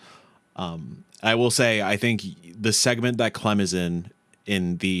concept. I will say, I think the segment that Clem is in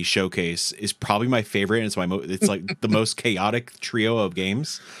the showcase is probably my favorite. It's it's like the most chaotic trio of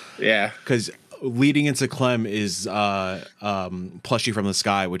games. Yeah. Because leading into Clem is Plushie from the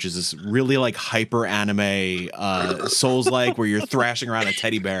Sky, which is this really like hyper anime Souls-like where you're thrashing around a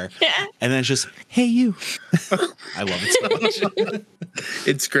teddy bear. Yeah. And then it's just, hey, you. I love it so much.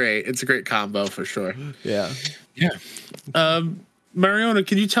 It's great. It's a great combo for sure. Yeah. Yeah. Mariona,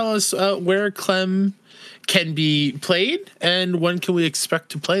 can you tell us where Clem can be played and when can we expect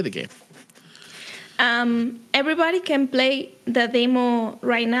to play the game? Everybody can play the demo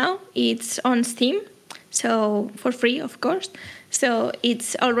right now. It's on Steam, so for free, of course. So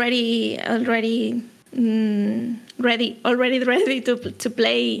it's already ready to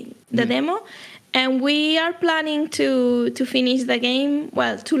play the demo, and we are planning to finish the game.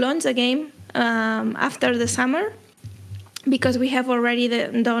 Well, to launch the game after the summer, because we have already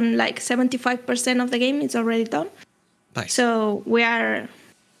done like 75% of the game. It's already done. Nice. So we are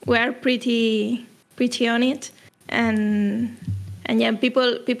pretty on it, and yeah,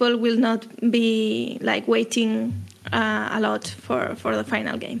 people will not be like waiting a lot for the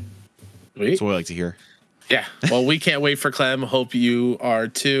final game. That's what we like to hear. Yeah. Well, we can't wait for Clem. Hope you are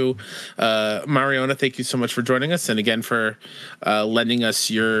too. Mariona, thank you so much for joining us, and again for lending us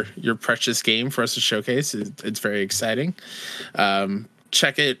your precious game for us to showcase. It's very exciting.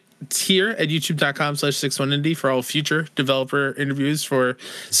 Check it here at youtube.com/61indie for all future developer interviews for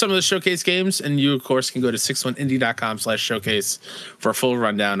some of the showcase games, and you of course can go to 61indie.com/showcase for a full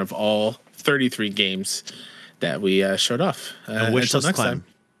rundown of all 33 games that we showed off. Wishlist next Clem.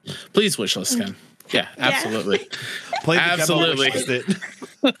 time, please wishlist Clem. Yeah, absolutely. Play the Absolutely. demo,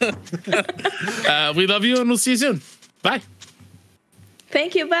 wishlist it. We love you and we'll see you soon. Bye.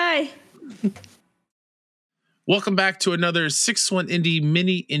 Thank you. Bye. Welcome back to another 6-1 Indie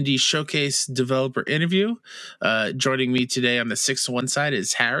mini indie showcase developer interview. Joining me today on the 6-1 side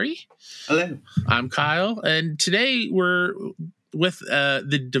is Harry. Hello. I'm Kyle, and today we're with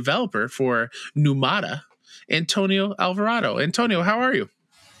the developer for Numata, Antonio Alvarado. Antonio, how are you?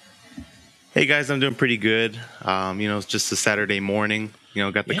 Hey guys, I'm doing pretty good. It's just a Saturday morning.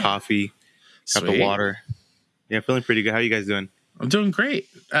 Got the coffee, got the water. Yeah, feeling pretty good. How are you guys doing? I'm doing great.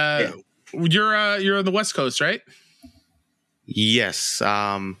 You're on the West Coast, right? Yes.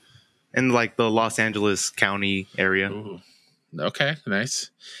 In like the Los Angeles County area. Ooh. Okay, nice.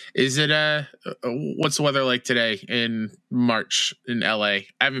 Is it what's the weather like today in March in LA? I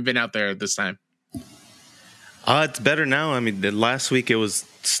haven't been out there this time. It's better now. I mean, the last week it was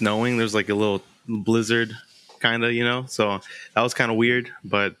snowing. There's like a little blizzard, kind of, so that was kind of weird,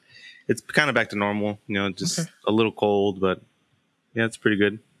 but it's kind of back to normal, just a little cold, but yeah, it's pretty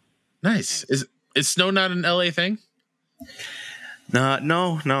good. Nice. Is snow not an LA thing? No,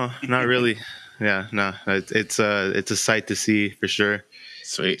 not really. Yeah, no, it's a sight to see for sure.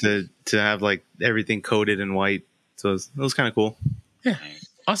 Sweet. To have like everything coated in white, so it was kind of cool. Yeah,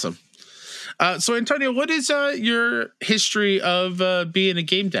 awesome. So Antonio, what is your history of being a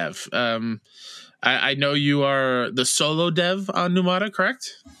game dev? I know you are the solo dev on Numata,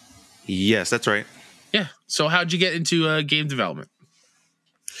 correct? Yes, that's right. Yeah. So how'd you get into game development?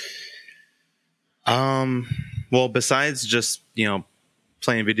 Well, besides just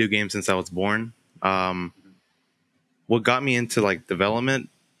playing video games since I was born, what got me into like development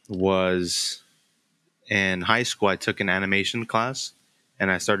was in high school. I took an animation class. And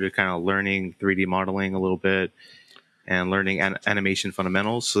I started kind of learning 3D modeling a little bit. and learning animation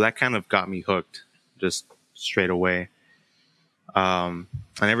fundamentals. So that kind of got me hooked just straight away. And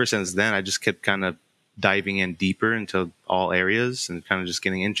ever since then, I just kept kind of diving in deeper into all areas and kind of just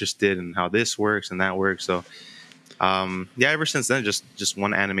getting interested in how this works and that works. So, ever since then, just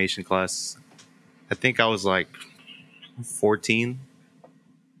one animation class. I think I was like 14,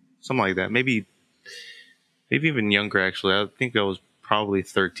 something like that. Maybe even younger, actually. I think I was probably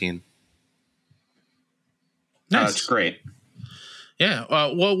 13. Nice. That's great. Yeah.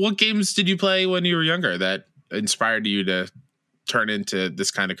 What games did you play when you were younger that inspired you to turn into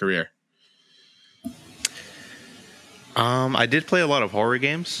this kind of career? I did play a lot of horror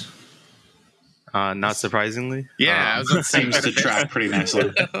games. Not surprisingly. Yeah, seems to track pretty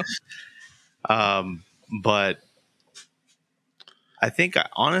nicely. But I think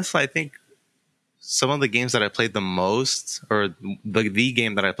some of the games that I played the most, or the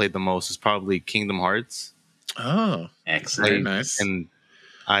game that I played the most, is probably Kingdom Hearts. Oh, excellent. Very nice. And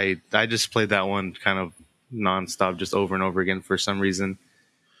I just played that one kind of nonstop, just over and over again for some reason.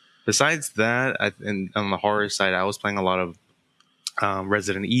 Besides that, and on the horror side, I was playing a lot of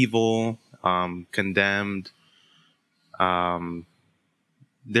Resident Evil, Condemned.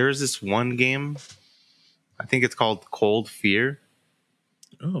 There's this one game, I think it's called Cold Fear.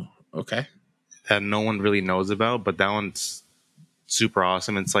 Oh, okay. That no one really knows about, but that one's super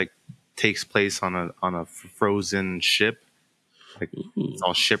awesome. It's like takes place on a frozen ship, like it's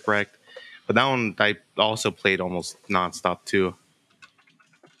all shipwrecked. But that one I also played almost nonstop too.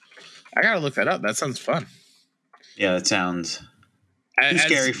 I gotta look that up. That sounds fun. Yeah, that sounds too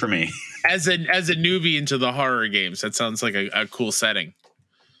scary for me. As a newbie into the horror games, that sounds like a cool setting.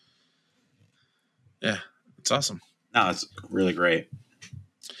 Yeah, it's awesome. No, it's really great.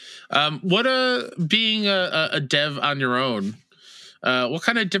 Being a dev on your own, what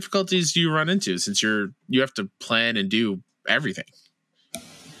kind of difficulties do you run into since you have to plan and do everything?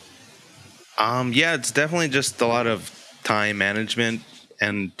 Yeah, it's definitely just a lot of time management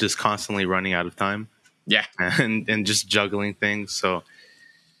and just constantly running out of time. Yeah. And just juggling things. So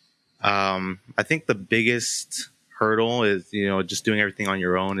I think the biggest hurdle is, just doing everything on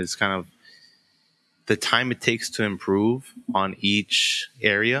your own is kind of the time it takes to improve on each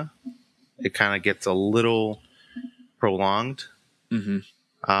area. It kind of gets a little prolonged.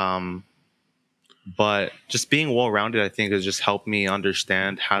 Mm-hmm. But just being well-rounded, I think, has just helped me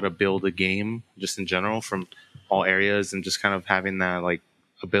understand how to build a game just in general from all areas, and just kind of having that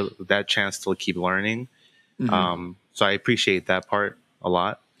that chance to keep learning. Mm-hmm. So I appreciate that part a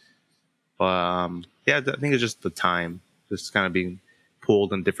lot. But I think it's just the time, just kind of being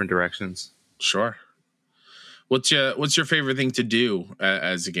pulled in different directions. Sure. What's your favorite thing to do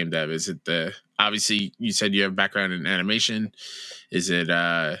as a game dev? Is it obviously you said you have background in animation? Is it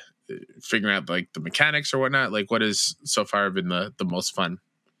figuring out like the mechanics or whatnot? Like, what has so far been the most fun?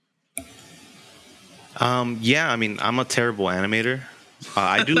 I mean, I'm a terrible animator.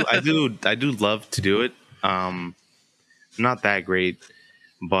 I do love to do it. Not that great,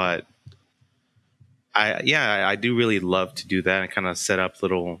 but I do really love to do that and kind of set up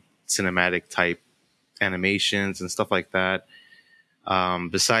little cinematic type animations and stuff like that.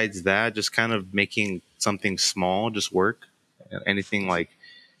 Besides that, just kind of making something small just work. Anything like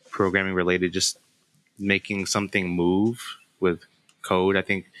programming related, just making something move with code. I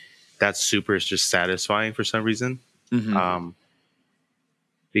think that's super just satisfying for some reason. Mm-hmm.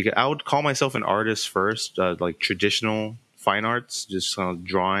 Because I would call myself an artist first, like traditional fine arts, just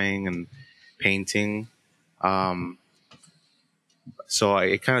drawing and painting. So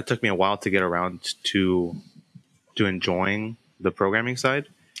it kind of took me a while to get around to enjoying the programming side.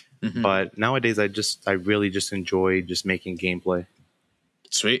 Mm-hmm. But nowadays, I really just enjoy just making gameplay.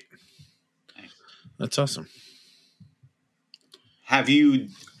 Sweet. That's awesome. Have you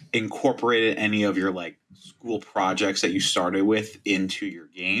incorporated any of your school projects that you started with into your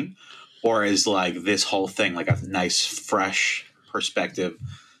game, or is this whole thing like a nice fresh perspective,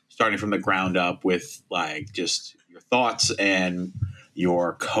 starting from the ground up with just your thoughts and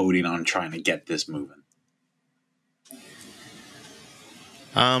your coding on trying to get this moving?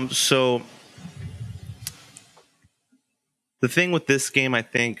 So the thing with this game, I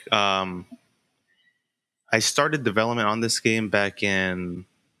think, I started development on this game back in,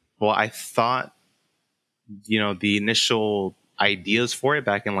 I thought, the initial ideas for it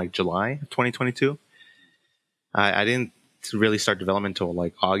back in July of 2022. I didn't really start development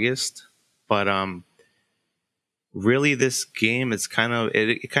until August, but really this game is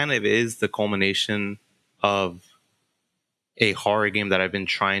it kind of is the culmination of a horror game that I've been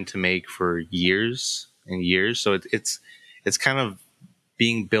trying to make for years and years. So it's kind of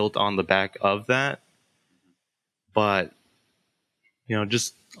being built on the back of that. but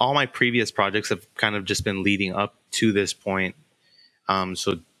just all my previous projects have kind of just been leading up to this point.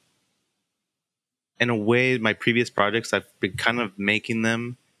 So in a way, my previous projects, I've been kind of making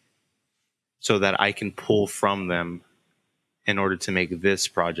them so that I can pull from them in order to make this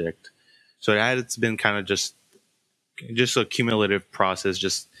project. So it's been kind of just a cumulative process,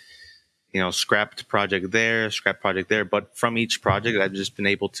 just scrapped project there, scrap project there. But from each project, I've just been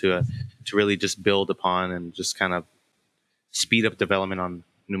able to really just build upon and just kind of speed up development on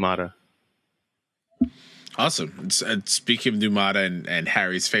Numata. Awesome. And speaking of Numata and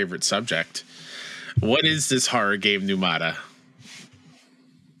Harry's favorite subject, what is this horror game Numata?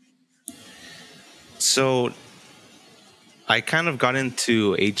 So I kind of got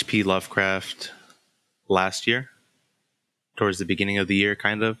into H.P. Lovecraft last year, towards the beginning of the year,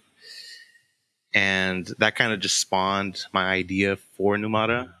 kind of. And that kind of just spawned my idea for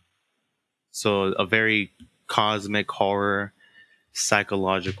Numata. So a very cosmic horror,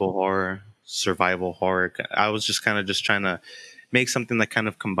 psychological horror, survival horror. I was just kind of just trying to make something that kind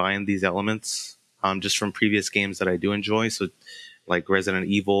of combined these elements just from previous games that I do enjoy. So like Resident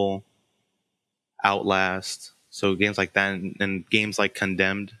Evil, Outlast. So games like that and games like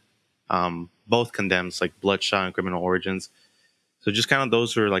Condemned, both Condemned, like Bloodshot and Criminal Origins. So just kind of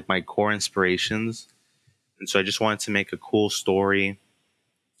those were like my core inspirations. And so I just wanted to make a cool story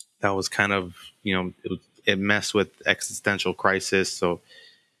that was kind of, it messed with existential crisis. So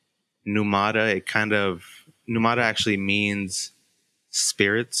Numata, Numata actually means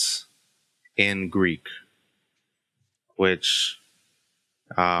spirits in Greek, which,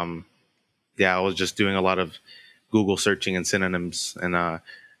 I was just doing a lot of Google searching and synonyms and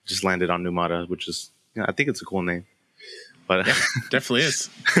just landed on Numata, which is, I think it's a cool name. But yeah, definitely is.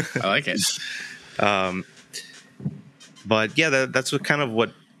 I like it. But yeah, that's what kind of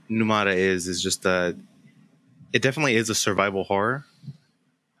what Numata is just it definitely is a survival horror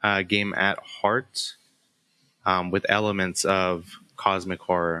game at heart, with elements of cosmic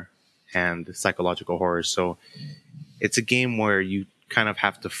horror and psychological horror. So it's a game where you kind of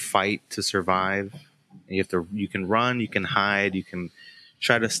have to fight to survive. You can run, you can hide, you can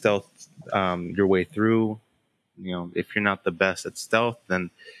try to stealth your way through. If you're not the best at stealth, then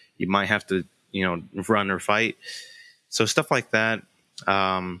you might have to, run or fight. So stuff like that.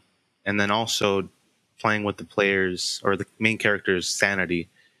 And then also playing with the players or the main character's sanity.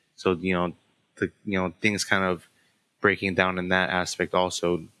 So, things kind of breaking down in that aspect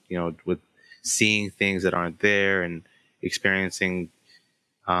also, with seeing things that aren't there and experiencing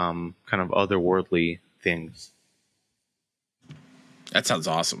kind of otherworldly things. That sounds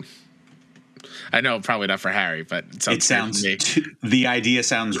awesome. I know probably not for Harry, but it sounds the idea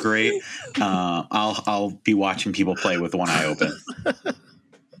sounds great. I'll be watching people play with one eye open.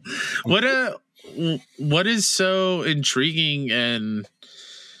 What is so intriguing and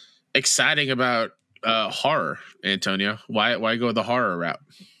exciting about horror, Antonio? Why go the horror route?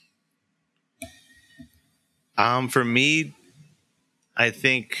 For me, I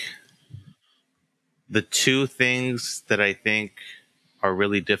think the two things that I think are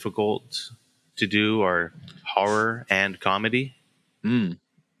really difficult to do are horror and comedy. And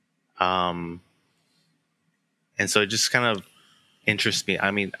so it just kind of interests me.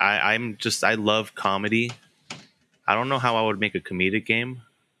 I mean, I love comedy. I don't know how I would make a comedic game.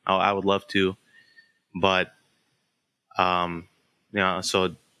 I would love to, but so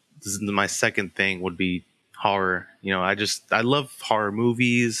this is my second thing would be horror. I love horror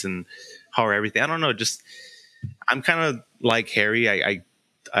movies and horror everything. I don't know, I'm kind of like Harry.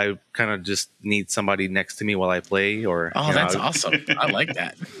 I kind of just need somebody next to me while I play. That's awesome. I like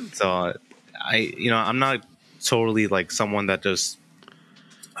that. So I'm not totally like someone that just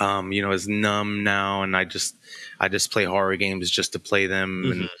is numb now, and I just play horror games just to play them.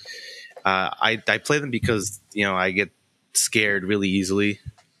 Mm-hmm. And I play them because I get scared really easily,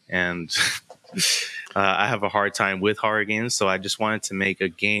 and I have a hard time with horror games. So I just wanted to make a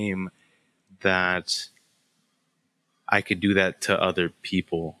game that I could do that to other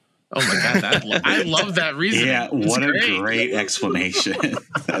people. Oh my god, I love that reason. Yeah, what a great explanation.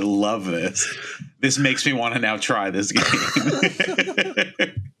 I love this. This makes me want to now try this game.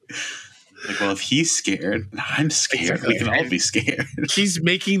 Well, if he's scared, I'm scared. We can all be scared. He's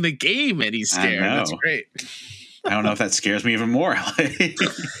making the game and he's scared. That's great. I don't know if that scares me even more.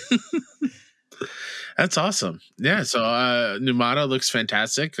 That's awesome. Yeah. So Numata looks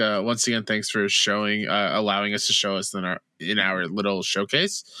fantastic. Once again, thanks for allowing us to show us in our little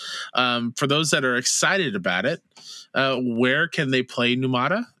showcase. For those that are excited about it, where can they play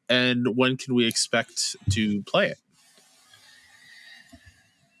Numata, and when can we expect to play it?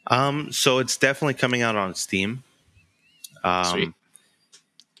 So it's definitely coming out on Steam. Sweet.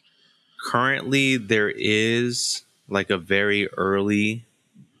 Currently, there is like a very early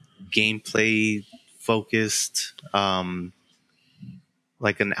gameplay focused, like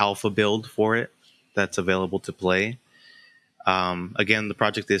an alpha build for it that's available to play. Again, the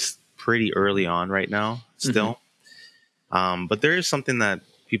project is pretty early on right now still. But there is something that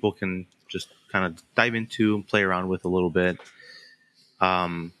people can just kind of dive into and play around with a little bit.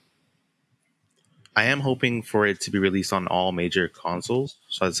 I am hoping for it to be released on all major consoles.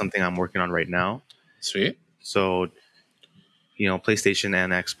 So that's something I'm working on right now. Sweet. So, PlayStation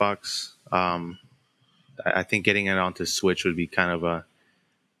and Xbox. I think getting it onto Switch would be kind of a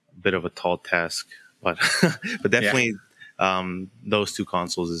bit of a tall task, but but definitely those two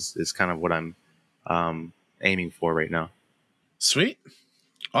consoles is kind of what I'm aiming for right now. Sweet.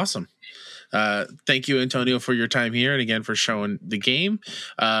 Awesome. Thank you, Antonio, for your time here and again for showing the game.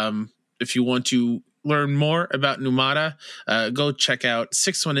 If you want to learn more about Numata, go check out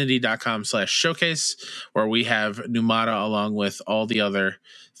 61indie.com/showcase, where we have Numata along with all the other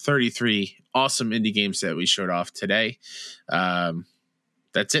 33 awesome indie games that we showed off today.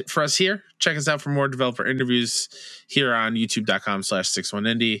 That's it for us here. Check us out for more developer interviews here on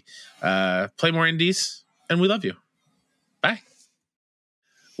youtube.com/61indie. Play more indies, and we love you. Bye.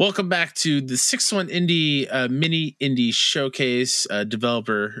 Welcome back to the 61 Indie mini indie showcase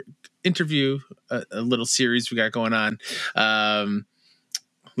developer interview, a little series we got going on.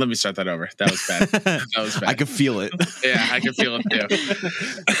 Let me start that over. That was bad. That was bad. I could feel it. Yeah, I can feel it too.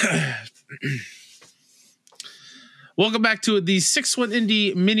 Welcome back to the 61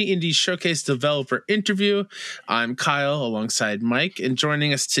 Indie Mini Indie Showcase Developer Interview. I'm Kyle alongside Mike, and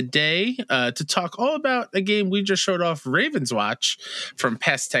joining us today to talk all about a game we just showed off, Raven's Watch, from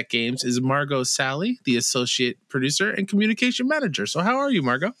Past Tech Games, is Margot Sally, the Associate Producer and Communication Manager. So how are you,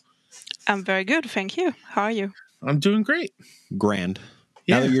 Margot? I'm very good, thank you. How are you? I'm doing great. Grand.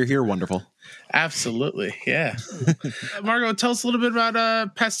 Yeah. Now that you're here, wonderful. Absolutely, yeah. Margot, tell us a little bit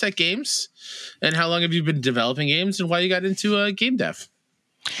about Past Tech Games and how long have you been developing games and why you got into game dev?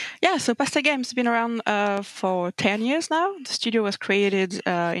 Yeah, so Past Tech Games has been around for 10 years now. The studio was created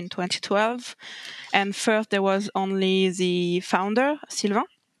in 2012. And first, there was only the founder, Sylvain.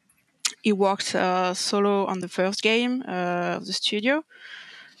 He worked solo on the first game of the studio,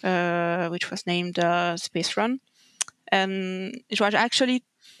 which was named Space Run. And it was actually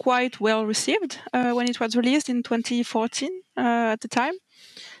quite well received when it was released in 2014 at the time.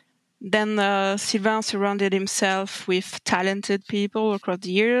 Then Sylvain surrounded himself with talented people across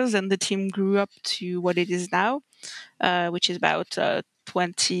the years, and the team grew up to what it is now, which is about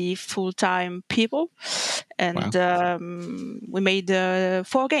 20 full-time people. And we made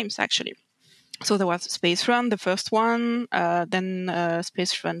 4 games, actually. So there was Space Run, the first one, then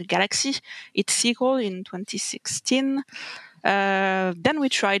Space Run Galaxy, its sequel in 2016. Then we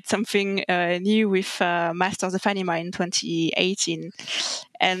tried something new with Masters of Anima in 2018,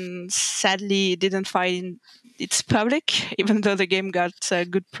 and sadly didn't find its public, even though the game got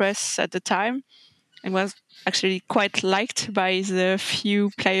good press at the time. It was actually quite liked by the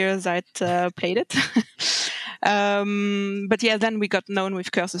few players that played it. But yeah, then we got known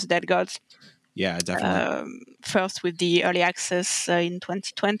with Curse of the Dead Gods. Yeah, definitely. First with the early access in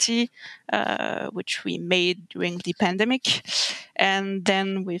 2020, which we made during the pandemic, and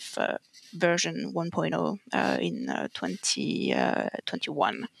then with version 1.0 in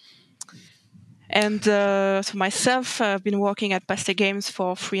 2021. And so myself, I've been working at Past Tech Games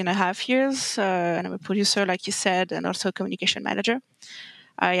for 3.5 years, and I'm a producer, like you said, and also a communication manager.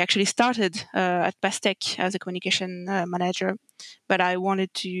 I actually started at Past Tech as a communication manager, but I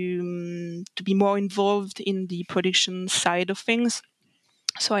wanted to be more involved in the production side of things.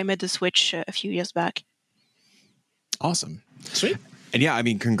 So I made the switch a few years back. Awesome. Sweet. And yeah, I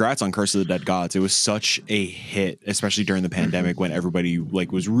mean, congrats on Curse of the Dead Gods. It was such a hit, especially during the pandemic when everybody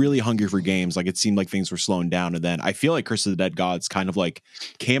like was really hungry for games. Like it seemed like things were slowing down. And then I feel like Curse of the Dead Gods kind of like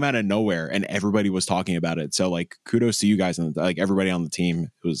came out of nowhere and everybody was talking about it. So like kudos to you guys and like everybody on the team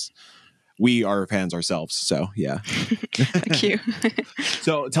we are fans ourselves. So yeah. Thank you.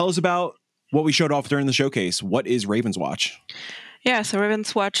 So tell us about what we showed off during the showcase. What is Raven's Watch? Yeah, so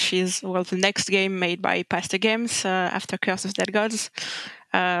Raven's Watch is the next game made by Past Tech Games after Curse of Dead Gods.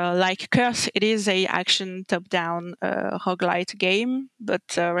 Like Curse, it is a action top-down roguelite game, but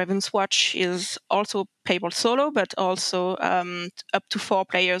Raven's Watch is also playable solo, but also up to 4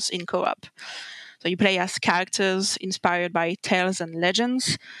 players in co-op. So you play as characters inspired by tales and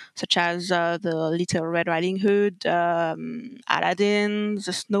legends, such as the Little Red Riding Hood, Aladdin,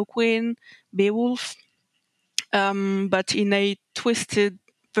 the Snow Queen, Beowulf, but in a twisted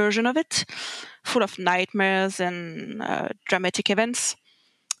version of it. full of nightmares and dramatic events.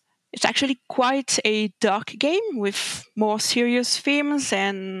 It's actually quite a dark game with more serious themes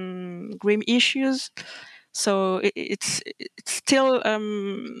and grim issues. So it's still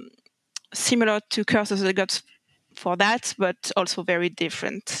similar to Curse of the Gods for that, but also very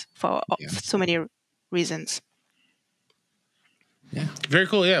different for so many reasons. Yeah, very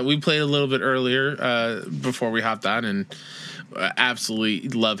cool. Yeah, we played a little bit earlier before we hopped on, and absolutely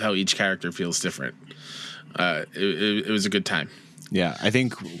love how each character feels different. It was a good time. Yeah, I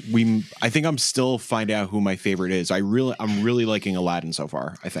think I'm still finding out who my favorite is. I'm really liking Aladdin so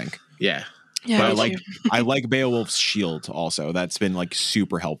far, I think. Yeah. Yeah, But I like Beowulf's shield also. That's been like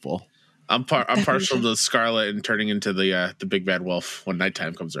super helpful. I'm partial to Scarlet and turning into the big bad wolf when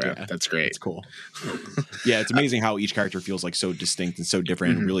nighttime comes around. Yeah, that's great. It's cool. Yeah, it's amazing how each character feels like so distinct and so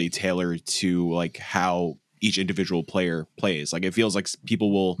different and really tailored to like how each individual player plays. Like it feels like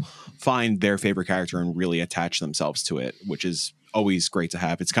people will find their favorite character and really attach themselves to it, which is always great to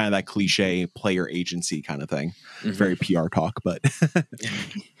have. It's kind of that cliche player agency kind of thing. It's very PR talk, but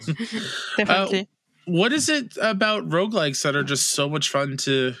definitely. What is it about roguelikes that are just so much fun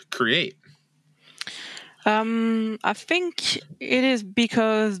to create? I think it is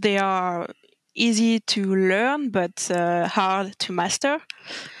because they are easy to learn but hard to master.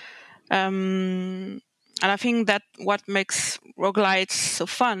 And I think that what makes roguelites so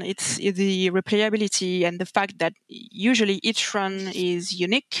fun, it's the replayability and the fact that usually each run is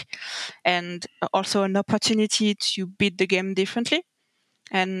unique and also an opportunity to beat the game differently.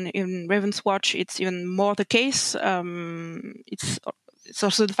 And in Raven's Watch, it's even more the case. It's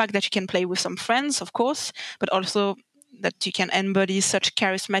also the fact that you can play with some friends, of course, but also that you can embody such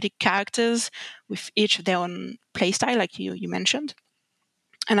charismatic characters with each their own playstyle, like you mentioned.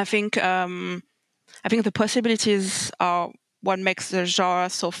 And I think the possibilities are what makes the genre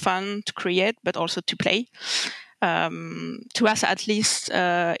so fun to create, but also to play. To us, at least,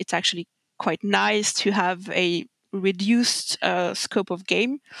 it's actually quite nice to have a reduced scope of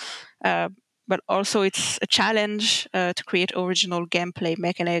game, but also it's a challenge to create original gameplay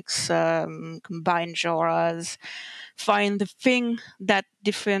mechanics, combine genres, find the thing that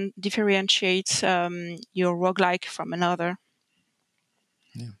differentiates your roguelike from another.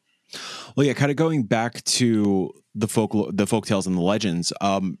 well, yeah, kind of going back to the folk tales and the legends.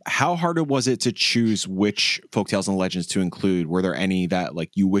 How hard was it to choose which folk tales and legends to include? Were there any that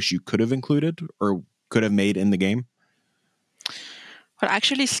like you wish you could have included or could have made in the game? Well,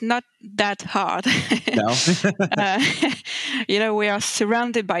 actually, it's not that hard. No, we are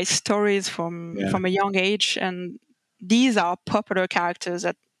surrounded by stories from a young age, and these are popular characters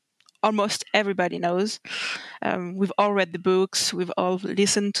that almost everybody knows. We've all read the books, we've all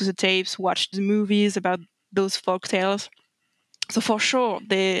listened to the tapes, watched the movies about those folk tales. So for sure,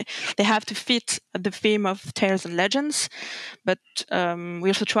 they have to fit the theme of tales and legends, but we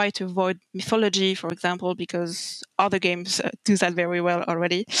also try to avoid mythology, for example, because other games do that very well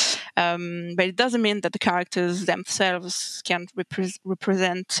already. But it doesn't mean that the characters themselves can't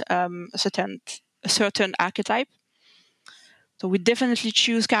represent a certain archetype. So we definitely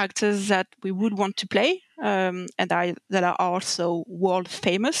choose characters that we would want to play and that are also world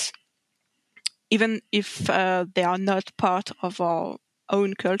famous, even if they are not part of our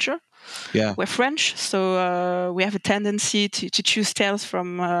own culture. Yeah, We're French, so we have a tendency to choose tales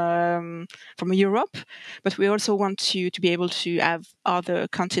from Europe, but we also want to be able to have other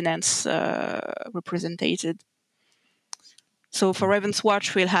continents represented. So for Raven's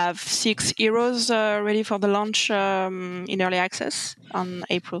Watch, we'll have 6 heroes ready for the launch in early access on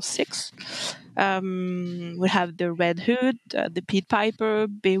April 6th. We'll have the Red Hood, the Pied Piper,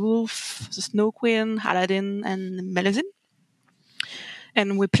 Beowulf, the Snow Queen, Aladdin, and Melusine.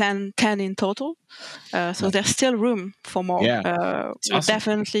 And we plan 10 in total. So there's still room for more. Yeah. We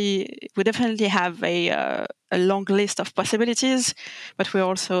definitely have a long list of possibilities, but we're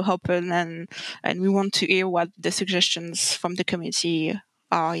also open and we want to hear what the suggestions from the community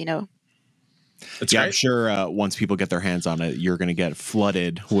are. That's yeah, great. I'm sure once people get their hands on it, you're going to get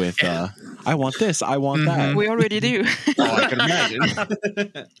flooded with, I want this, I want that. We already do. Oh, I can imagine.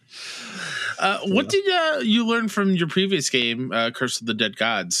 What did you learn from your previous game, Curse of the Dead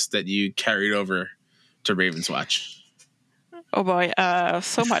Gods, that you carried over to Raven's Watch? Oh boy,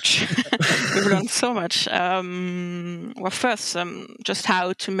 so much. We've learned so much. Well, first, just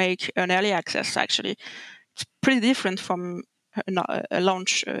how to make an early access, actually. It's pretty different from a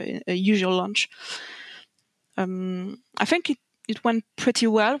launch, a usual launch. I think it went pretty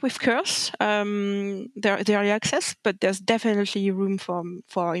well with Curse, the early access, but there's definitely room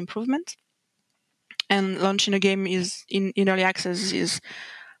for improvement. And launching a game is in early access is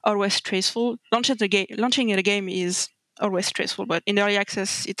always stressful. Launching a game is always stressful, but in early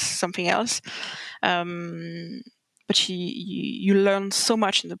access, it's something else. But you learn so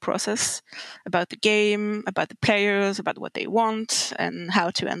much in the process about the game, about the players, about what they want, and how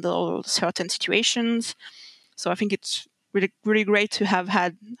to handle certain situations. So I think it's really, really great to have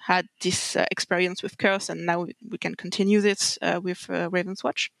had this experience with Curse, and now we can continue this with Raven's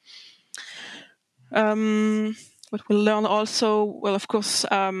Watch. What we'll learn also, well, of course,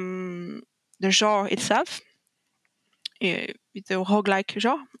 the genre itself, the roguelike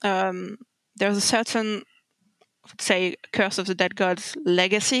genre. There's a certain, I would say, Curse of the Dead Gods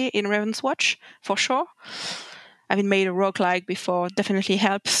legacy in Raven's Watch, for sure. Having made a roguelike before definitely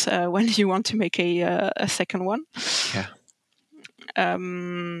helps when you want to make a second one. Yeah.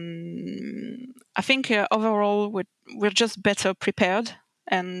 I think overall we're just better prepared,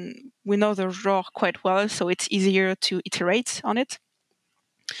 and we know the genre quite well, so it's easier to iterate on it.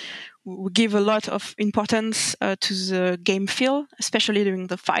 We give a lot of importance to the game feel, especially during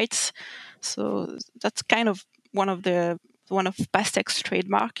the fights. So that's kind of one of Pastech's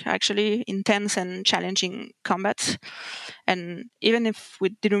trademark, actually, intense and challenging combat. And even if we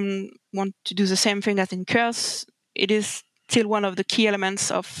didn't want to do the same thing as in Curse, it is still one of the key elements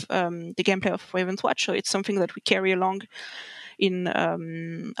of the gameplay of Raven's Watch. So it's something that we carry along in our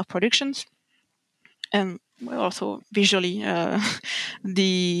productions. And also visually,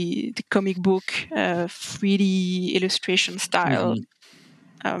 the comic book 3D illustration style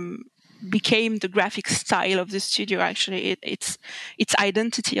became the graphic style of the studio. Actually, it's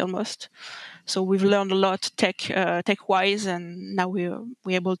identity almost. So we've learned a lot tech wise, and now we're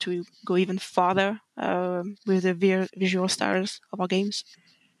able to go even farther with the visual styles of our games.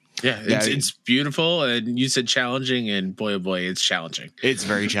 Yeah, it's beautiful, and you said challenging, and boy, oh boy, it's challenging. It's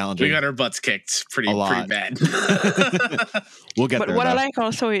very challenging. We got our butts kicked pretty bad. We'll get there. But what I like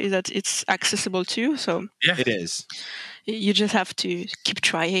also is that it's accessible too. So yeah, it is. You just have to keep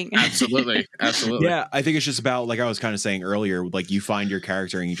trying. Absolutely. Yeah, I think it's just about, like I was kind of saying earlier, like you find your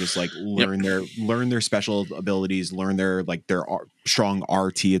character and you just like learn their special abilities, learn their strong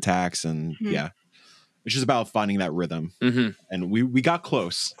RT attacks, and yeah, it's just about finding that rhythm. And we got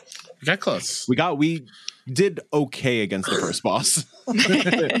close. We did okay against the first boss.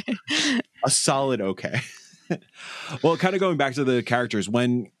 A solid okay. Well, kind of going back to the characters,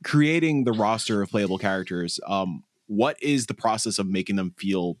 when creating the roster of playable characters, what is the process of making them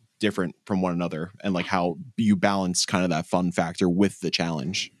feel different from one another, and like how you balance kind of that fun factor with the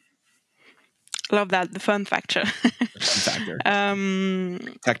challenge? Love that, the fun factor.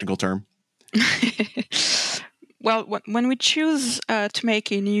 Technical term. Well, when we choose to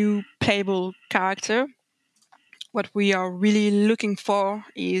make a new playable character, what we are really looking for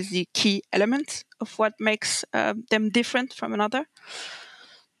is the key element of what makes them different from another.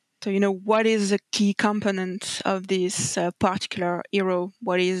 So, what is the key component of this particular hero?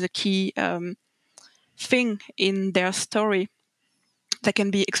 What is the key thing in their story that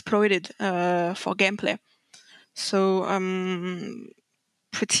can be exploited for gameplay? So,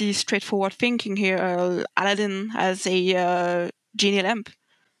 pretty straightforward thinking here. Aladdin has a genie lamp.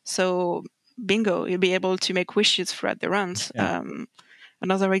 So, bingo, you'll be able to make wishes throughout the runs. Yeah.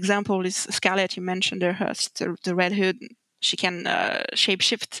 Another example is Scarlet. You mentioned her, the Red Hood. She can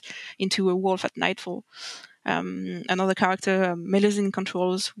shapeshift into a wolf at nightfall. Another character, Melusine,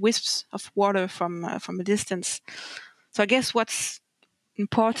 controls wisps of water from a distance. So I guess what's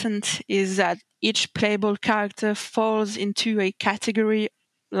important is that each playable character falls into a category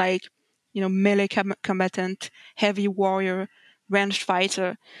like, melee combatant, heavy warrior, ranged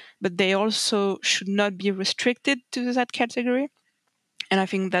fighter, but they also should not be restricted to that category. And I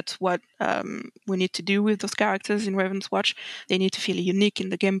think that's what we need to do with those characters in Raven's Watch. They need to feel unique in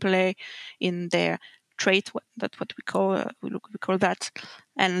the gameplay, in their trait. That's what we call that.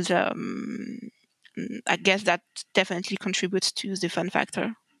 And I guess that definitely contributes to the fun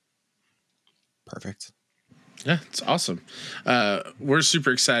factor. Perfect. Yeah, it's awesome. We're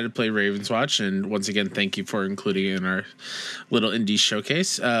super excited to play Raven's Watch, and once again, thank you for including it in our little indie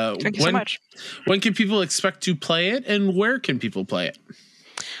showcase. Thank you so much. When can people expect to play it, and where can people play it?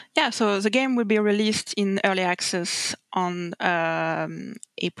 Yeah, so the game will be released in early access on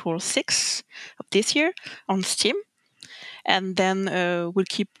April 6th of this year on Steam. And then we'll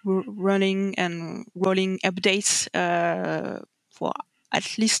keep running and rolling updates for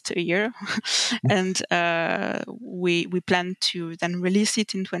at least a year. And we plan to then release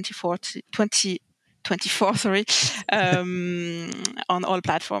it in 2024, on all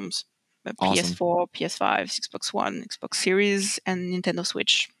platforms. Awesome. PS4, PS5, Xbox One, Xbox Series, and Nintendo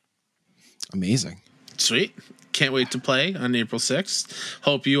Switch. Amazing. Sweet. can't wait to play on April 6th.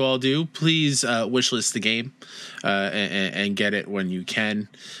 Hope you all do. Please wishlist the game and get it when you can.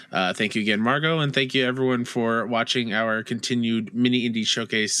 Thank you again, Margot, and thank you everyone for watching our continued mini indie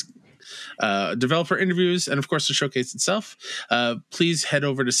showcase developer interviews, and of course the showcase itself. Please head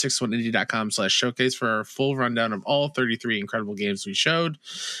over to 61indie.com/showcase for our full rundown of all 33 incredible games we showed.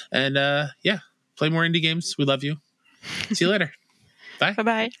 And play more indie games. We love you. See you later. Bye.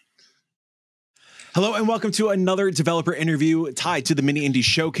 Bye-bye. Hello and welcome to another developer interview tied to the Mini Indie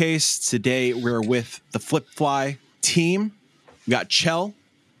Showcase. Today we're with the Flipfly team. We got Chell,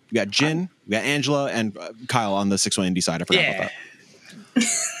 we got Jin, we got Angela, and Kyle on the 61 Indie side. I forgot about that.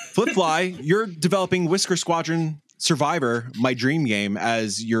 Flipfly, you're developing Whisker Squadron Survivor, my dream game,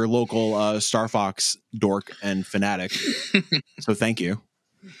 as your local Star Fox dork and fanatic. So thank you.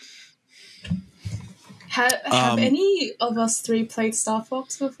 Have any of us three played Star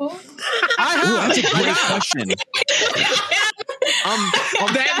Fox before? That's a great question.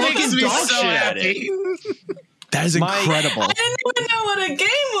 That makes me so happy. That is incredible. I didn't even know what a game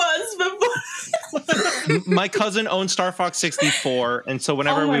was before. My cousin owned Star Fox 64, and so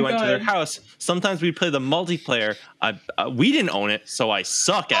whenever we went to their house, sometimes we'd play the multiplayer. We didn't own it, so I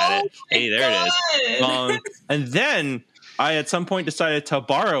suck at it. Hey, there it is. And then I at some point decided to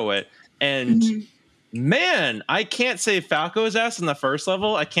borrow it, and man, I can't save Falco's ass in the first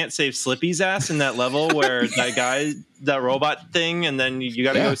level. I can't save Slippy's ass in that level where that robot thing, and then you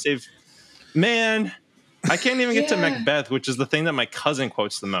got to go save. Man, I can't even get to Macbeth, which is the thing that my cousin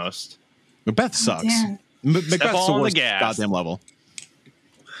quotes the most. Macbeth sucks. Macbeth's the worst goddamn level.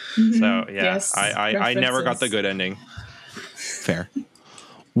 So I never got the good ending. Fair.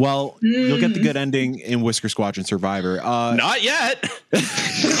 Well, you'll get the good ending in Whisker Squadron Survivor. Not yet.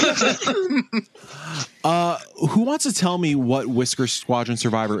 Who wants to tell me what Whisker Squadron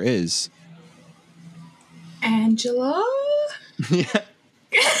Survivor is? Angela?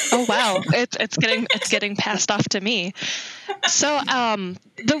 Oh wow, it's getting passed off to me. So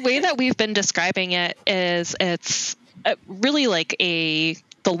the way that we've been describing it is it's really like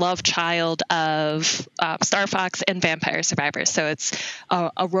the love child of Star Fox and Vampire Survivors. So it's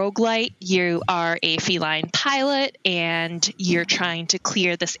a roguelite. You are a feline pilot, and you're trying to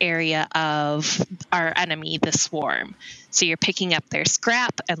clear this area of our enemy, the Swarm. So you're picking up their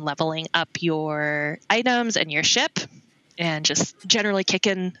scrap and leveling up your items and your ship, and just generally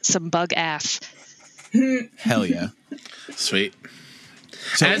kicking some bug ass. Hell yeah. Sweet.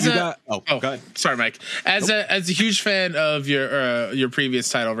 So go ahead. Sorry, Mike. As a huge fan of your previous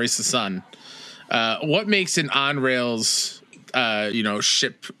title, Race the Sun, what makes an on rails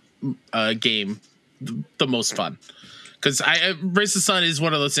ship game the most fun? Because Race the Sun is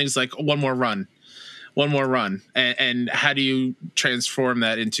one of those things like one more run, and how do you transform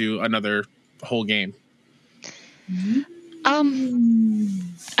that into another whole game? I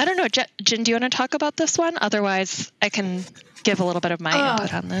don't know, Jin, do you want to talk about this one? Otherwise, I can give a little bit of my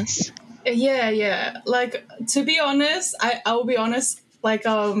input on this. Yeah. Like, to be honest, I will be honest, like,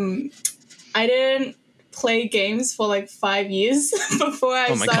 I didn't play games for like 5 years before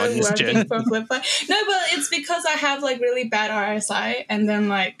I started working for Flipfly. No, but it's because I have like really bad RSI, and then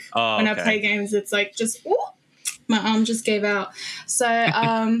like when I play games, it's like just my arm just gave out. So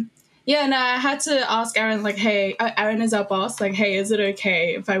I had to ask Aaron, like, hey, Aaron is our boss, like, hey, is it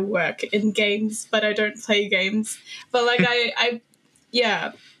okay if I work in games but I don't play games? But like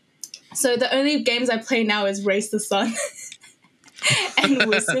so the only games I play now is Race the Sun and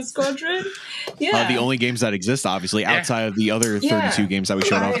Whisker Squadron. The only games that exist, obviously, outside of the other 32 games that we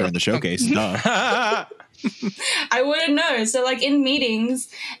showed off during the showcase. Duh. I wouldn't know. So like in meetings,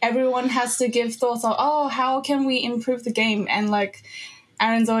 everyone has to give thoughts on, how can we improve the game? And like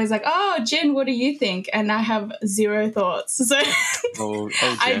Aaron's always like, Jin, what do you think? And I have zero thoughts. So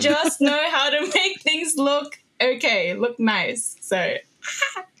I just know how to make things look nice. So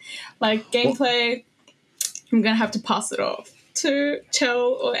like gameplay, I'm going to have to pass it off to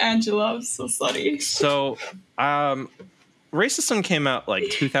Chell or Angela. I'm so sorry. So Race the Sun came out like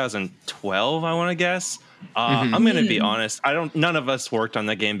 2012, I want to guess. I'm going to be honest. None of us worked on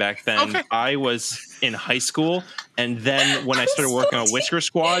the game back then. Okay. I was in high school, and then when I started working on Whisker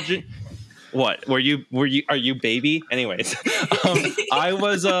Squadron, what are you baby? Anyways, I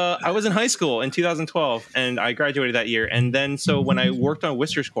was in high school in 2012, and I graduated that year. And then so when I worked on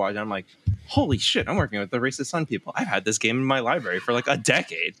Whisker Squadron, I'm like, holy shit! I'm working with the Race the Sun people. I've had this game in my library for like a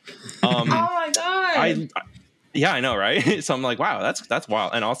decade. Oh my god! Yeah, I know, right? So I'm like, wow, that's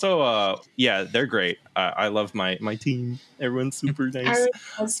wild. And also, they're great. I love my team. Everyone's super nice.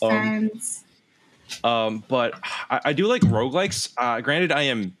 Fans. But I do like roguelikes. Granted, I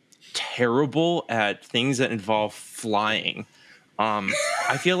am terrible at things that involve flying.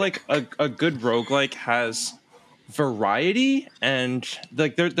 I feel like a good roguelike has variety, and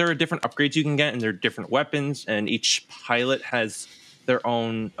like there are different upgrades you can get, and there are different weapons, and each pilot has their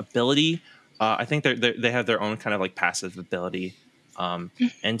own ability. I think they have their own kind of like passive ability,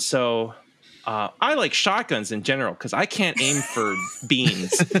 and so I like shotguns in general because I can't aim for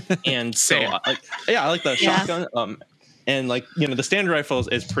beans, and so I like the shotgun. And like the standard rifle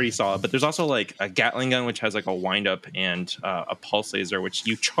is pretty solid, but there's also like a Gatling gun which has like a wind up and a pulse laser which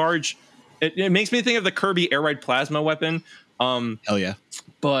you charge. It makes me think of the Kirby air ride plasma weapon. Hell yeah!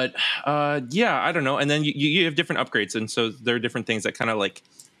 But I don't know. And then you have different upgrades, and so there are different things that kind of like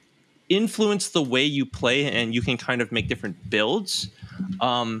influence the way you play, and you can kind of make different builds.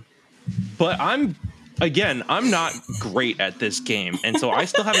 But I'm not great at this game, and so I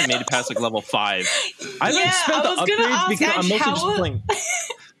still haven't made it past like level 5. I haven't spent the upgrades because I'm mostly just playing.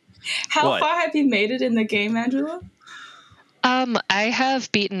 How far have you made it in the game, Angela? I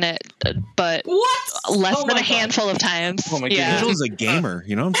have beaten it, but less than a handful of times. Oh my god, Angela's a gamer.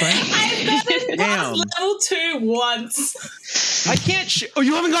 You know what I'm saying? I've gotten past level 2 once. I can't. Oh,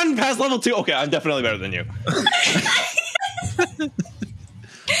 you haven't gotten past level 2? Okay, I'm definitely better than you.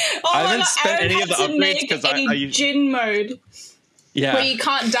 I haven't spent any of the upgrades because I use Jin mode. Yeah, where you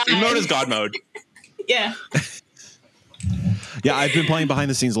can't die. Jin mode is God mode. Yeah. Yeah, I've been playing behind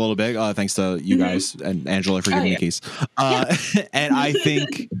the scenes a little bit, thanks to you guys and Angela for giving me keys. And I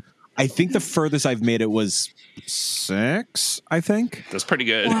think the furthest I've made it was 6. I think that's pretty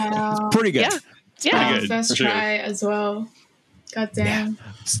good. Wow. It's pretty good. Yeah, pretty good, first try as well. God damn.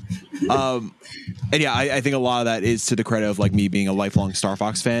 Yeah. And yeah, I think a lot of that is to the credit of like me being a lifelong Star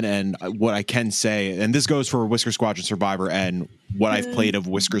Fox fan, and what I can say, and this goes for Whisker Squadron Survivor and what I've played of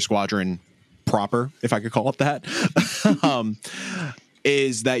Whisker Squadron proper, if I could call it that,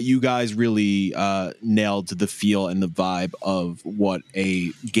 is that you guys really nailed the feel and the vibe of what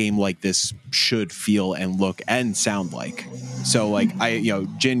a game like this should feel and look and sound like. So like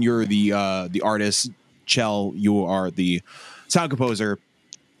Jin, you're the artist. Chell, you are the sound composer.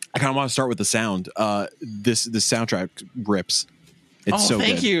 I kind of want to start with the sound. This soundtrack rips. It's so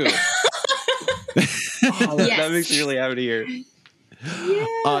thank good. you. That makes me really happy to hear.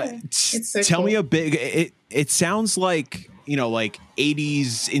 Yeah. It's so tell cool. me a big. It sounds like like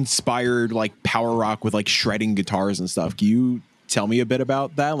 80s inspired like power rock with like shredding guitars and stuff. Can you tell me a bit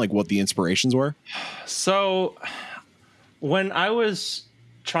about that? Like what the inspirations were? So when I was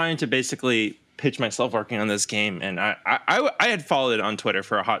trying to basically pitch myself working on this game, and I had followed it on Twitter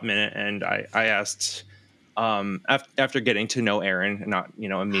for a hot minute, and I asked after getting to know Aaron, not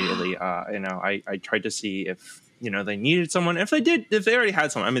immediately, I tried to see if they needed someone. If they already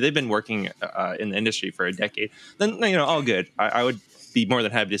had someone, I mean, they've been working in the industry for a decade, then all good. I would be more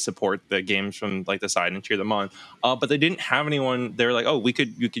than happy to support the games from like the side and cheer them on. But they didn't have anyone. They were like,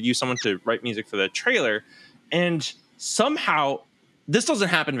 you could use someone to write music for the trailer, and somehow. This doesn't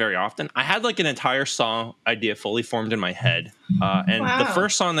happen very often. I had like an entire song idea fully formed in my head. And the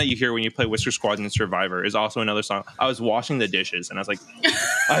first song that you hear when you play Whisker Squadron Survivor is also another song. I was washing the dishes and I was like,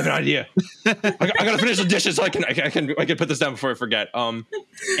 I have an idea. I gotta finish the dishes so I can put this down before I forget.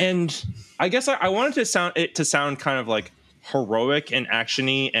 And I guess I wanted to sound kind of like heroic and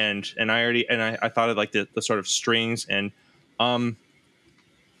actiony, and I thought of like the sort of strings, and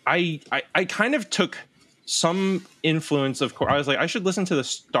I kind of took some influence, of course. I was like, I should listen to the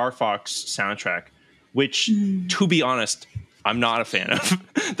Star Fox soundtrack, which, to be honest, I'm not a fan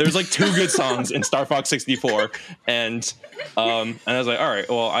of. There's like 2 good songs in Star Fox 64, and I was like, all right,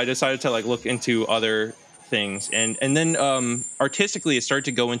 well, I decided to like look into other things, and then artistically, it started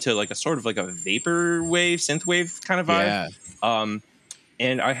to go into like a sort of like a vaporwave, synthwave kind of vibe. Yeah.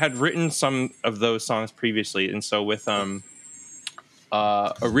 And I had written some of those songs previously, and so with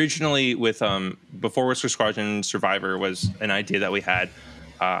originally with before Whisker Squadron Survivor was an idea that we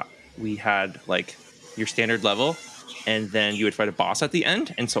had like your standard level, and then you would fight a boss at the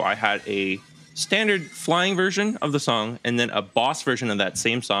end, and so I had a standard flying version of the song and then a boss version of that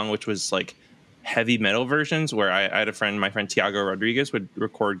same song, which was like heavy metal versions, where I had my friend Tiago Rodriguez would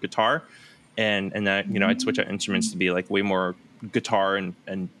record guitar, and that I'd switch out instruments to be like way more guitar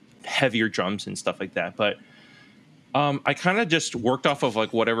and heavier drums and stuff like that. But I kind of just worked off of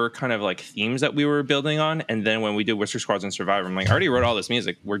like whatever kind of like themes that we were building on, and then when we did Whisker Squadron Survivor, I'm like, I already wrote all this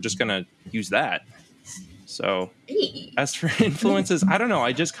music. We're just gonna use that. So as for influences, I don't know.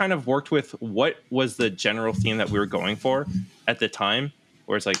 I just kind of worked with what was the general theme that we were going for at the time.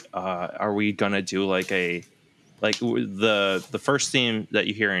 Where it's like, are we gonna do like the first theme that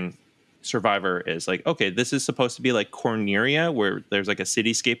you hear in Survivor is like, okay, this is supposed to be like Corneria, where there's like a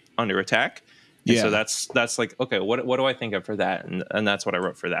cityscape under attack. And so that's like, okay, what do I think of for that? And that's what I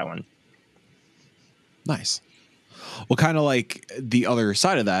wrote for that one. Nice. Well, kind of like the other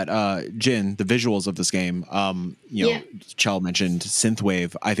side of that, Jin, the visuals of this game, you know, Chell mentioned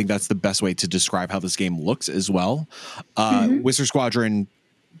synthwave. I think that's the best way to describe how this game looks as well. Whisker Squadron,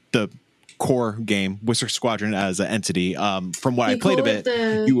 the core game, Whisker Squadron as an entity, from what I played of it,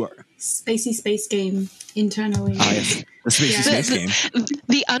 you are Spacey Space game internally. Yes, the Spacey Space game.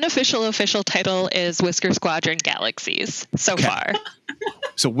 The unofficial official title is Whisker Squadron Galaxies so far.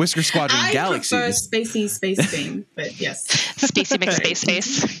 So Whisker Squadron Galaxies. I prefer Spacey Space game, but yes. Spacey McSpace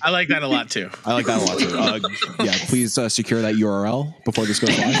Face. I like that a lot too. Yeah, please secure that URL before this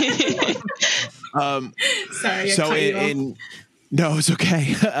goes live. Sorry, so no, it's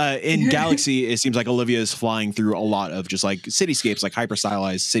okay. In Galaxy, it seems like Olivia is flying through a lot of just like cityscapes, like hyper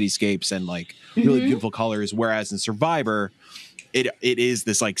stylized cityscapes and like really beautiful colors. Whereas in Survivor, it is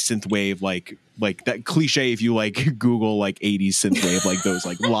this like synthwave, like that cliche. If you like Google like 80s synthwave, like those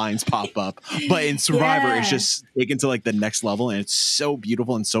like lines pop up. But in Survivor, it's just taken to like the next level, and it's so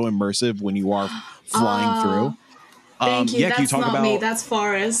beautiful and so immersive when you are flying through. Thank you. Yeah, that's can you talk not about me. That's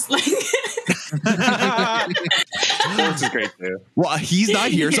Forrest. Forrest is great too. Well, he's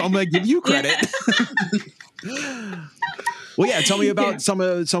not here, so I'm going to give you credit. Well, yeah. Tell me about some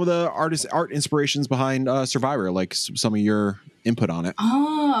of the art inspirations behind Survivor, like some of your input on it.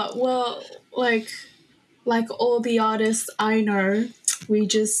 Well, like all the artists I know, we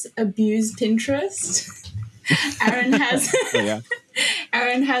just abuse Pinterest. Aaron has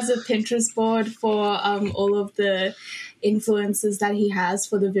Aaron has a Pinterest board for all of the influences that he has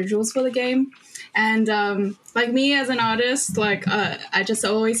for the visuals for the game. And like me as an artist, like I just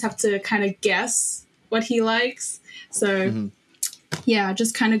always have to kind of guess what he likes. So yeah,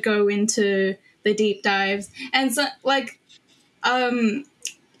 just kind of go into the deep dives. And so like I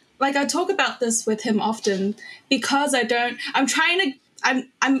talk about this with him often because I'm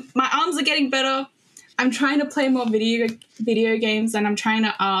my arms are getting better. I'm trying to play more video games, and I'm trying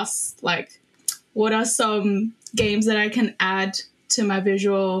to ask like, what are some games that I can add to my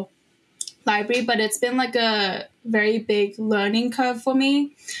visual library? But it's been like a very big learning curve for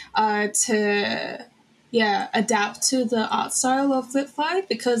me to adapt to the art style of Flipfly,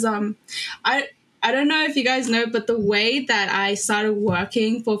 because I don't know if you guys know, but the way that I started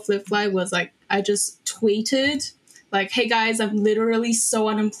working for Flipfly was like I just tweeted like, hey guys, I'm literally so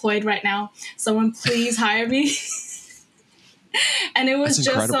unemployed right now. Someone please hire me. And it was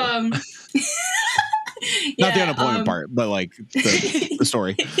just not the unemployment part, but like the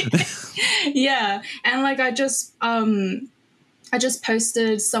story. Yeah. And like I just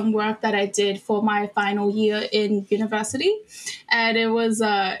posted some work that I did for my final year in university. And it was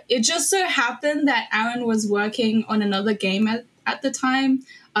it just so happened that Aaron was working on another game at the time.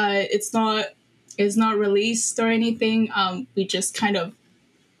 It's not released or anything. We just kind of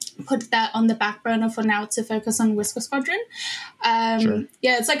put that on the back burner for now to focus on Whisker Squadron. Sure.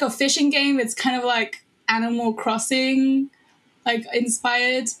 Yeah, it's like a fishing game. It's kind of like Animal Crossing, like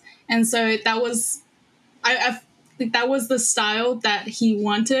inspired. And so that was, I think that was the style that he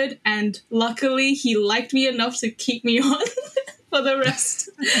wanted. And luckily he liked me enough to keep me on for the rest,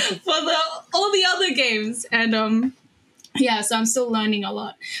 for all the other games. And yeah, so I'm still learning a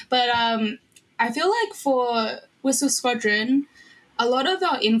lot. But I feel like for Whisker Squadron, a lot of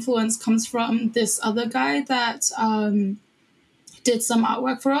our influence comes from this other guy that did some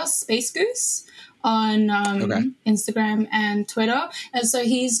artwork for us, Space Goose, on Instagram and Twitter. And so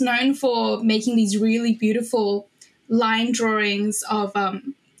he's known for making these really beautiful line drawings of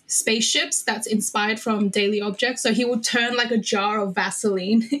spaceships that's inspired from daily objects. So he would turn like a jar of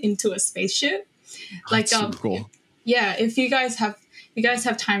Vaseline into a spaceship. Like super cool. Yeah, if you guys have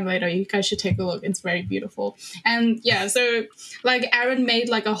time later, you guys should take a look. It's very beautiful. And yeah, so like Aaron made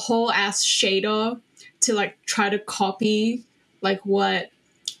like a whole ass shader to like try to copy like what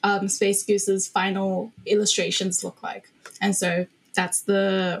Space Goose's final illustrations look like. And so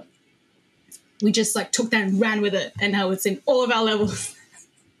we just like took that and ran with it, and now it's in all of our levels.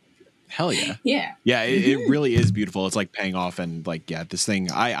 Hell yeah. Yeah. Yeah, it really is beautiful. It's like paying off, and like, yeah, this thing,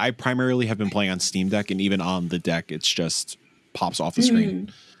 I primarily have been playing on Steam Deck, and even on the deck, it's just pops off the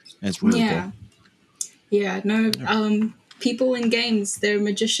screen. And it's really cool. Yeah, no, people in games, they're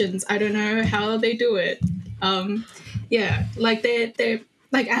magicians. I don't know how they do it. Yeah, like they're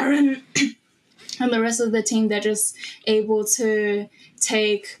like Aaron and the rest of the team, they're just able to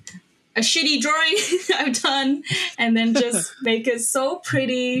take a shitty drawing I've done and then just make it so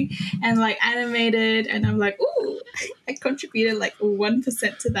pretty and like animated, and I'm like, ooh, I contributed like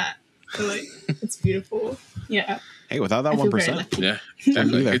 1% to that. So, like, it's beautiful. Yeah. Hey, without that 1%, yeah,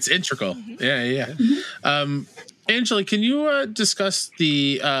 exactly. It's integral. Yeah. Angela, can you discuss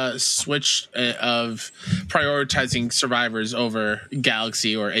the switch of prioritizing survivors over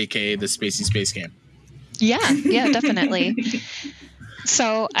Galaxy, or AKA the Spacey Space game? Yeah, definitely.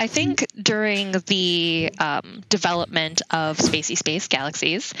 So I think during the development of Spacey Space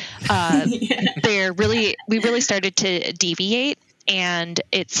Galaxies, we really started to deviate, and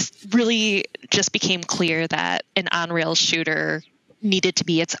it's really just became clear that an on-rails shooter needed to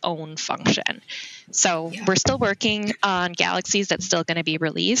be its own function. So we're still working on Galaxies that's still going to be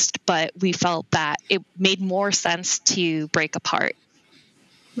released, but we felt that it made more sense to break apart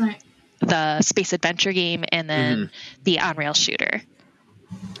the space adventure game and then the on-rails shooter.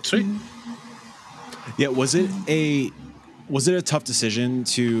 Sweet. Yeah, was it a tough decision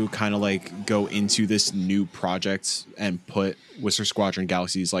to kind of like go into this new project and put Whistler Squadron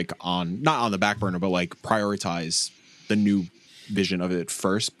Galaxies like not on the back burner, but like prioritize the new vision of it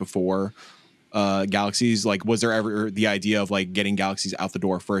first before Galaxies? Like, was there ever the idea of like getting Galaxies out the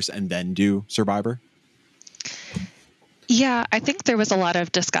door first and then do Survivor? Yeah, I think there was a lot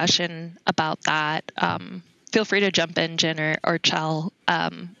of discussion about that. Feel free to jump in, Jen or Chell.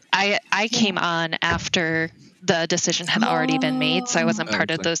 I came on after the decision had already been made, so I wasn't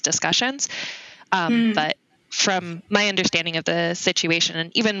part of those discussions. But from my understanding of the situation,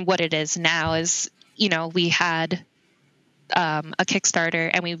 and even what it is now, is, we had a Kickstarter,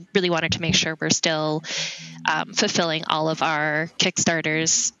 and we really wanted to make sure we're still fulfilling all of our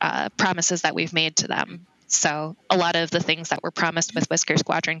Kickstarter's promises that we've made to them. So a lot of the things that were promised with Whisker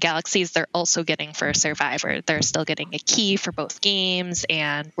Squadron Galaxies, they're also getting for Survivor. They're still getting a key for both games,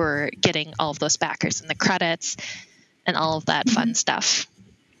 and we're getting all of those backers in the credits and all of that fun stuff.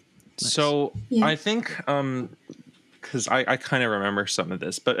 So I think, because I kind of remember some of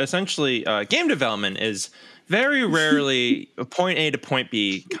this, but essentially game development is very rarely a point A to point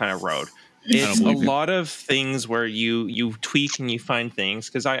B kind of road. It's a lot of things where you tweak and you find things.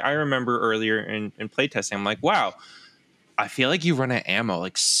 Because I remember earlier in playtesting, I'm like, wow, I feel like you run out of ammo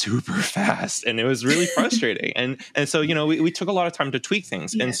like super fast, and it was really frustrating. and so we took a lot of time to tweak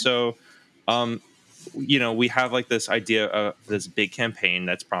things, and so we have like this idea of this big campaign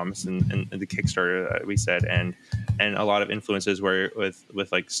that's promised in the Kickstarter that we said, and a lot of influences where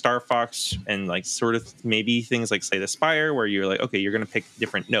with like Star Fox and like sort of maybe things like Slay the Spire, where you're like, okay, you're going to pick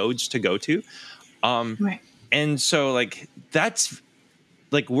different nodes to go to. And so like, that's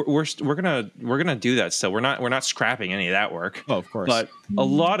like, we're gonna do that. So we're not scrapping any of that work. Oh, of course. But a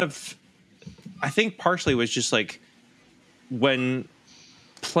lot of, I think partially was just like when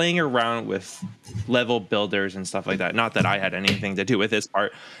playing around with level builders and stuff like that. Not that I had anything to do with this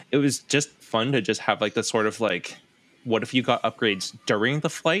part. It was just fun to just have like the sort of like, what if you got upgrades during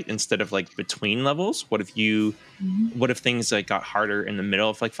the flight instead of like between levels? What if things like got harder in the middle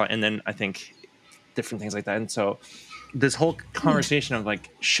of like flight? And then I think different things like that. And so this whole conversation of like,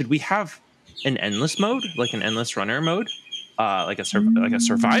 should we have an endless mode, like an endless runner mode, like a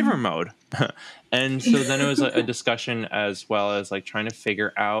survivor mode? And so then it was a discussion as well as like trying to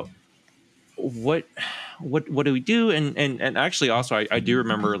figure out what do we do? And actually also I do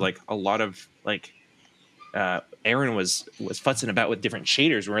remember like a lot of like Aaron was futzing about with different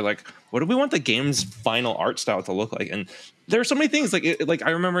shaders. We're like, what do we want the game's final art style to look like? And there are so many things like I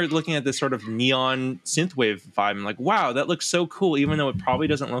remember looking at this sort of neon synthwave vibe. I'm like, wow, that looks so cool, even though it probably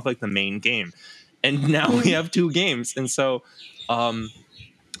doesn't look like the main game. And now we have two games. And so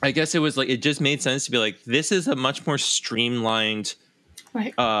I guess it was like, it just made sense to be like, this is a much more streamlined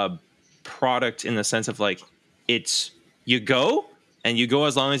product in the sense of like, it's you go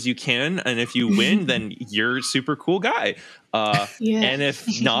as long as you can, and if you win, then you're a super cool guy. And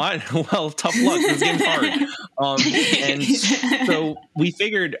if not, well, tough luck. This game's hard. And so we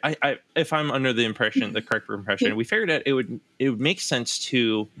figured, if I'm under the correct impression, we figured that it would make sense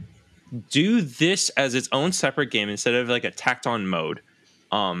to do this as its own separate game instead of like a tacked on mode.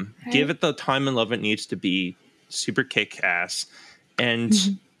 Give it the time and love it needs to be, super kick ass.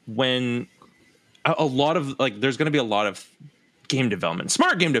 And when a lot of like, there's going to be a lot of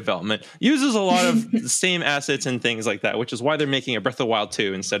smart game development uses a lot of the same assets and things like that, which is why they're making a Breath of the Wild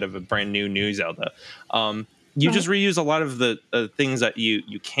 2 instead of a brand new Zelda. You just reuse a lot of the things that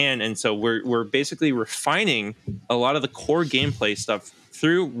you can. And so we're basically refining a lot of the core gameplay stuff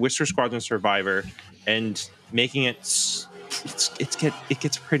through Whisker Squadron Survivor and making it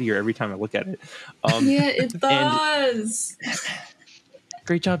gets prettier every time I look at it. It does.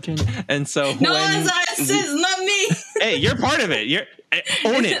 Great job, Jen. And so no one's assist, not me. Hey, you're part of it.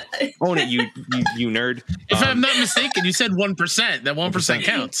 Own it, you nerd. If I'm not mistaken, you said 1%. That 1%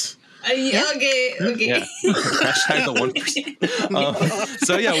 counts. Okay. Yeah. Hashtag the 1%.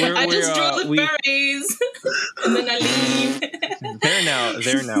 So yeah, I just draw the furries and then I leave.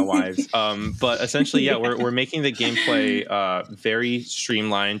 They're now wives. But essentially, yeah, we're making the gameplay very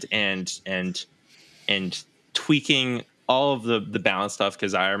streamlined and tweaking all of the balance stuff,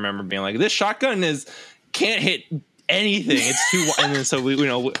 because I remember being like, this shotgun can't hit anything. It's too and then so we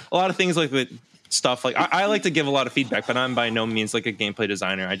a lot of things like the stuff like I like to give a lot of feedback, but I'm by no means like a gameplay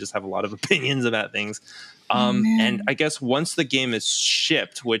designer. I just have a lot of opinions about things. And I guess once the game is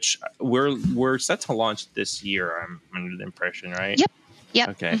shipped, which we're set to launch this year, I'm under the impression, right? Yep.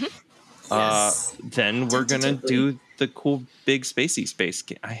 Okay. Yes. Then we're gonna do the cool big space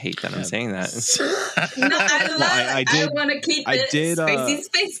game. I hate that I'm saying that. No, I want to keep it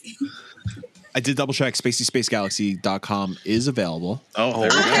space. I did double check. SpaceySpaceGalaxy.com is available. Oh, there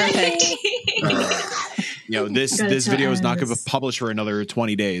we go. This video is not going to publish for another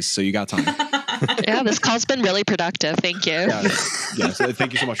 20 days, so you got time. Yeah, this call's been really productive. Thank you. Yeah, so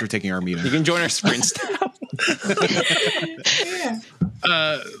thank you so much for taking our meeting. You can join our sprint staff.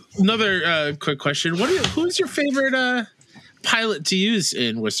 Another quick question: who's your favorite pilot to use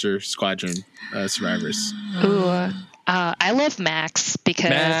in Worcester Squadron Survivors? Ooh. I love Max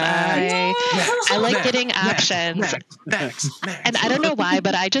because I like getting options. Max. And I don't know why,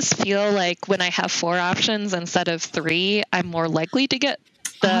 but I just feel like when I have 4 options instead of 3, I'm more likely to get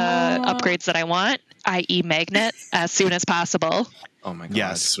the upgrades that I want, i.e. magnet, as soon as possible. Oh my god.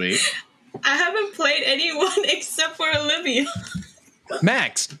 Yes. Sweet. I haven't played anyone except for Olivia.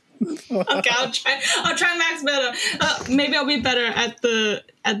 Max. Okay, I'll try Max better. Maybe I'll be better at the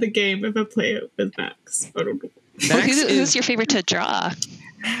game if I play it with Max. I don't know. Who's your favorite to draw?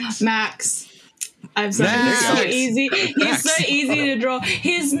 Max. I'm sorry. He's so easy. He's so easy to draw.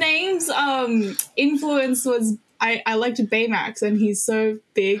 His name's influence was I liked Baymax, and he's so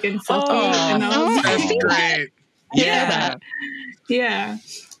big and fluffy. And I was that's great. Yeah.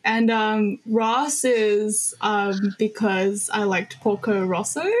 And Ross is because I liked Porco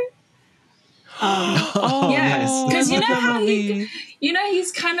Rosso. Nice. Because you know how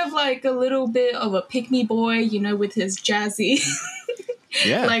he's kind of like a little bit of a pick-me boy, with his jazzy,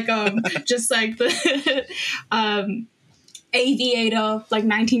 like just like the aviator, like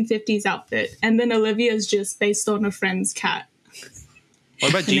 1950s outfit, and then Olivia's just based on a friend's cat. What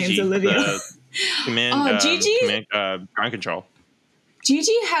about Her name's Gigi? Olivia. Gigi? Ground control.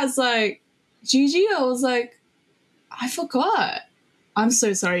 Gigi has Gigi. I was like, I forgot. I'm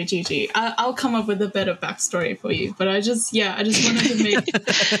so sorry, Gigi. I'll come up with a better backstory for you. But I just wanted to make.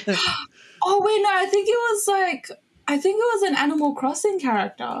 Oh wait, no. I think it was an Animal Crossing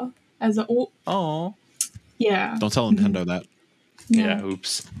character as a. Oh. Yeah. Don't tell Nintendo that. Yeah.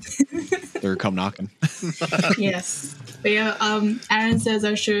 Oops. They're come knocking. Yes. But yeah. Aaron says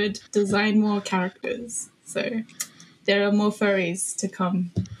I should design more characters. So there are more furries to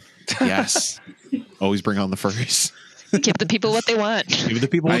come. Yes. Always bring on the furries. Give the people what they want. Give the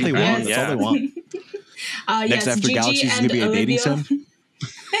people what they want. That's all they want. Next after Gigi Galaxies is going to be a dating sim.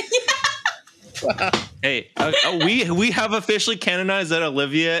 Hey, we have officially canonized that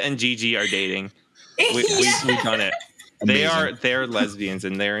Olivia and Gigi are dating. We've done it. They're lesbians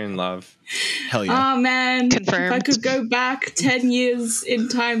and they're in love. Hell yeah. Oh man. Confirmed. If I could go back 10 years in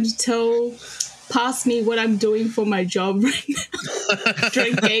time to tell past me what I'm doing for my job right now.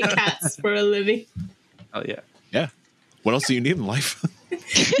 Drawing gay cats for a living. Oh yeah. Yeah. What else do you need in life?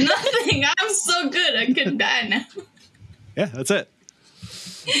 Nothing. I'm so good. I could die now. Yeah, that's it.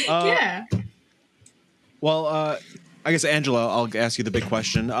 Yeah. Well, I guess, Angela, I'll ask you the big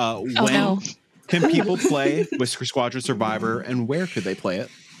question. No. Can people play Whisker Squadron Survivor, and where could they play it?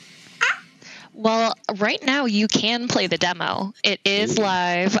 Well, right now you can play the demo. It is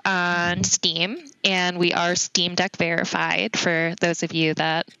live on Steam, and we are Steam Deck verified for those of you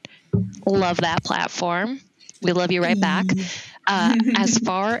that love that platform. We love you right back. As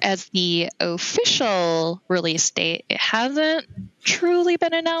far as the official release date, it hasn't truly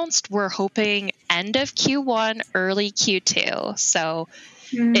been announced. We're hoping end of Q1, early Q2. So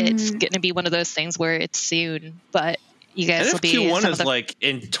it's going to be one of those things where it's soon, but you guys will be. Q1 is like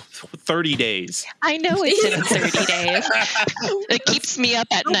in 30 days. I know it's in 30 days. It keeps me up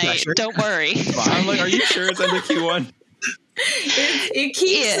at night. Pressure. Don't worry. I'm like, are you sure it's under Q1? It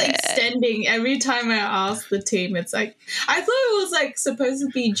keeps extending every time I ask the team. It's like I thought it was like supposed to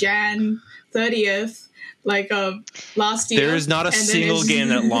be Jan 30th, like last year. There is not a single game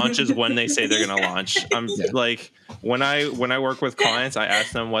that launches when they say they're going to launch. I'm like when I work with clients, I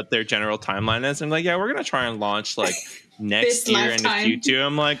ask them what their general timeline is. I'm like, yeah, we're going to try and launch like next year into Q2.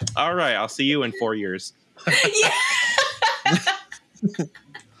 I'm like, all right, I'll see you in 4 years.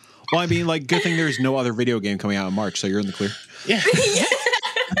 Well, I mean, like, good thing there's no other video game coming out in March, so you're in the clear. Yeah.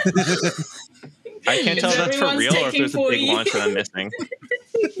 I can't tell if that's for real or if there's a big launch that I'm missing.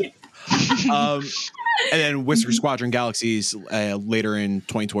 And then Whisker Squadron Galaxies later in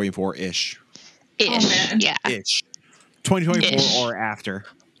 2024-ish. Yeah. Ish. 2024 Ish. or after.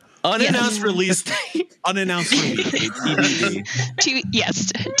 Unannounced release date. Unannounced release date. TBD.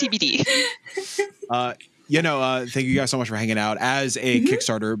 Yes, TBD. Thank you guys so much for hanging out. As a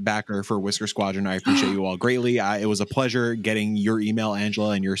Kickstarter backer for Whisker Squadron, I appreciate you all greatly. It was a pleasure getting your email, Angela,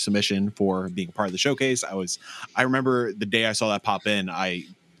 and your submission for being a part of the showcase. I remember the day I saw that pop in, I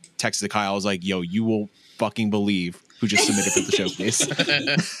texted Kyle. I was like, yo, you will fucking believe who just submitted for the showcase.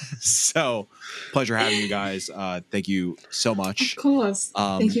 So, pleasure having you guys. Thank you so much. Of course.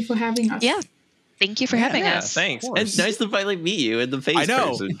 Thank you for having us. Yeah. Thank you for having us. Thanks. And nice to finally meet you in the face. I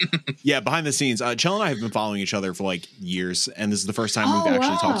know. Person. Yeah, behind the scenes. Chell and I have been following each other for like years, and this is the first time we've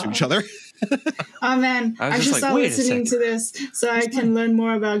actually talked to each other. Oh man, I should start listening to this so I can learn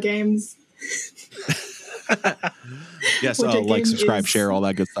more about games. Yes, like, subscribe, share, all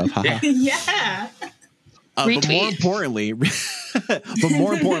that good stuff. Yeah. But more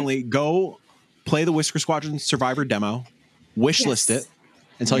importantly, go play the Whisker Squadron Survivor demo, wishlist it,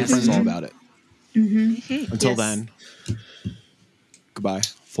 and tell your friends all about it. Until then, goodbye.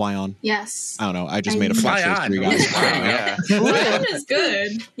 Fly on. Yes. I don't know. I just made a flash face for you guys. Yeah. Fly on is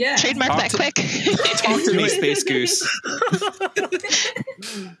good. Yeah. Trademark that quick. Talk to me, Space Goose.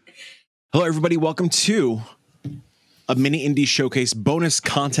 Hello, everybody. Welcome to a mini indie showcase bonus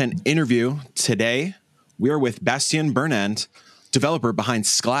content interview. Today, we are with Bastien Bernand, developer behind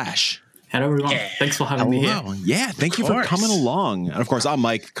Sklash. Hello, everyone. Thanks for having me here. Yeah, thank you for coming along. And of course, I'm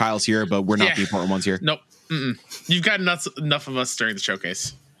Mike. Kyle's here, but we're not the important ones here. Nope. You've got enough of us during the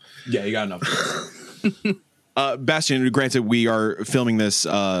showcase. Yeah, you got enough. Bastien, granted, we are filming this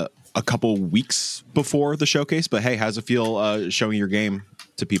a couple weeks before the showcase, but hey, how's it feel showing your game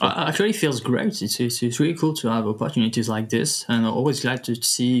to people? Actually, it feels great. It's really cool to have opportunities like this, and I'm always glad to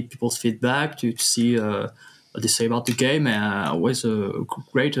see people's feedback, to see what they say about the game. Always a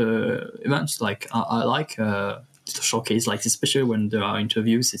great event. Like I like the showcase, like especially when there are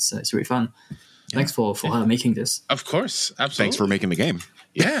interviews. It's really fun. Yeah. Thanks for making this. Of course, absolutely. Thanks for making the game.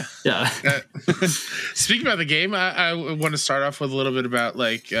 Yeah. Yeah. Speaking about the game, I want to start off with a little bit about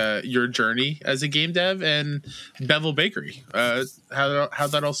like your journey as a game dev and Bevel Bakery.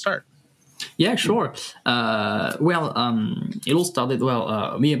 How'd that all start? Yeah, sure. It all started,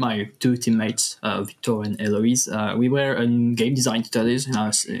 me and my two teammates, Victor and Eloise, we were in game design studies in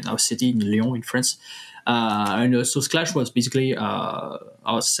our city, in Lyon, in France. So Sklash was basically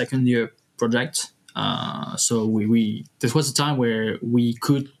our second year project. So this was a time where we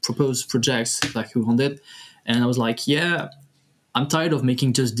could propose projects like we wanted. And I was like, yeah, I'm tired of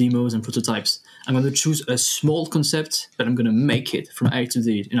making just demos and prototypes. I'm going to choose a small concept, but I'm going to make it from A to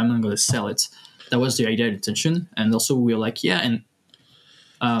Z, and I'm not going to sell it. That was the idea and intention. And also we were like, yeah, and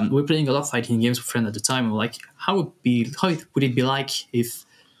we were playing a lot of fighting games with friends at the time. And we're like, how would it be like if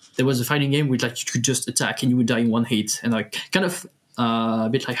there was a fighting game where like you could just attack and you would die in one hit? And like kind of a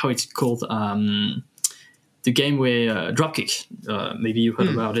bit like how it's called, the game where Dropkick, maybe you heard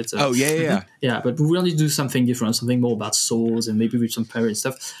about it. Yeah. Yeah, but we wanted to do something different, something more about souls and maybe with some parry and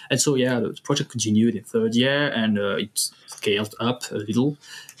stuff. And so, yeah, the project continued in third year and it scaled up a little.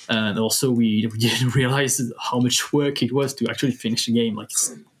 And also we didn't realize how much work it was to actually finish the game. Like,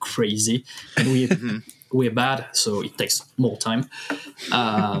 it's crazy. And we're bad, so it takes more time.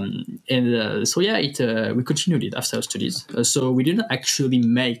 We continued it after our studies. So we didn't actually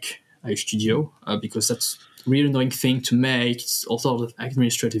make a studio because that's really annoying thing to make. It's also an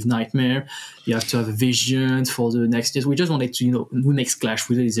administrative nightmare. You have to have a vision for the next years. We just wanted to, we make Sklash,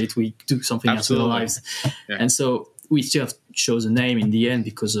 we release it, we do something else with our lives. Yeah. And so we still have chose a name in the end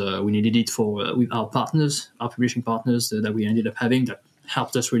because we needed it for with our partners, our publishing partners that we ended up having that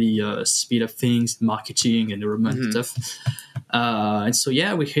helped us really speed up things, marketing and development and stuff. And so,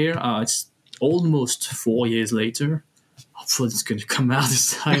 yeah, we're here. It's almost 4 years later. Hopefully it's going to come out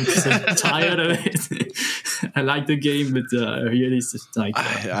this time because I'm tired of it. I like the game, but really it's just like...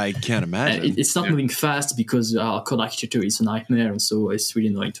 I can't imagine. It's not moving fast because our code architecture is a nightmare, and so it's really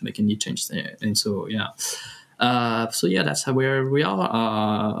annoying to make any change there. And so, yeah. That's where we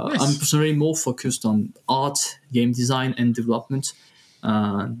are. Nice. I'm personally more focused on art, game design, and development.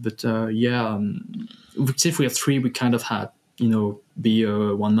 Since we have three, we kind of had, be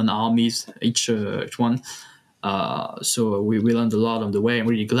one-man armies, each one. So we learned a lot on the way. I'm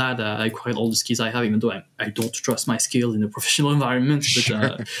really glad I acquired all the skills I have, even though I don't trust my skills in a professional environment.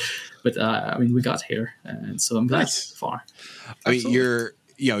 But we got here, and so I'm glad so far. I mean,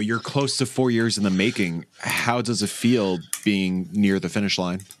 you're close to 4 years in the making. How does it feel being near the finish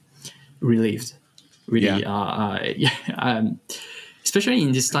line? Relieved, really. Yeah. Especially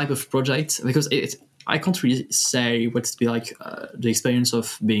in this type of project, because I can't really say what's be like the experience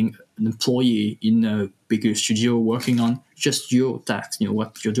of being an employee in a bigger studio working on just your tasks,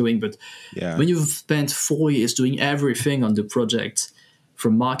 what you're doing. But when you've spent 4 years doing everything on the project,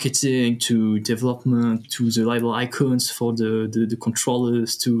 from marketing to development to the little icons for the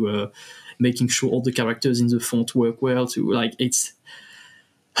controllers to making sure all the characters in the font work well, to like it's.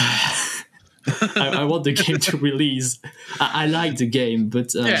 I want the game to release. I like the game,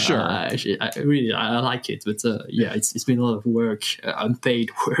 but I like it. But it's been a lot of work,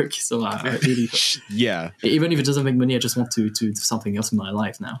 unpaid work. So I really, even if it doesn't make money, I just want to do something else in my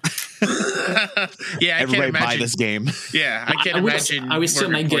life now. Everybody buy this game. Yeah, I can't imagine. I will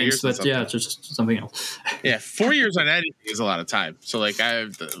still make games, but just something else. 4 years on anything is a lot of time. So like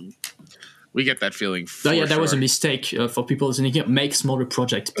we get that feeling. That was a mistake for people listening here. Make smaller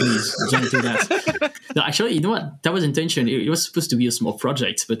projects, please. Don't do that. No, actually, you know what? That was intention. It was supposed to be a small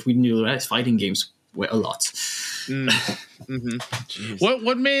project, but we knew that fighting games were a lot. Mm-hmm.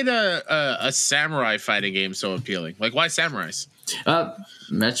 What made a samurai fighting game so appealing? Like, why samurais?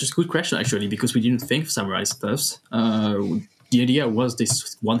 That's just a good question, actually, because we didn't think of samurais first. The idea was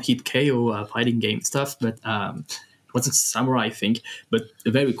this one-hit KO fighting game stuff, but it wasn't samurai, I think. But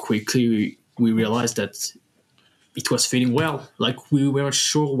very quickly, we realized that it was fitting well. Like, we weren't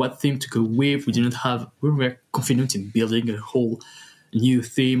sure what theme to go with. We were confident in building a whole new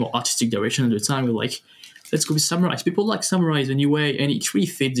theme or artistic direction at the time. We were like, let's go with samurais. People like samurais anyway, and it really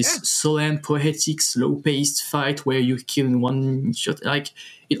fit this solemn, poetic, slow-paced fight where you kill in one shot. Like,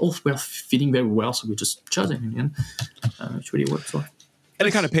 it all was fitting very well, so we just chose it in the end. It really worked for. And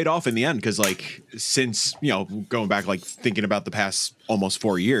it kind of paid off in the end because, like, since, going back, like, thinking about the past almost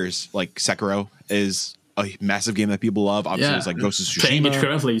 4 years, like, Sekiro is a massive game that people love. Obviously, it's like Ghost of Tsushima. Playing it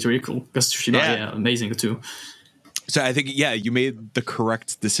currently is really cool. Ghost of Tsushima, amazing too. So I think, you made the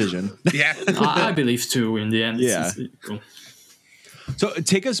correct decision. Yeah. I believe too, in the end. It's cool. So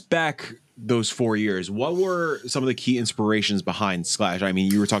take us back those 4 years. What were some of the key inspirations behind Splash? I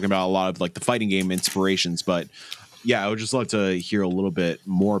mean, you were talking about a lot of, like, the fighting game inspirations, but I would just love to hear a little bit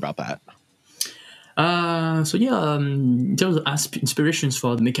more about that. In terms of inspirations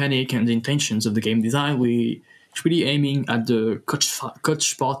for the mechanic and the intentions of the game design, we really aiming at the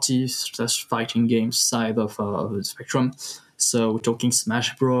couch party / fighting games side of the spectrum. So we're talking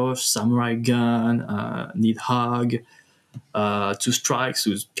Smash Bros, Samurai Gun, Nidhogg, Two Strikes,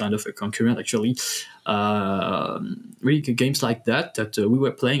 who's kind of a concurrent actually. Really games like that we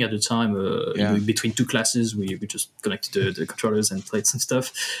were playing at the time. Between two classes, we just connected the controllers and played some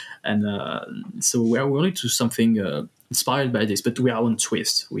stuff. And so we wanted to do something inspired by this, but we are on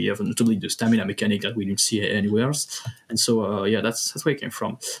twist. We have notably the stamina mechanic that we didn't see anywhere else. And so that's where it came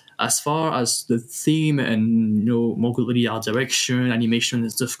from. As far as the theme and more globally art direction, animation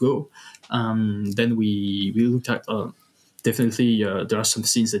and stuff go, then we looked at definitely there are some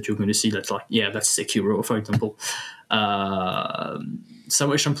scenes that you're going to see that's that's Sekiro, for example.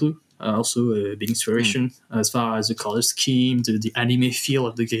 Samurai Champloo, also a big inspiration as far as the color scheme, the anime feel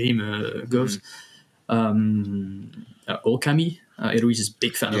of the game goes. Okami, Eloise is a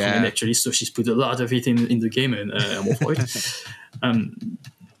big fan of anime actually, so she's put a lot of it in the game, and I'm all for it.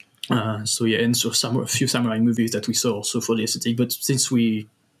 And so a few samurai movies that we saw also for the aesthetic, but since we're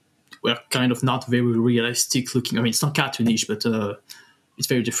kind of not very realistic looking. I mean, it's not cartoonish, but it's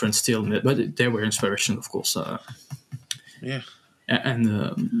very different still. But they were inspiration, of course. That's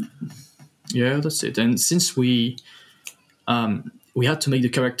it. And since we had to make the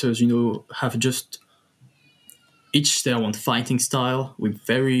characters, have just each their own fighting style with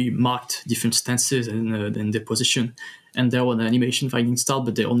very marked different stances and their position, and their own animation fighting style,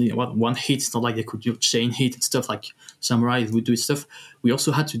 but they only one hit. It's not like they could do chain hit and stuff like samurai would do stuff. We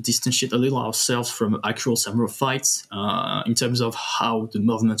also had to distantiate a little ourselves from actual samurai fights in terms of how the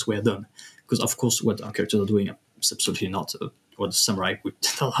movements were done, because of course what our characters are doing is absolutely not what the samurai would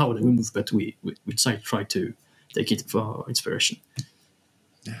tell how they move, but we try to take it for inspiration.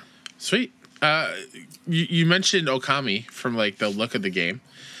 Yeah, sweet. You mentioned Okami from like the look of the game.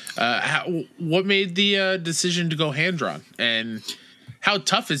 What made the decision to go hand-drawn, and how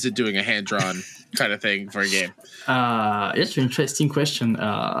tough is it doing a hand-drawn kind of thing for a game? It's an interesting question.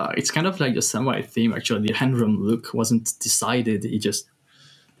 It's kind of like the samurai theme, actually. The hand-drawn look wasn't decided. It just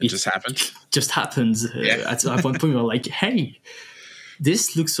happened. Just happened. At one point, we were like, hey,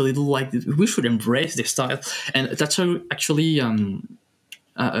 this looks a little like... We should embrace this style. And that's actually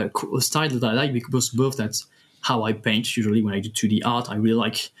a style that I like, because both that how I paint usually when I do 2D art. I really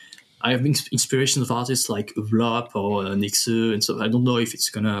like. I have been inspirations of artists like Vlop or Nixu and so I don't know if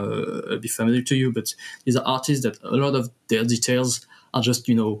it's gonna be familiar to you, but these are artists that a lot of their details are just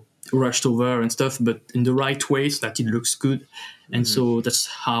rushed over and stuff, but in the right way so that it looks good. And so that's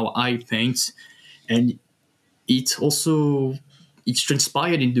how I paint, and it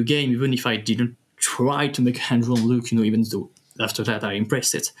transpired in the game, even if I didn't try to make a hand-drawn look, even though after that I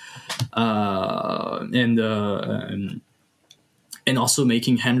impressed it. And also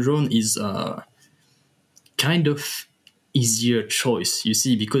making hand-drawn is kind of easier choice, you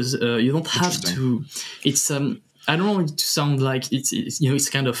see, because you don't have to. It's I don't want it to sound like it's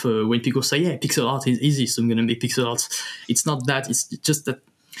kind of when people say pixel art is easy, so I'm gonna make pixel art. It's not that. It's just that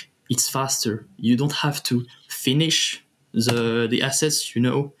it's faster. You don't have to finish the assets.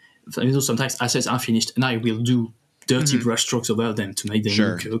 Sometimes assets are finished, and I will do dirty brush strokes over them to make them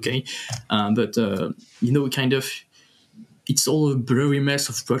look okay. But kind of. It's all a blurry mess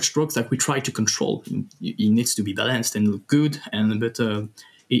of brushstrokes that we try to control. It needs to be balanced and look good, but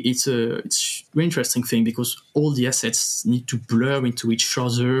it's a very interesting thing because all the assets need to blur into each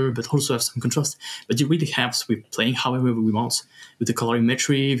other, but also have some contrast. But it really helps with playing however we want, with the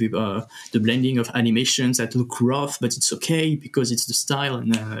colorimetry, with the blending of animations that look rough, but it's okay because it's the style,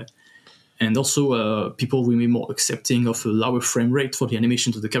 and also people will be more accepting of a lower frame rate for the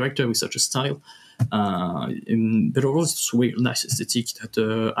animation of the character with such a style. But overall, it's a really nice aesthetic that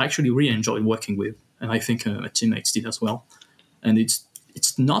I actually really enjoyed working with, and I think my teammates did as well. And it's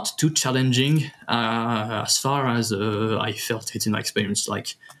not too challenging as far as I felt it in my experience.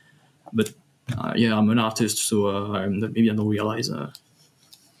 But I'm an artist, so maybe I don't realize.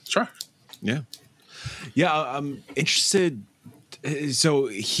 Sure. Yeah. I'm interested. So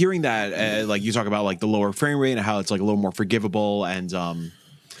hearing that, like you talk about like the lower frame rate and how it's like a little more forgivable, and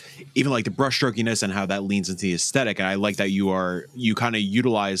even like the brushstrokiness and how that leans into the aesthetic. And I like that you kind of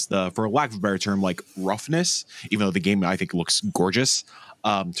utilize the, for lack of a better term, like roughness, even though the game I think looks gorgeous,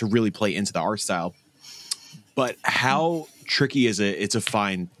 to really play into the art style. But how tricky is it to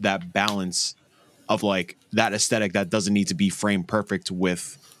find that balance of like that aesthetic that doesn't need to be frame perfect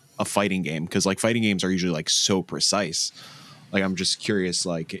with a fighting game? Because like fighting games are usually like so precise. Like I'm just curious,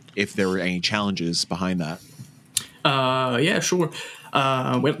 like if there were any challenges behind that. Yeah, sure.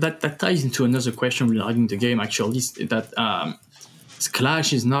 Well, that ties into another question regarding the game, actually, is that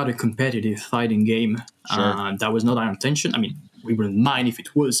Clash is not a competitive fighting game. Sure. That was not our intention. I mean, we wouldn't mind if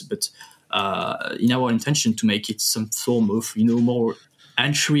it was, but in our intention to make it some form of, more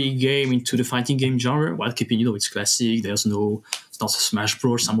entry game into the fighting game genre, while keeping, it's classic. It's not a Smash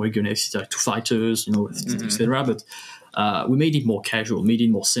Bros. Somewhere you're going to see two fighters, etc. But we made it more casual, made it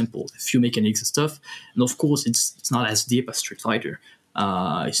more simple, a few mechanics and stuff. And of course, it's not as deep as Street Fighter.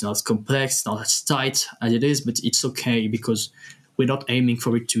 It's not as complex, it's not as tight as it is, but it's okay because we're not aiming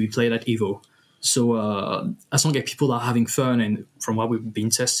for it to be played at Evo. So as long as people are having fun, and from what we've been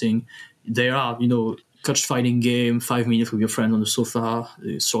testing, there are, couch fighting game, 5 minutes with your friend on the sofa,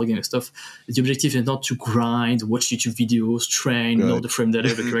 sword game and stuff. The objective is not to grind, watch YouTube videos, train, the frame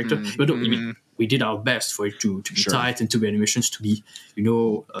data of the character. But we did our best for it to be tight and to be animations to be,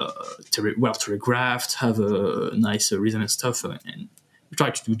 choreographed, have a nice rhythm and stuff, and we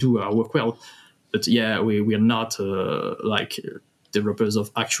try to do our work well. But we are not like developers of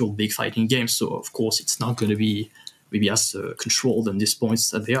actual big fighting games, so of course it's not going to be maybe as controlled on these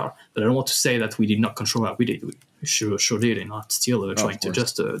points that they are. But I don't want to say that we did not control what we did. We sure did, and not still trying to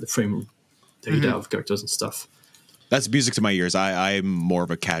adjust the frame data of characters and stuff. That's music to my ears. I'm more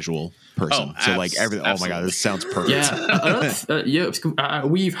of a casual person, so like everything. Oh my god, this sounds perfect.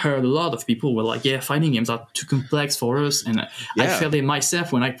 We've heard a lot of people were like, fighting games are too complex for us, and I felt it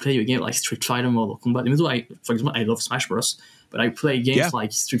myself when I play a game like Street Fighter, Mortal Kombat. Even though for example, I love Smash Bros, but I play games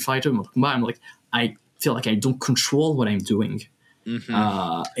like Street Fighter, Mortal Kombat. I'm like, I feel like I don't control what I'm doing.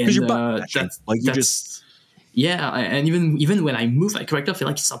 Because your butt, and even when I move my character, I feel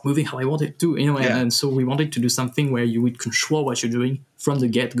like it's not moving how I want it to, and so we wanted to do something where you would control what you're doing from the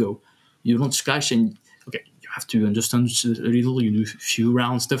get-go. You don't splash and you have to understand a little, you do a few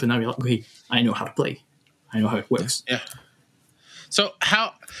round stuff, and now you're like, okay, I know how to play. I know how it works. Yeah. So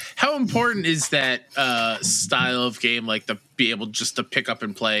how important is that style of game, like to be able just to pick up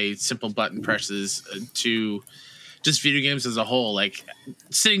and play simple button presses to just video games as a whole, like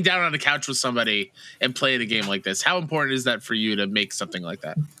sitting down on the couch with somebody and playing a game like this? How important is that for you to make something like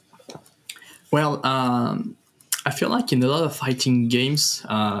that? Well, I feel like in a lot of fighting games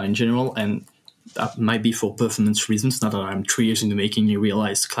in general, and that might be for performance reasons, not that I'm 3 years into making you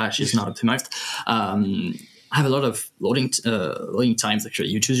realize Clash is not optimized. have a lot of loading times. Actually,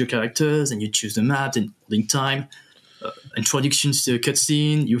 you choose your characters and you choose the map and loading time, introductions to a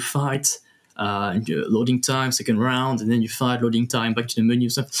cutscene, you fight, loading time, second round, and then you fight, loading time, back to the menu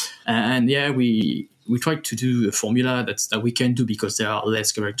stuff. And yeah, we tried to do a formula that we can do because there are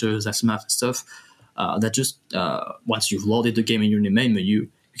less characters, less maps and stuff. That just once you've loaded the game and you're in the main menu,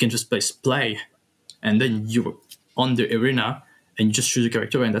 you can just press play, and then you're on the arena and you just choose a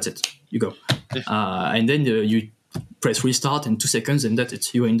character and that's it. You go, and then you press restart in 2 seconds and that's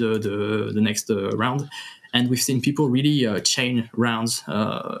it. You're in the next round. And we've seen people really chain rounds,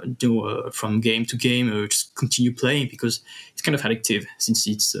 from game to game, just continue playing because it's kind of addictive since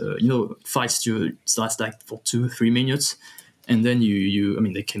it's fights last like for 2-3 minutes, and then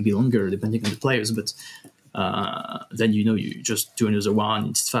you they can be longer depending on the players, but then you just do another one.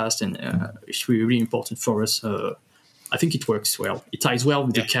 It's fast and it's really, really important for us. I think it works well. It ties well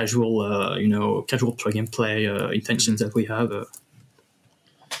with the casual plug and play intentions that we have.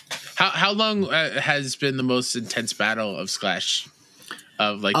 How long has been the most intense battle of Sklash?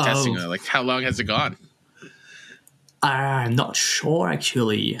 Of testing it? Like how long has it gone? I'm not sure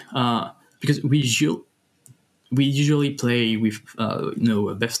actually, because we usually play with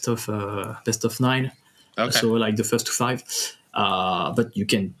best of 9. Okay. So like the first to 5, but you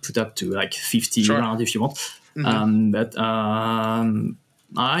can put up to like 50 rounds if you want. But I'm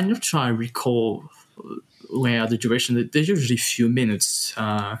not sure I recall where the duration. They're usually a few minutes.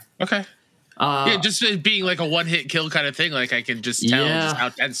 Okay. Just being like a one-hit kill kind of thing. Like I can just tell just how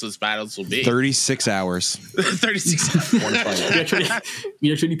tense those battles will be. 36 hours. 36 hours.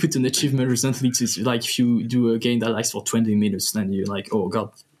 We actually put an achievement recently to like if you do a game that lasts for 20 minutes, then you're like, oh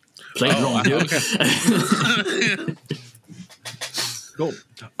god, play long. Wow, okay. Cool.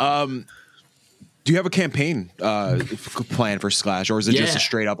 Do you have a campaign plan for Sklash, or is it just a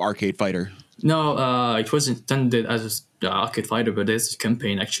straight-up arcade fighter? No, it was intended as an arcade fighter, but there's a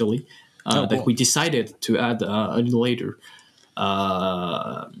campaign actually that we decided to add a little later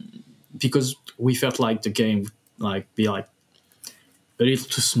because we felt like the game would be like a little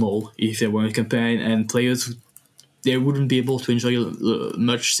too small if there were a campaign, and players they wouldn't be able to enjoy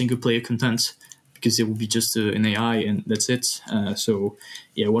much single-player content because it would be just an AI and that's it. So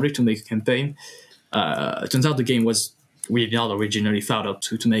I wanted to make a campaign. It turns out the game was we not originally thought up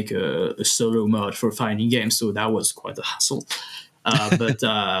to make a solo mode for fighting games, so that was quite a hassle. But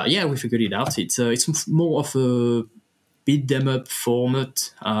we figured it out. It's more of a beat them up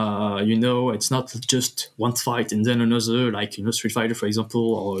format. It's not just one fight and then another, like Street Fighter, for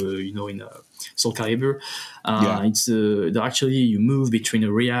example, or in Soul Calibur. It's actually you move between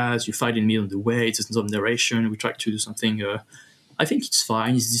areas, you fight in the middle of the way. It's some narration. We try to do something. I think it's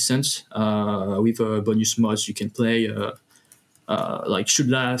fine. It's decent. With bonus mods you can play. Should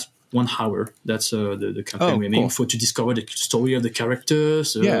last 1 hour. That's the campaign we're aiming for, to discover the story of the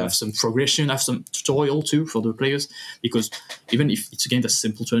characters. Have some progression. Have some tutorial too for the players, because even if it's a game that's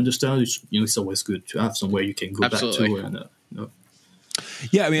simple to understand, it's always good to have somewhere you can go back to. And,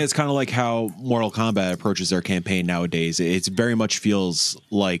 Yeah, I mean, it's kind of like how Mortal Kombat approaches their campaign nowadays. It very much feels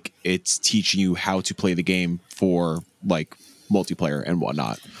like it's teaching you how to play the game for like multiplayer and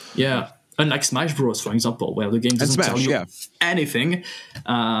whatnot. Yeah. Unlike Smash Bros, for example, where the game doesn't tell you anything,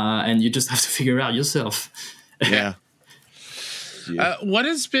 and you just have to figure it out yourself. Yeah. What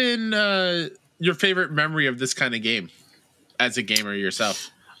has been your favorite memory of this kind of game as a gamer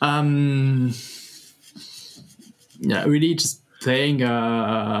yourself? Really just playing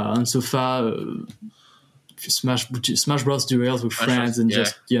on sofa, Smash Bros duels with friends, and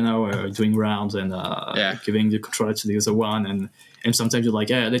just doing rounds and giving the controller to the other one, and sometimes you're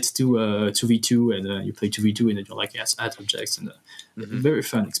like, let's do 2v2, and you play 2v2, and then you're like, yes, add objects, and very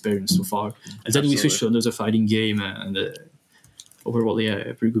fun experience so far. And then we switched to another fighting game, and overall,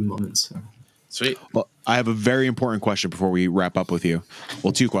 pretty good moments. So. Sweet. Well, I have a very important question before we wrap up with you.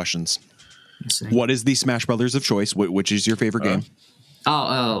 Well, 2 questions. What is the Smash Brothers of choice? Which is your favorite game?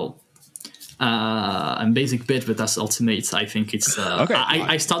 And basic bit, but that's Ultimate. I think it's okay.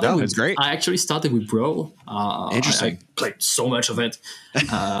 I started with great. I actually started with Brawl. Interesting. I played so much of it,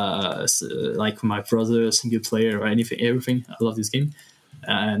 like my brother, single player or everything. I love this game,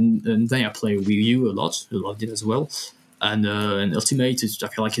 and then I play Wii U a lot. I loved it as well. And Ultimate is, I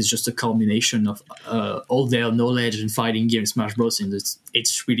feel like, it's just a culmination of all their knowledge in fighting games, Smash Bros. And it's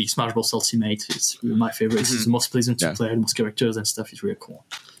really Smash Bros. Ultimate. It's really my favorite. It's the most pleasant to play, the most characters and stuff. It's really cool.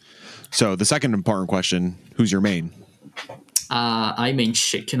 So the second important question: who's your main? I main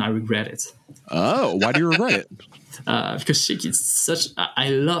Sheik, and I regret it. Oh, why do you regret it? Because Sheik is such. I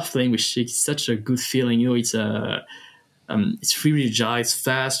love playing with Sheik. It's such a good feeling. It's It's really agile, it's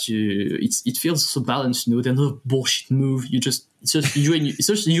fast. It feels so balanced. There's no bullshit move. It's just you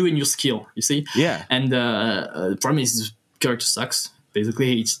and your skill. You see. Yeah. And the problem is the character sucks.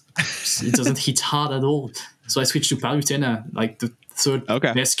 Basically, it doesn't hit hard at all. So I switched to Palutena, like the third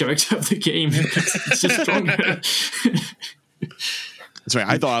best character of the game. It's just stronger. That's right.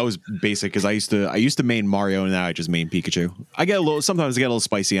 I thought I was basic because I used to main Mario and now I just main Pikachu. Sometimes I get a little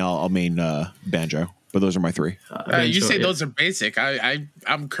spicy. And I'll main Banjo, but those are my three. You say those are basic.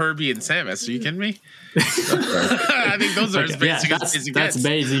 I'm Kirby and Samus. Are you kidding me? I think those are as basic as basic That's gets.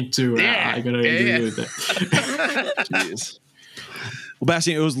 basic too. Yeah. I gotta agree with that. Jeez. Well,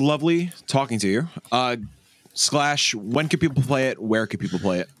 Bastien, it was lovely talking to you. Slash, when can people play it? Where can people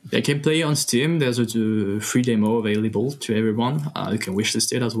play it? They can play on Steam. There's a free demo available to everyone. You can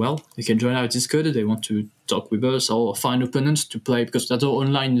wishlist it as well. You can join our Discord if they want to talk with us or find opponents to play, because that's all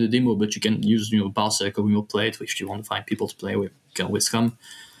online in the demo, but you can use Barsec or Remote Play it if you want to find people to play with. You can always come.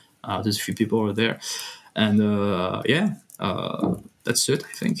 There's a few people over there. And that's it,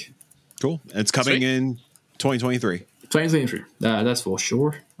 I think. Cool. It's coming in 2023. 2023. That's for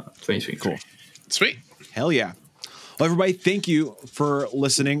sure. 2023. Cool. Sweet. Hell yeah. Well, everybody, thank you for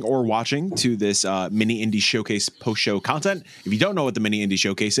listening or watching to this Mini Indie Showcase post-show content. If you don't know what the Mini Indie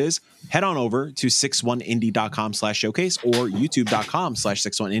Showcase is, head on over to 61indie.com/showcase or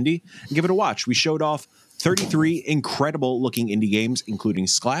youtube.com/61indie and give it a watch. We showed off 33 incredible-looking indie games, including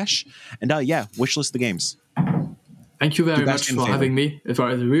Splash. And wishlist the games. Thank you very much for having me. It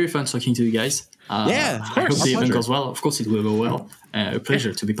was really fun talking to you guys. Of course. I hope the event goes well. Of course, it will go well. A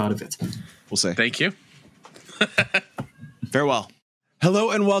pleasure to be part of it. We'll say. Thank you. Farewell.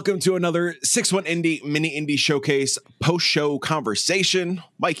 Hello and welcome to another 6-1 Indie Mini Indie Showcase post-show conversation.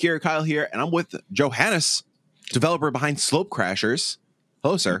 Mike here, Kyle here, and I'm with Johannes, developer behind Slope Crashers.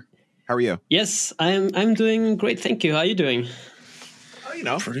 Hello, sir. How are you? Yes, I'm doing great. Thank you. How are you doing?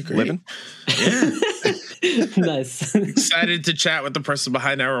 Oh, pretty great. Living. Yeah. Nice. Excited to chat with the person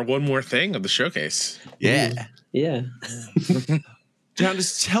behind our one more thing of the showcase. Yeah. Yeah.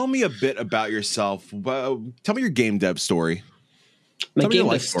 Johannes, tell me a bit about yourself. Tell me your game dev story. My game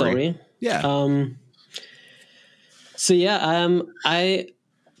dev story. Yeah. I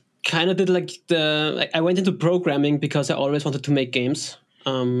kind of did I went into programming because I always wanted to make games.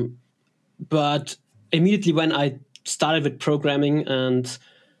 But immediately when I started with programming and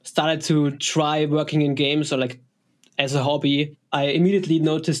started to try working in games or as a hobby, I immediately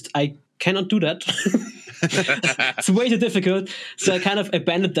noticed I cannot do that. It's way too difficult. So I kind of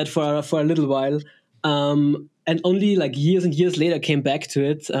abandoned that for a little while. And only years and years later came back to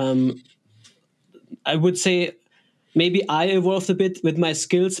it. I would say maybe I evolved a bit with my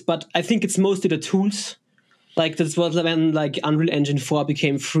skills, but I think it's mostly the tools. This was when Unreal Engine 4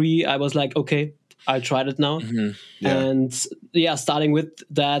 became free. I was like, okay, I'll try it now. Mm-hmm. Yeah. And starting with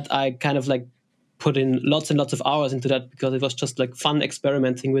that, I kind of put in lots and lots of hours into that because it was just fun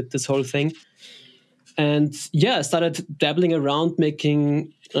experimenting with this whole thing. And I started dabbling around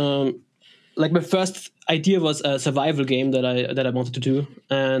making my first idea was a survival game that I wanted to do.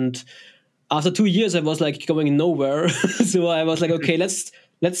 And after 2 years, I was going nowhere. So I was like, okay, let's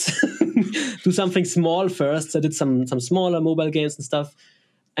do something small first. So I did some smaller mobile games and stuff.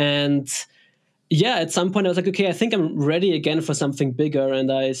 And at some point I was like, okay, I think I'm ready again for something bigger. And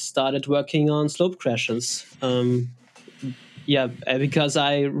I started working on Slope Crashers. Because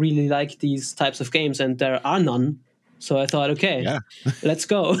I really like these types of games and there are none. So I thought, okay, let's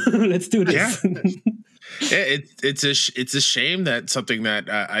go. Let's do this. Yeah. It's a shame that something that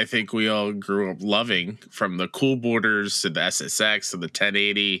I think we all grew up loving, from the cool borders to the SSX to the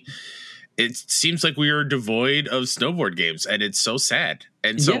 1080. It seems like we are devoid of snowboard games, and it's so sad.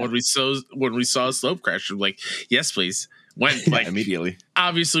 And so when we saw Slope Crasher, like, yes, please. Immediately.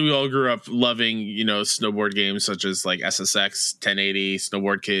 Obviously, we all grew up loving, snowboard games such as SSX, 1080,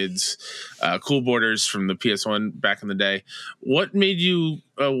 Snowboard Kids, Cool Borders from the PS1 back in the day. What made you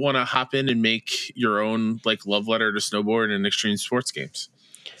want to hop in and make your own love letter to snowboard and extreme sports games?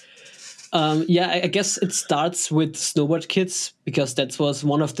 I guess it starts with Snowboard Kids because that was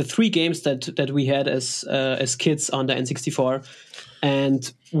one of the 3 games that we had as kids on the N64,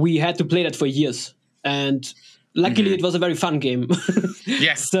 and we had to play that for years. And luckily, it was a very fun game.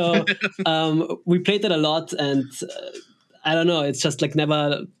 Yes. So we played that a lot, and I don't know. It's just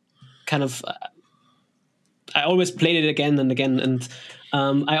never kind of. I always played it again and again, and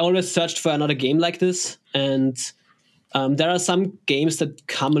I always searched for another game like this. And there are some games that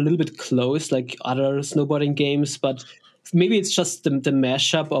come a little bit close, like other snowboarding games, but maybe it's just the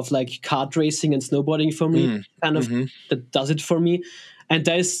mashup of kart racing and snowboarding for me, that does it for me. And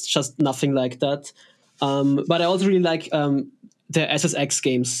there is just nothing like that. But I also really like the SSX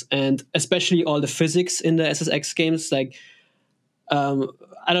games, and especially all the physics in the SSX games. Like,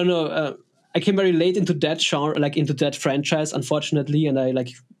 I don't know, I came very late into that genre, like into that franchise, unfortunately, and I like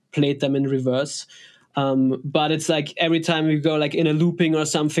played them in reverse. But it's like every time you go like in a looping or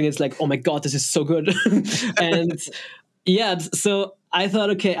something, it's like, oh my god, this is so good. And yeah, so I thought,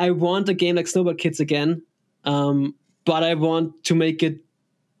 okay, I want a game like Snowboard Kids again, but I want to make it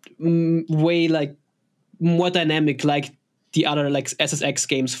way like more dynamic, like the other like SSX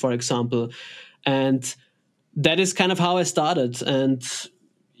games, for example. And that is kind of how I started. And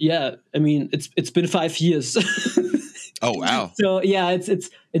yeah, I mean, it's been 5 years. Oh wow! So yeah,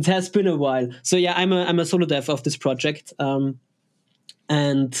 it has been a while. So yeah, I'm a solo dev of this project, and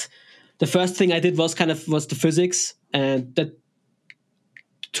the first thing I did was the physics, and that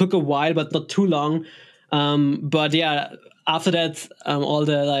took a while, but not too long. But yeah, after that, all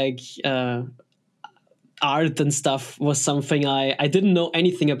the like art and stuff was something I didn't know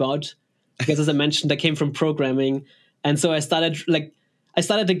anything about, because as I mentioned, I came from programming, and so I started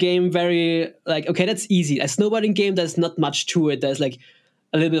the game very like, okay, that's easy. A snowboarding game, there's not much to it. There's like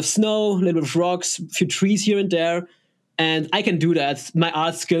a little bit of snow, a little bit of rocks, a few trees here and there, and I can do that. My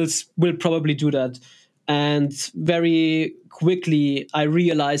art skills will probably do that. And very quickly, I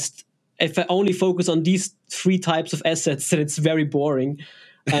realized if I only focus on these 3 types of assets, then it's very boring.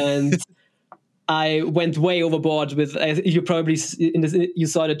 And I went way overboard with. You probably you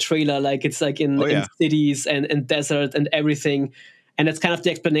saw the trailer. Like it's like in cities and desert and everything, and that's kind of the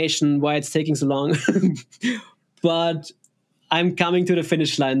explanation why it's taking so long. But I'm coming to the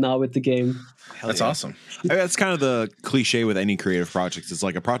finish line now with the game. That's awesome. I mean, that's kind of the cliche with any creative project. It's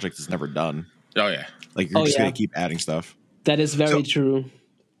like a project is never done. Oh yeah, like you're just gonna keep adding stuff. That is very true.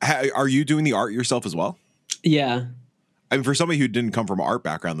 Are you doing the art yourself as well? Yeah. I mean, for somebody who didn't come from an art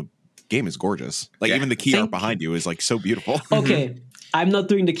background, the game is gorgeous. Like even the key art behind you is like so beautiful. Okay, I'm not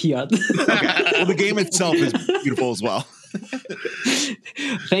doing the key art. Okay. Well, the game itself is beautiful as well.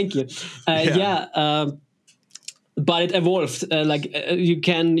 Thank you. But it evolved. You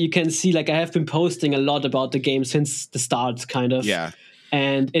can see, like I have been posting a lot about the game since the start, kind of. Yeah.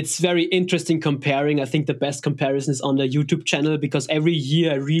 And it's very interesting comparing. I think the best comparison is on the YouTube channel, because every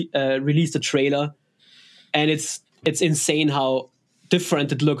year I release a trailer, and it's insane how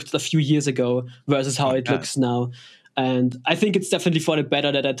different it looked a few years ago versus how it looks now. And I think it's definitely for the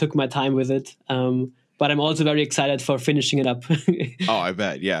better that I took my time with it. But I'm also very excited for finishing it up. Oh, I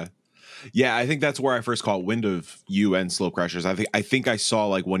bet. Yeah. Yeah, I think that's where I first caught wind of you and Slow Crashers. I think I saw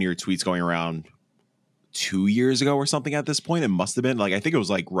like one of your tweets going around 2 years ago or something at this point. It must have been like, I think it was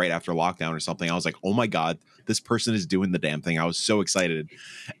like right after lockdown or something. I was like, oh my God, this person is doing the damn thing. I was so excited.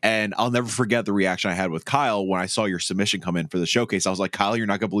 And I'll never forget the reaction I had with Kyle when I saw your submission come in for the showcase. I was like, Kyle, you're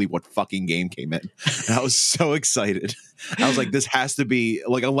not gonna believe what fucking game came in. And I was so excited. I was like, this has to be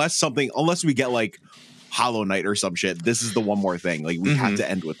like, unless we get like Hollow Knight or some shit, this is the one more thing. Like we have to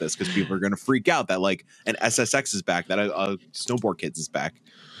end with this, because people are gonna freak out that like an SSX is back, that a Snowboard Kids is back.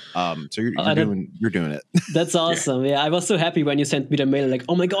 So you're doing it. That's awesome. Yeah, I was so happy when you sent me the mail. Like,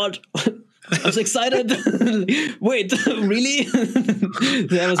 oh my God, I was excited. Wait, really?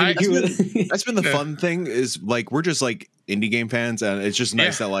 That was really cool. That's been the fun thing. Is like we're just like indie game fans, and it's just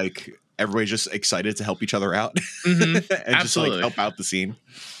nice that like everybody's just excited to help each other out and just like help out the scene.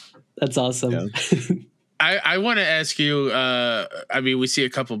 That's awesome. Yeah. I want to ask you. I mean, we see a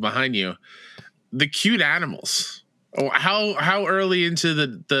couple behind you. The cute animals. How early into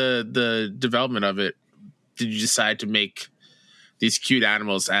the development of it did you decide to make these cute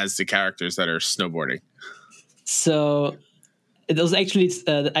animals as the characters that are snowboarding? So it was actually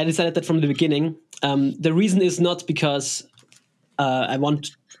I decided that from the beginning. The reason is not because I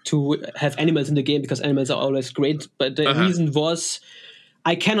want to have animals in the game, because animals are always great, but the reason was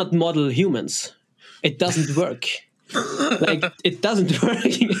I cannot model humans. It doesn't work. Like it doesn't work.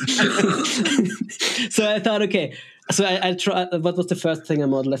 So I thought, okay. So I tried. What was the first thing I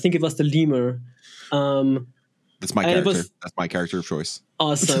modeled? I think it was the lemur. That's my character. That's my character of choice.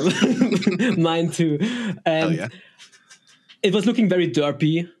 Awesome. Mine too. And yeah. It was looking very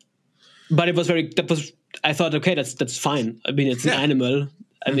derpy, but it was very. I thought, okay, that's fine. I mean, it's an animal.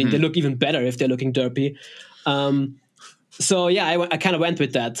 I mean, they look even better if they're looking derpy. So yeah, I kind of went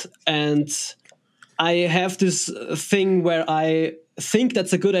with that, and I have this thing where I think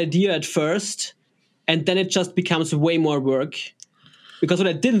that's a good idea at first, and then it just becomes way more work. Because when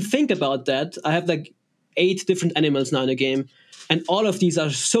I didn't think about that, I have like 8 different animals now in the game, and all of these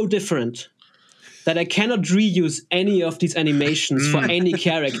are so different that I cannot reuse any of these animations for any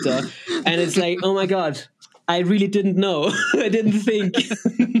character. And it's like, oh my God, I really didn't know. I didn't think.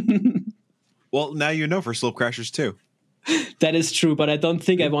 Well, now you know for Slope Crashers too. That is true, but I don't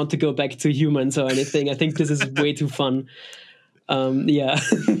think I want to go back to humans or anything. I think this is way too fun. Yeah.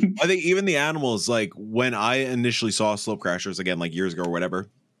 I think even the animals, like when I initially saw Slope Crashers again, like years ago or whatever,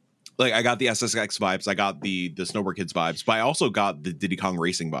 like I got the SSX vibes, I got the Snowboard Kids vibes, but I also got the Diddy Kong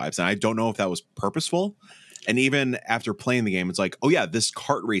Racing vibes, and I don't know if that was purposeful. And even after playing the game, it's like, oh yeah, this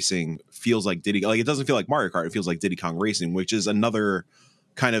kart racing feels like Diddy. Like it doesn't feel like Mario Kart; it feels like Diddy Kong Racing, which is another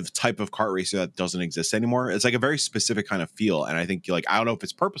kind of type of kart racer that doesn't exist anymore. It's like a very specific kind of feel, and I think like I don't know if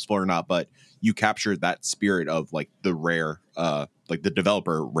it's purposeful or not, but you captured that spirit of like the Rare, like the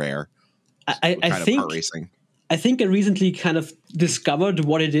developer Rare. I think kart racing. I think I recently kind of discovered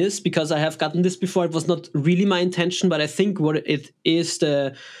what it is because I have gotten this before. It was not really my intention, but I think what it is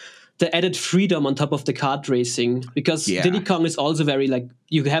the added freedom on top of the kart racing, because Diddy Kong is also very like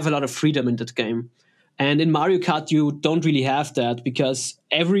you have a lot of freedom in that game. And in Mario Kart, you don't really have that because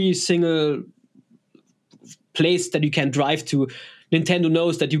every single place that you can drive to, Nintendo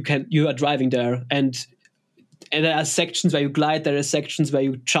knows that you are driving there. And there are sections where you glide, there are sections where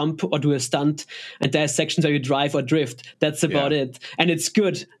you jump or do a stunt, and there are sections where you drive or drift. That's about it. And it's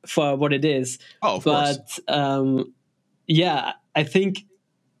good for what it is. Oh, of course. Yeah, I think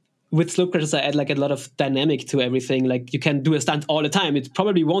with Slope Crashers, I add like a lot of dynamic to everything. Like you can do a stunt all the time. It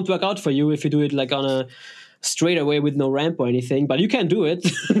probably won't work out for you if you do it like on a straightaway with no ramp or anything, but you can do it.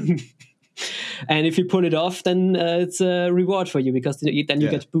 And if you pull it off, then it's a reward for you because then you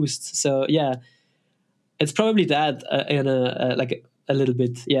get boosts. So yeah, it's probably that like a little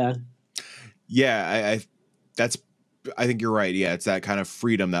bit. Yeah. Yeah. I think you're right. Yeah. It's that kind of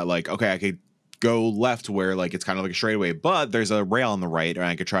freedom that like, okay, I could go left where like it's kind of like a straightaway, but there's a rail on the right, and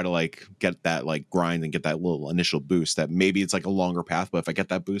I could try to like get that like grind and get that little initial boost that maybe it's like a longer path, but if I get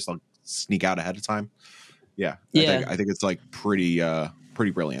that boost, I'll sneak out ahead of time. Yeah. I think it's like pretty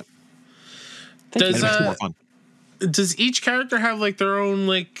brilliant. Does more fun. Does each character have like their own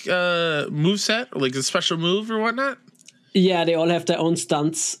like move set, like a special move or whatnot? Yeah, they all have their own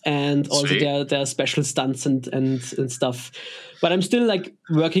stunts and also their special stunts and stuff. But I'm still like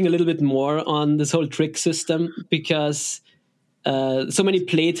working a little bit more on this whole trick system because so many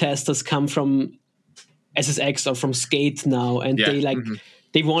playtesters come from SSX or from Skate now, and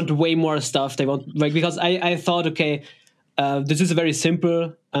they want way more stuff. They want like because I thought, okay, this is very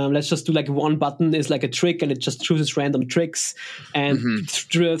simple. Let's just do like one button is like a trick, and it just chooses random tricks. And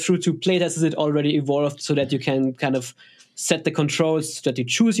through to playtesters, it already evolved so that you can kind of set the controls so that you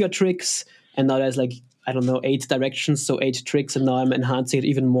choose your tricks. And now there's like, I don't know, 8 directions, so 8 tricks. And now I'm enhancing it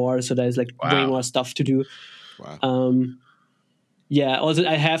even more. So there's like way more stuff to do. Wow. Yeah, also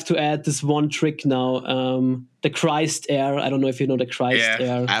I have to add this one trick now, the Christ air. I don't know if you know the Christ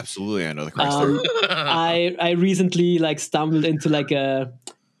air. Absolutely, I know the Christ air. I recently like stumbled into like a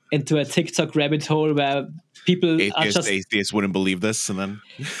TikTok rabbit hole where people atheists wouldn't believe this, and then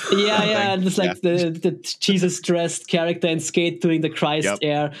and it's like the Jesus dressed character in Skate doing the Christ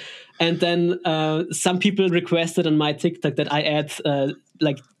air, and then some people requested on my TikTok that I add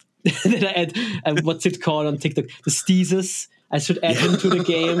what's it called on TikTok, the Steezus. I should add him to the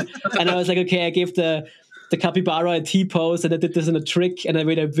game, and I was like, okay, I gave the capybara a T-pose, and I did this in a trick, and I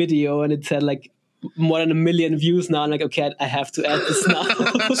made a video, and it had like more than 1 million views now. I'm like, okay, I have to add this now.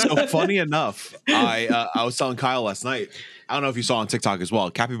 So funny enough, I was telling Kyle last night, I don't know if you saw on TikTok as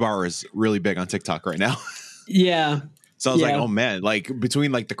well, capybara is really big on TikTok right now. Yeah. So I was like, oh man, like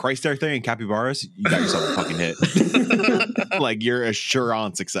between like the Christ air thing and capybaras, you got yourself a fucking hit. Like you're a sure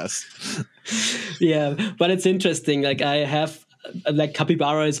on success. Yeah, but it's interesting. Like I have like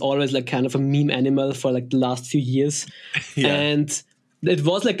capybara is always like kind of a meme animal for like the last few years. And it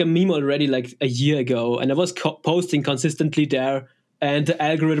was like a meme already like a year ago, and I was posting consistently there, and the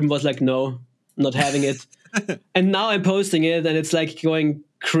algorithm was like, no, not having it. And now I'm posting it, and it's like going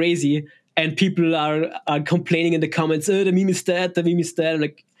crazy, and people are complaining in the comments, oh, the meme is dead, the meme is dead. I'm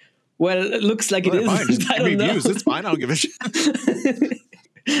like, well, it looks like it is. Fine. Just give me views. It's fine. I don't give a shit.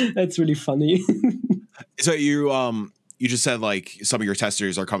 That's really funny. So you just said like some of your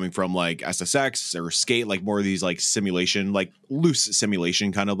testers are coming from like SSX or Skate, like more of these like simulation, like loose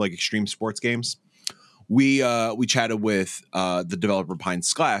simulation kind of like extreme sports games. We chatted with the developer behind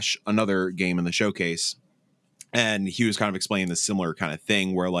Splash, another game in the showcase, and he was kind of explaining the similar kind of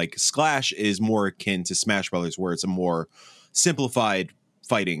thing where like Splash is more akin to Smash Brothers, where it's a more simplified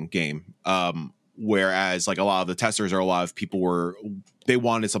fighting game. Whereas like a lot of the testers or a lot of people they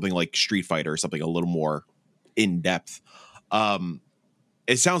wanted something like Street Fighter or something a little more in depth.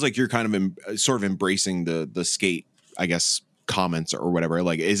 It sounds like you're kind of sort of embracing the Skate, I guess, comments or whatever.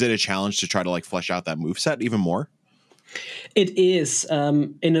 Like, is it a challenge to try to like flesh out that moveset even more? It is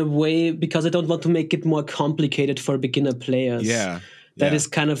in a way because I don't want to make it more complicated for beginner players. That is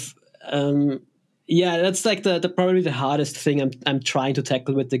kind of that's like the probably the hardest thing I'm trying to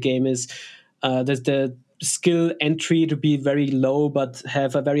tackle with the game is the skill entry to be very low but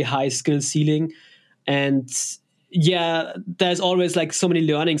have a very high skill ceiling. And there's always like so many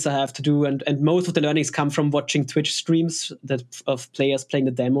learnings I have to do, and most of the learnings come from watching Twitch streams of players playing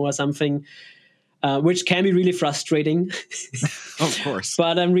the demo or something. Which can be really frustrating. Of course.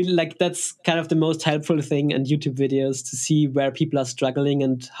 But I'm really like, that's kind of the most helpful thing in YouTube videos, to see where people are struggling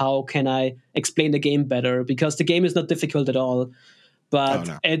and how can I explain the game better, because the game is not difficult at all. But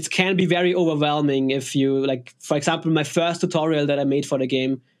it can be very overwhelming if you, like, for example, my first tutorial that I made for the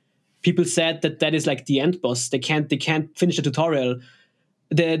game, people said that is like the end boss. They can't finish the tutorial.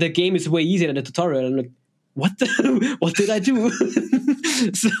 The game is way easier than the tutorial. I'm like, what did I do?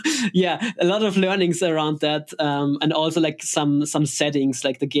 So, a lot of learnings around that, and also like some settings.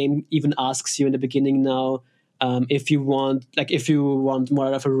 Like the game even asks you in the beginning now if you want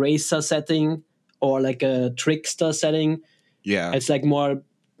more of a racer setting or like a trickster setting. Yeah, it's like more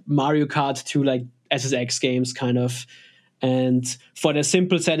Mario Kart to like SSX games kind of. And for the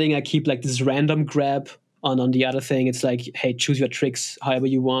simple setting, I keep like this random grab. On the other thing, it's like, hey, choose your tricks however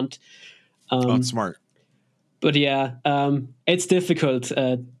you want. That's smart. But it's difficult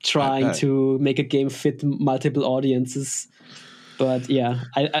trying to make a game fit multiple audiences. But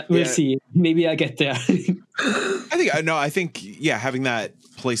we'll see. Maybe I'll get there. I think having that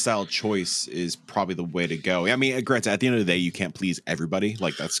playstyle choice is probably the way to go. I mean, granted, at the end of the day, you can't please everybody.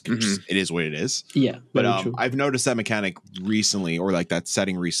 Like that's just, it is what it is. Yeah, but I've noticed that mechanic recently, or like that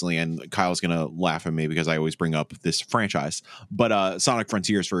setting recently, and Kyle's gonna laugh at me because I always bring up this franchise. But Sonic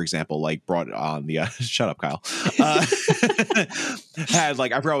Frontiers, for example, like brought on the shut up, Kyle. Had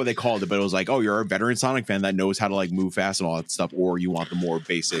like, I forgot what they called it, but it was like, oh, you're a veteran Sonic fan that knows how to like move fast and all that stuff, or you want the more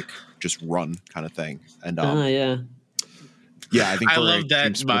basic just run kind of thing. And I think I love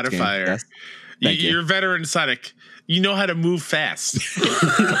that modifier. You're veteran Sonic. You know how to move fast.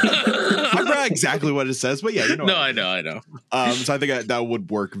 I forgot exactly what it says, but you know. No, I know. So I think that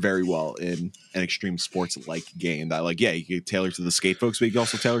would work very well in an extreme sports like game. That like, you could tailor to the skate folks, but you can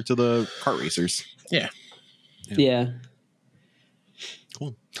also tailor to the kart racers. Yeah.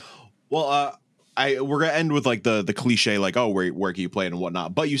 Cool. Well, we're gonna end with like the cliche, like, oh, where can you play it and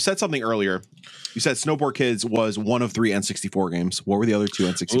whatnot. But you said something earlier. You said Snowboard Kids was one of 3 N64 games. What were the other 2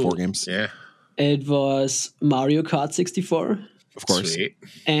 N64 games? Yeah, it was Mario Kart 64, of course,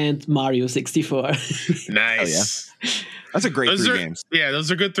 and Mario 64. Nice. Oh, yeah. That's a great 3 games. Yeah, those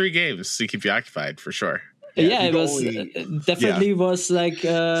are good 3 games to keep you occupied for sure. It was definitely was like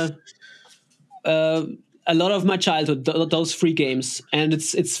a lot of my childhood, those 3 games. And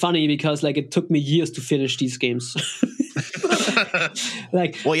it's funny because like it took me years to finish these games.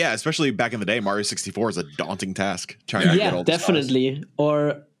 Especially back in the day, Mario 64 is a daunting task trying to get all the definitely stars.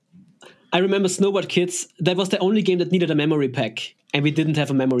 Or I remember Snowboard Kids, that was the only game that needed a memory pack, and we didn't have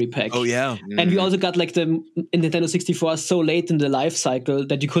a memory pack. Oh yeah. And we also got like the Nintendo 64 so late in the life cycle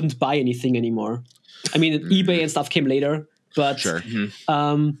that you couldn't buy anything anymore. I mean, eBay and stuff came later, but sure.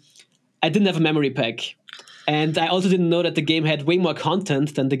 I didn't have a memory pack. And I also didn't know that the game had way more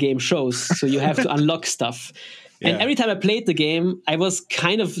content than the game shows. So you have to unlock stuff. And every time I played the game, I was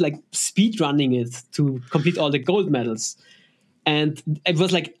kind of like speed running it to complete all the gold medals. And it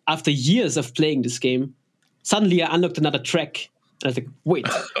was like after years of playing this game, suddenly I unlocked another track. And I was like, wait,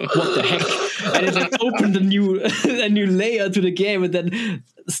 what the heck? And it like opened a new layer to the game. And then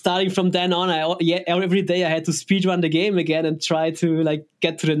starting from then on, every day I had to speedrun the game again and try to like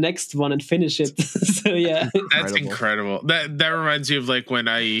get to the next one and finish it. So that's incredible. That reminds me of like when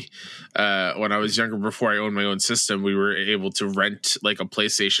I was younger, before I owned my own system, we were able to rent like a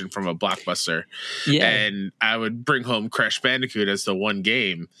PlayStation from a Blockbuster, and I would bring home Crash Bandicoot as the one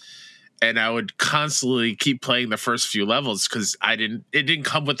game. And I would constantly keep playing the first few levels because it didn't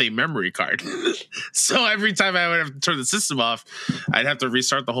come with a memory card. So every time I would have to turn the system off, I'd have to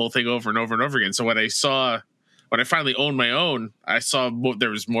restart the whole thing over and over and over again. So when I finally owned my own, I saw there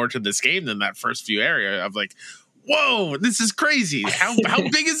was more to this game than that first few area. I'm like, whoa, this is crazy. How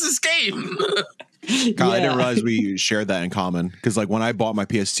big is this game? God, I didn't realize we shared that in common, because like when I bought my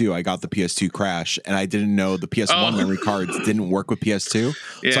PS2, I got the PS2 Crash, and I didn't know the PS1 memory cards didn't work with PS2,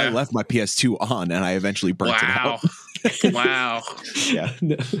 so I left my PS2 on, and I eventually burnt it out. Wow. Yeah.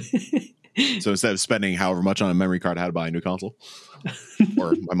 No. So instead of spending however much on a memory card, I had to buy a new console,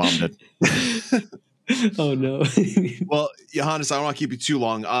 or my mom did. Oh no. Well, Johannes, I don't want to keep you too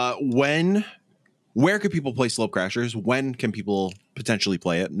long. Where could people play Slope Crashers? When can people potentially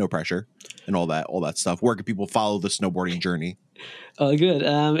play it? No pressure. and all that stuff? Where can people follow the snowboarding journey? Oh, good.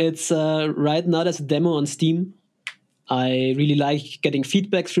 It's right now there's a demo on Steam. I really like getting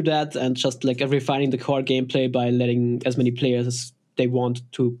feedback through that and just like refining the core gameplay by letting as many players as they want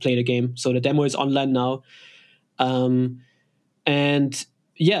to play the game. So the demo is online now. And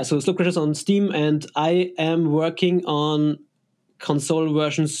yeah, so Slope Crashers on Steam, and I am working on console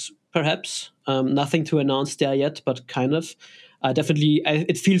versions, perhaps. Nothing to announce there yet, but kind of. Definitely,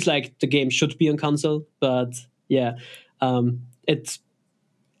 it feels like the game should be on console, but yeah, it's.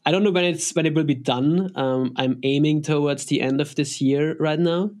 I don't know when it will be done. I'm aiming towards the end of this year right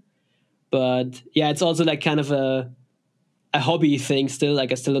now, but yeah, it's also like kind of a hobby thing still.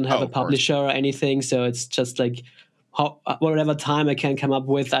 Like I still don't have a publisher or anything, so it's just like whatever time I can come up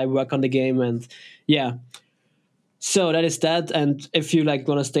with, I work on the game, and yeah. So that is that. And if you like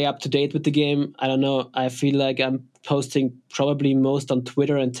want to stay up to date with the game, I don't know. I feel like I'm posting probably most on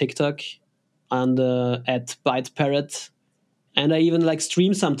Twitter and TikTok, and at Byte Parrot, and I even like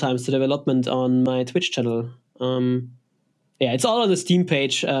stream sometimes the development on my Twitch channel. Yeah, it's all on the Steam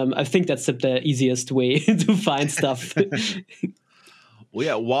page. I think that's the easiest way to find stuff. Well,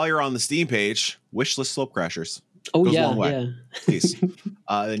 yeah. While you're on the Steam page, wishlist Slope Crashers. Oh, Goes yeah, a long way. yeah. Please.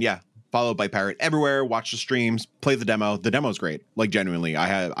 And yeah, followed by Parrot everywhere. Watch the streams. Play the demo. The demo's great. Like genuinely,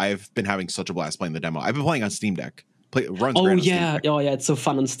 I've been having such a blast playing the demo. I've been playing on Steam Deck. Runs great on yeah, Steam Deck. oh yeah, it's so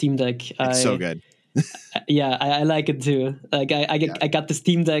fun on Steam Deck. It's so good. Yeah, I like it too. Like I got the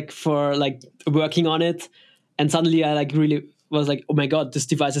Steam Deck for like working on it, and suddenly I like really was like, oh my god, this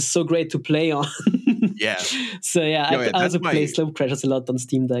device is so great to play on. Yeah. So yeah, I also play Slope Crashers a lot on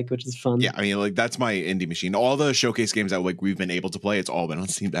Steam Deck, which is fun. Yeah, I mean, like that's my indie machine. All the showcase games that like we've been able to play, it's all been on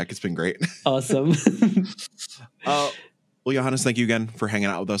Steam Deck. It's been great. Awesome. Well, Johannes, thank you again for hanging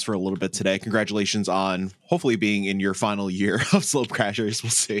out with us for a little bit today. Congratulations on hopefully being in your final year of Slope Crashers.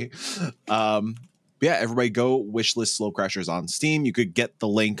 We'll see. Yeah, everybody go wishlist Slope Crashers on Steam. You could get the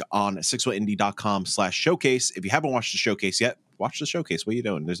link on 61indie.com/showcase. If you haven't watched the showcase yet, watch the showcase. What are you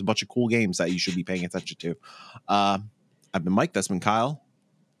doing? There's a bunch of cool games that you should be paying attention to. I've been Mike. That's been Kyle.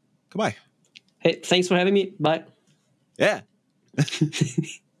 Goodbye. Hey, thanks for having me. Bye. Yeah.